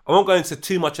 I won't go into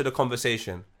too much of the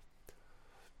conversation.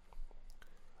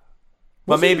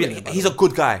 But maybe he's a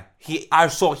good guy. He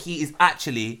is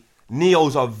actually,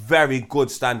 Neo's a very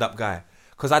good stand-up guy.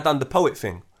 Because I done the poet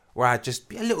thing, where I just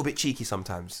be a little bit cheeky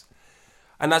sometimes.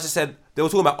 And as I said, they were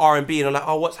talking about R&B, and I'm like,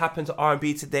 oh, what's happened to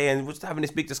R&B today? And we're just having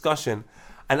this big discussion.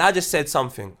 And I just said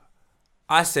something.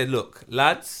 I said, look,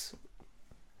 lads,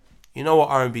 you know what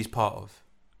R&B is part of?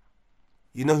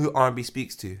 You know who R&B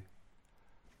speaks to?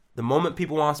 The moment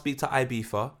people want to speak to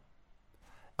Ibiza,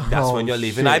 that's when you're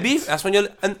leaving Ibiza. That's when you're...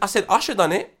 And I said, Usher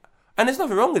done it. And there's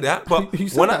nothing wrong with that. But you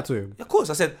said that to him? Of course.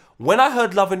 I said, when I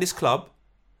heard Love in This Club,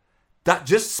 that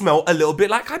just smelled a little bit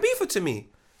like Ibiza to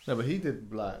me. No, but he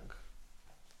did like...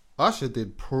 Usher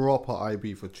did proper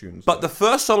Ibiza tunes. But the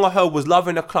first song I heard was Love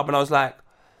in the Club, and I was like,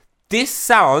 this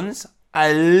sounds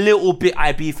a little bit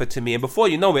Ibiza to me. And before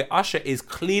you know it, Usher is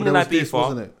cleaning Ibiza. This,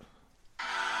 wasn't it?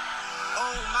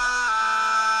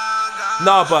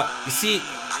 No, but you see...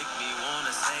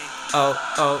 Oh.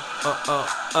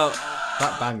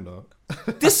 That bang though.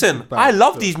 Listen, I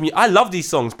love these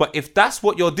songs, but if that's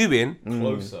what you're doing...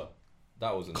 Closer.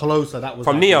 That was Closer. That was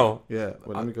from Neo. Yeah.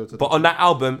 Well, let me go to but on that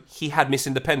album, he had Miss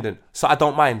Independent, so I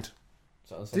don't mind.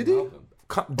 Did he?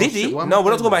 Did he? No, we're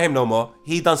not talking about him no more.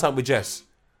 He done something with Jess.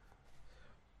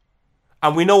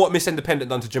 And we know what Miss Independent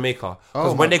done to Jamaica.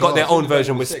 Because when they got their own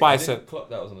version with Spice. I didn't clock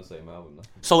that was on the same album. Though.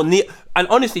 So, and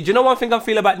honestly, do you know one thing I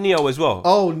feel about Neo as well?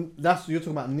 Oh, you're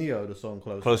talking about Neo, the song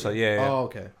Closer. Closer, yeah. Oh,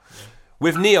 okay.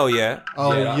 With Neo, yeah.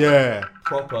 Oh, yeah.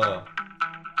 Proper.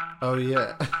 Oh,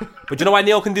 yeah. But do you know why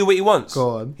Neo can do what he wants?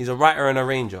 Go on. He's a writer and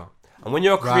arranger. And when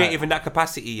you're a creative in that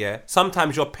capacity, yeah,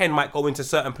 sometimes your pen might go into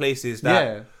certain places that...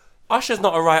 Yeah. Usher's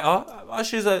not a writer.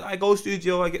 I go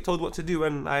studio, I get told what to do,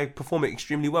 and I perform it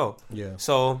extremely well. Yeah.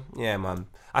 So, yeah, man.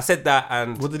 I said that,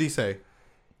 and... What did he say?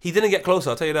 He didn't get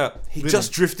closer, I'll tell you that. He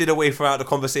just drifted away throughout the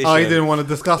conversation. Oh, he didn't want to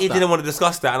discuss that? He didn't want to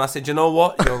discuss that, and I said, you know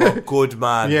what? You're a good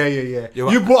man. Yeah.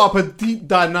 You brought up a deep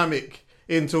dynamic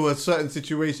into a certain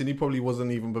situation he probably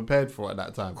wasn't even prepared for at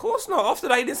that time. Of course not. After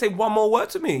that, he didn't say one more word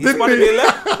to me. He just wanted me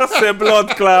left. I said,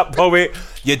 blood clap, poet.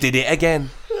 You did it again.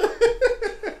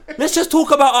 Let's just talk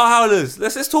about our howlers.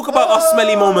 Let's just talk about our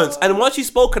smelly moments. And once you've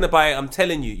spoken about it, I'm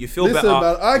telling you, you feel better.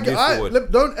 Listen, man,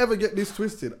 don't ever get this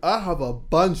twisted. I have a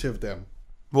bunch of them.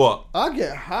 What? I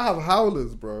have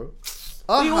howlers, bro.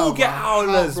 We all get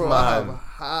howlers, man. I have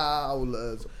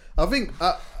howlers. I think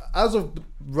as of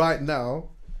right now,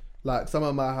 like some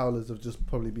of my howlers have just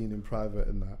probably been in private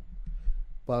and that.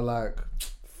 But like,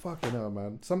 fucking hell,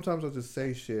 man. Sometimes I just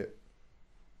say shit.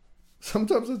 Or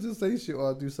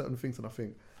I do certain things and I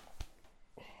think,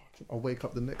 I'll wake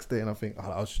up the next day and I think,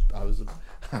 I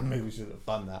maybe should have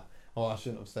done that. Or I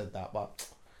shouldn't have said that. But,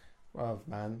 bruv,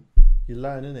 man, you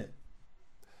learn, innit?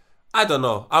 I don't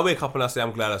know. I wake up and I say,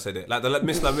 I'm glad I said it. Like the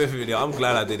Miss La Murphy video, I'm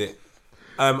glad I did it.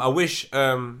 I wish, you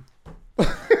know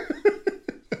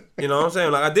what I'm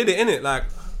saying? Like, I did it, innit? Like,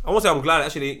 I won't say I'm glad,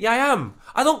 actually. Yeah, I am.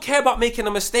 I don't care about making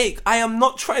a mistake. I am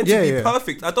not trying to be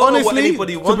perfect. I don't know what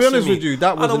anybody wants from me. To be honest with you,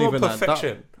 that wasn't even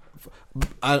perfection.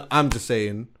 I'm just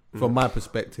saying, from my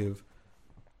perspective,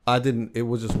 it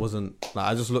wasn't, like,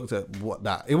 I just looked at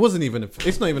it wasn't even,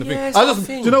 it's not even a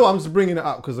thing. Do you know what, I'm just bringing it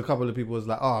up because a couple of people was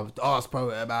like, ask Pro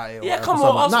about it. Yeah, come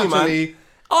on, ask me, man.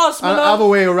 Ask me, man. Other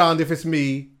way around, if it's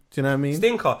me, do you know what I mean?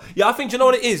 Stinker. Yeah, I think, do you know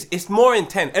what it is? It's more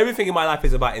intent. Everything in my life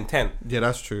is about intent. Yeah,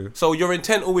 that's true. So your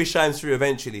intent always shines through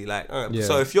eventually. Like,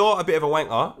 so if you're a bit of a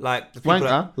wanker, like the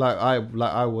people like I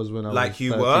was when I was like you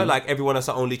 13. were, like everyone that's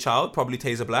an only child, probably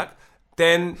Taser Black,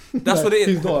 then that's what it is.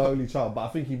 He's not an only child, but I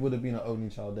think he would have been an only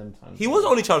child them times. He was an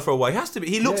only child for a while. He has to be.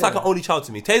 He looks like an only child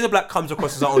to me. Taser Black comes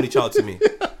across as an only child to me.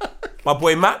 My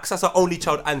boy Max, that's an only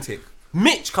child antic.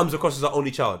 Mitch comes across as an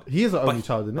only child. He is an only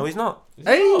child, isn't he? No, he's not.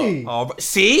 Ain't he? Oh,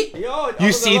 see?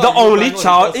 You see the only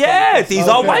child. Yeah, these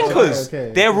are wankers.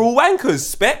 Okay. They're all wankers,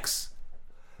 Specs.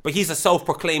 But he's a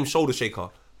self-proclaimed shoulder shaker.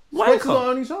 Specs is the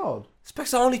only child. Specs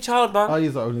is the only child, man. Oh,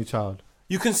 he's the only child.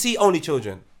 You can see only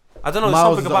children. I don't know, there's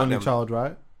Miles something is about the only them. child,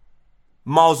 right?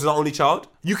 Miles is the only child.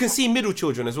 You can see middle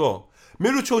children as well.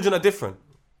 Middle children are different.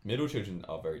 Middle children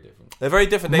are very different. They're very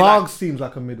different. Margs seems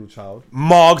like a middle child.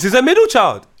 Margs is a middle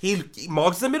child.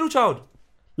 Margs is a middle child.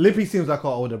 Lippy seems like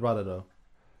our older brother though.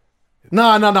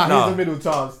 No. He's a middle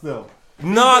child still.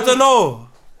 No, I don't know.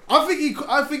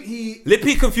 I think he.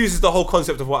 Lippy confuses the whole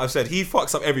concept of what I've said. He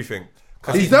fucks up everything.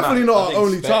 He's definitely mad. not an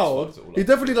only Specs child. fucks it all He up.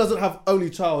 definitely doesn't have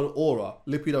only child aura.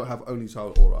 Lippy don't have only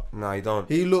child aura. No, he don't.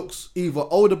 He looks either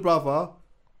older brother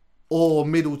or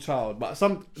middle child. But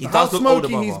He how does look older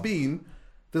smoky he's brother. been.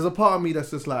 There's a part of me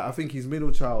that's just like, I think he's middle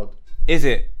child. Is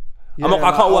it? Yeah,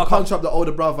 I'll punch up the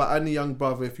older brother and the young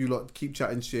brother if you lot keep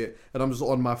chatting shit, and I'm just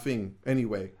on my thing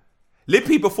anyway.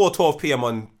 Lippy before 12 p.m.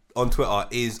 on Twitter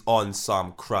is on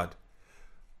some crud.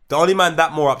 The only man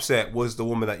that more upset was the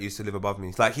woman that used to live above me.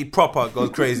 It's like he proper goes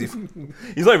crazy.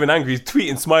 He's not even angry. He's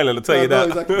tweeting, smiling. I'll tell you that.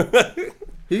 Exactly.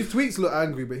 His tweets look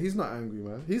angry, but he's not angry,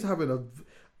 man.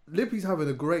 Lippy's having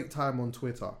a great time on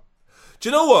Twitter. Do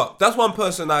you know what? That's one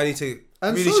person that I need to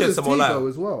And really so shed does some more light. Tigo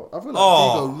as well. I feel like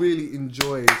Tigo really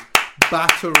enjoys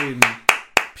battering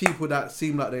people that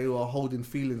seem like they are holding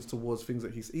feelings towards things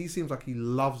that he seems like he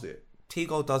loves it.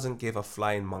 Tigo doesn't give a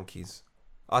flying monkeys.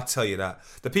 I'll tell you that.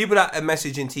 The people that are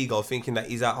messaging Tigo thinking that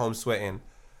he's at home sweating,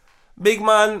 big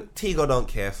man, Tigo don't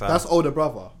care, fam. That's older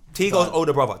brother. Tigo's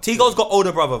older brother. Tigo's got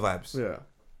older brother vibes. Yeah.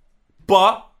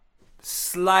 But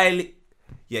slightly,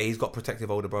 yeah, he's got protective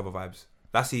older brother vibes.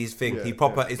 That's his thing. Yeah, He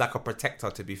proper is like a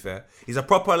protector, to be fair. He's a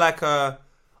proper like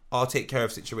I'll take care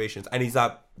of situations. And he's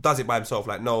like, does it by himself.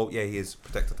 Like, no, yeah, he is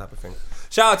protector type of thing.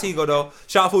 Shout out Tigo though.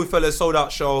 Shout out for fellas, sold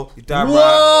out show. You damn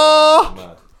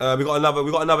right. We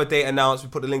got another date announced. We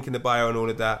put the link in the bio and all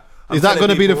of that. Is that going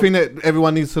to be the thing that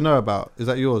everyone needs to know about? Is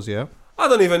that yours, yeah? I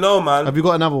don't even know, man. Have you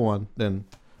got another one then?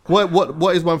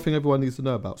 What is one thing everyone needs to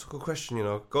know about? It's a good question, you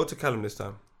know. Go to Callum this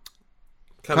time.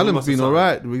 Callum's been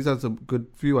alright. He's had some good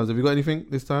few ones. Have you got anything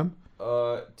this time?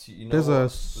 There's a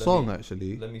song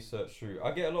actually. Let me search through.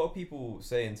 I get a lot of people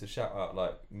saying to shout out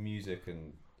like music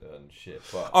and shit.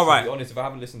 But all right. to be honest, if I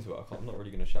haven't listened to it, I'm not really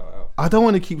going to shout it out. I don't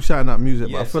want to keep shouting out music,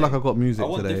 Yeah, but I feel like I got music I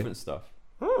want today. different stuff.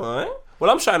 Alright.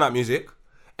 Well, I'm shouting out music.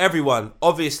 Everyone,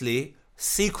 obviously,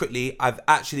 secretly, I've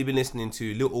actually been listening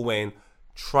to Lil Wayne,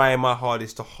 trying my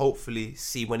hardest to hopefully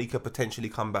see when he could potentially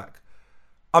come back.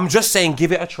 I'm just saying,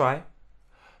 give it a try.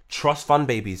 Trust Fun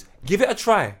Babies. Give it a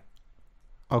try.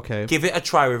 Okay. Give it a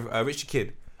try with Richie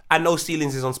Kid. And No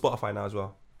Ceilings is on Spotify now as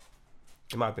well.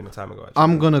 It might have been a time ago, actually.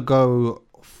 I'm going to go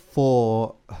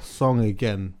for a song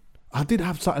again. I did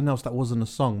have something else that wasn't a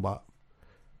song, but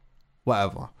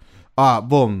whatever.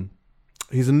 Boom.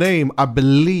 His name, I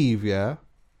believe, yeah,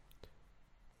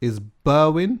 is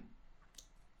Berwin.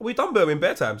 We done Berwin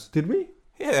bare times. Did we?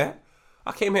 Yeah.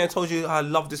 I came here and told you I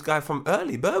love this guy from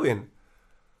early, Berwin.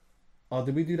 Oh,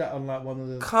 did we do that on like one of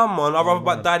the? Come on, I'd rather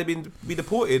about died than be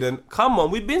deported. And come on,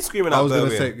 we've been screaming out. I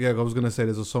was gonna say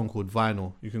there's a song called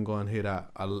Vinyl. You can go and hear that.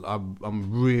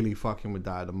 I'm really fucking with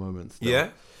that at the moment. Still. Yeah.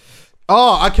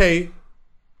 Oh, okay.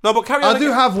 No, but carry on. I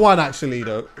do have one actually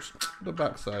though. The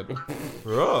backside.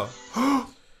 Bro.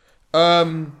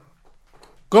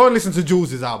 Go and listen to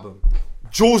Jules' album.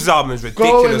 Jules' album is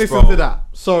ridiculous, Go and listen to that.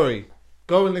 Sorry.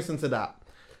 Go and listen to that.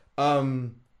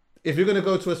 If you're gonna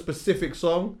go to a specific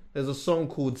song, there's a song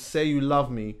called "Say You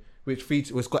Love Me," which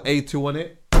features. It's got A2 on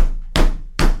it.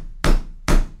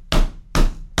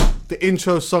 The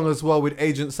intro song as well with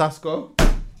Agent Sasco.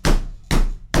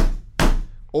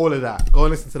 All of that. Go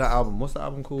and listen to that album. What's the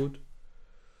album called?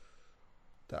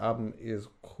 The album is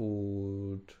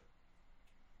called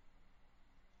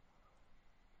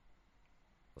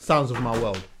Sounds of My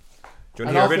World. Do you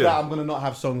And after that, I'm gonna not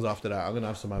have songs after that. I'm gonna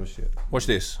have some other shit. Watch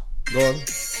this. Go on.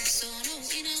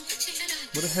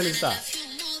 What the hell is that?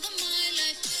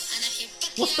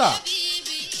 What's that?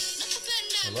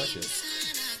 I like it.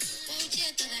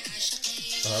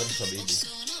 I heard some easy.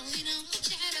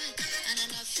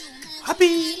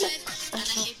 Happy.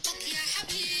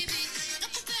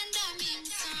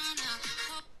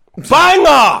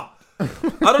 Banger!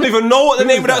 I don't even know what the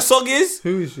name of that song is.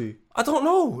 Who is she? I don't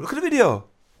know. Look at the video.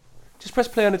 Just press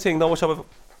play on the thing. Don't watch other.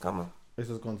 Come on. This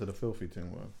has gone to the filthy thing,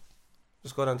 man.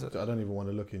 Just go down to. I don't even want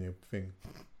to look in your thing.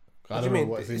 What do you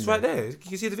mean? It's right there. You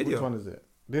can see the video. Which one is it?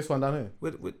 This one down here?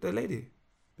 With the lady.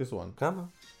 This one? Come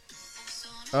on.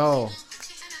 Oh.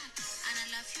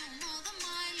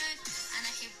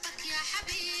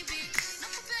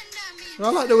 I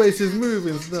like the way she's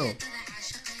moving still.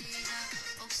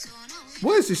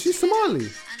 What is this? She's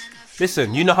Somali.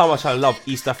 Listen, you know how much I love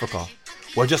East Africa.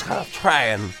 We're just kind of try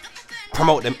and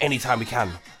promote them anytime we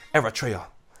can. Eritrea.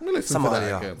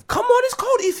 Somalia. Come on, it's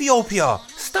called Ethiopia.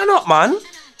 Stand up, man.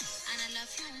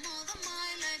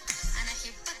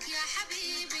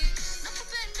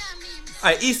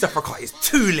 East Africa is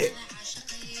too lit.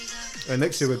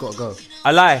 Next year we've got to go.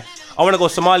 I lie. I want to go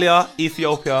Somalia,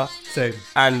 Ethiopia. Same.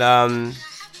 And I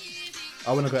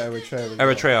want to go Eritrea.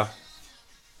 Eritrea.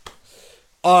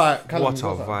 Alright, what a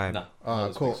vibe. Nah,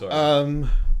 alright, cool. Sorry.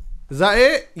 Is that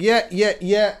it?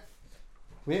 Yeah.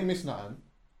 We ain't missed nothing.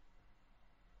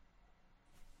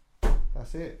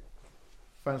 That's it.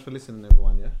 Thanks for listening,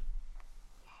 everyone, yeah?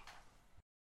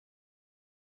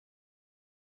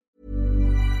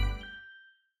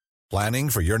 Planning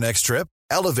for your next trip?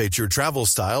 Elevate your travel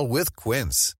style with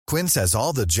Quince. Quince has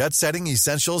all the jet-setting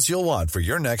essentials you'll want for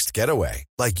your next getaway,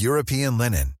 like European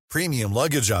linen, premium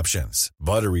luggage options,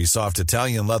 buttery soft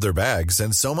Italian leather bags,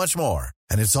 and so much more.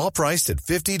 And it's all priced at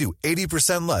 50 to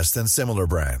 80% less than similar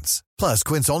brands. Plus,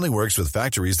 Quince only works with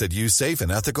factories that use safe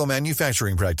and ethical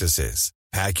manufacturing practices.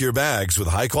 Pack your bags with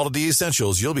high-quality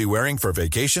essentials you'll be wearing for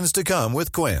vacations to come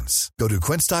with Quince. Go to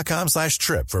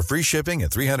quince.com/trip for free shipping and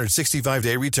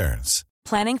 365-day returns.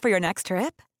 Planning for your next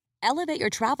trip? Elevate your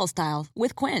travel style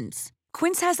with Quince.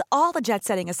 Quince has all the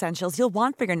jet-setting essentials you'll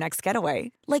want for your next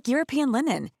getaway, like European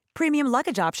linen, premium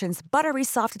luggage options, buttery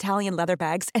soft Italian leather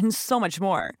bags, and so much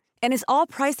more. And is all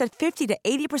priced at 50 to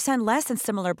 80% less than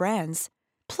similar brands.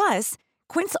 Plus,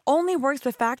 Quince only works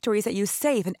with factories that use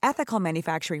safe and ethical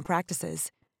manufacturing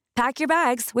practices. Pack your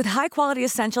bags with high-quality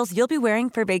essentials you'll be wearing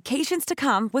for vacations to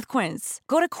come with Quince.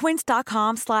 Go to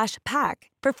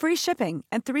quince.com/pack for free shipping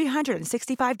and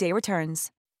 365-day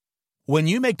returns. When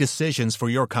you make decisions for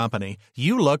your company,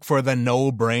 you look for the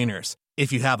no-brainers.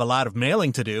 If you have a lot of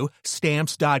mailing to do,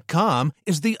 Stamps.com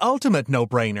is the ultimate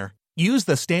no-brainer. Use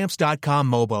the Stamps.com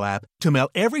mobile app to mail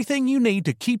everything you need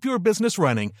to keep your business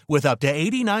running with up to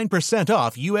 89%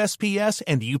 off USPS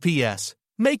and UPS.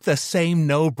 Make the same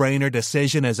no-brainer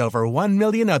decision as over 1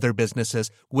 million other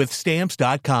businesses with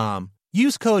Stamps.com.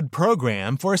 Use code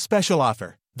PROGRAM for a special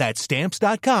offer. That's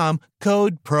Stamps.com,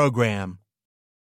 code PROGRAM.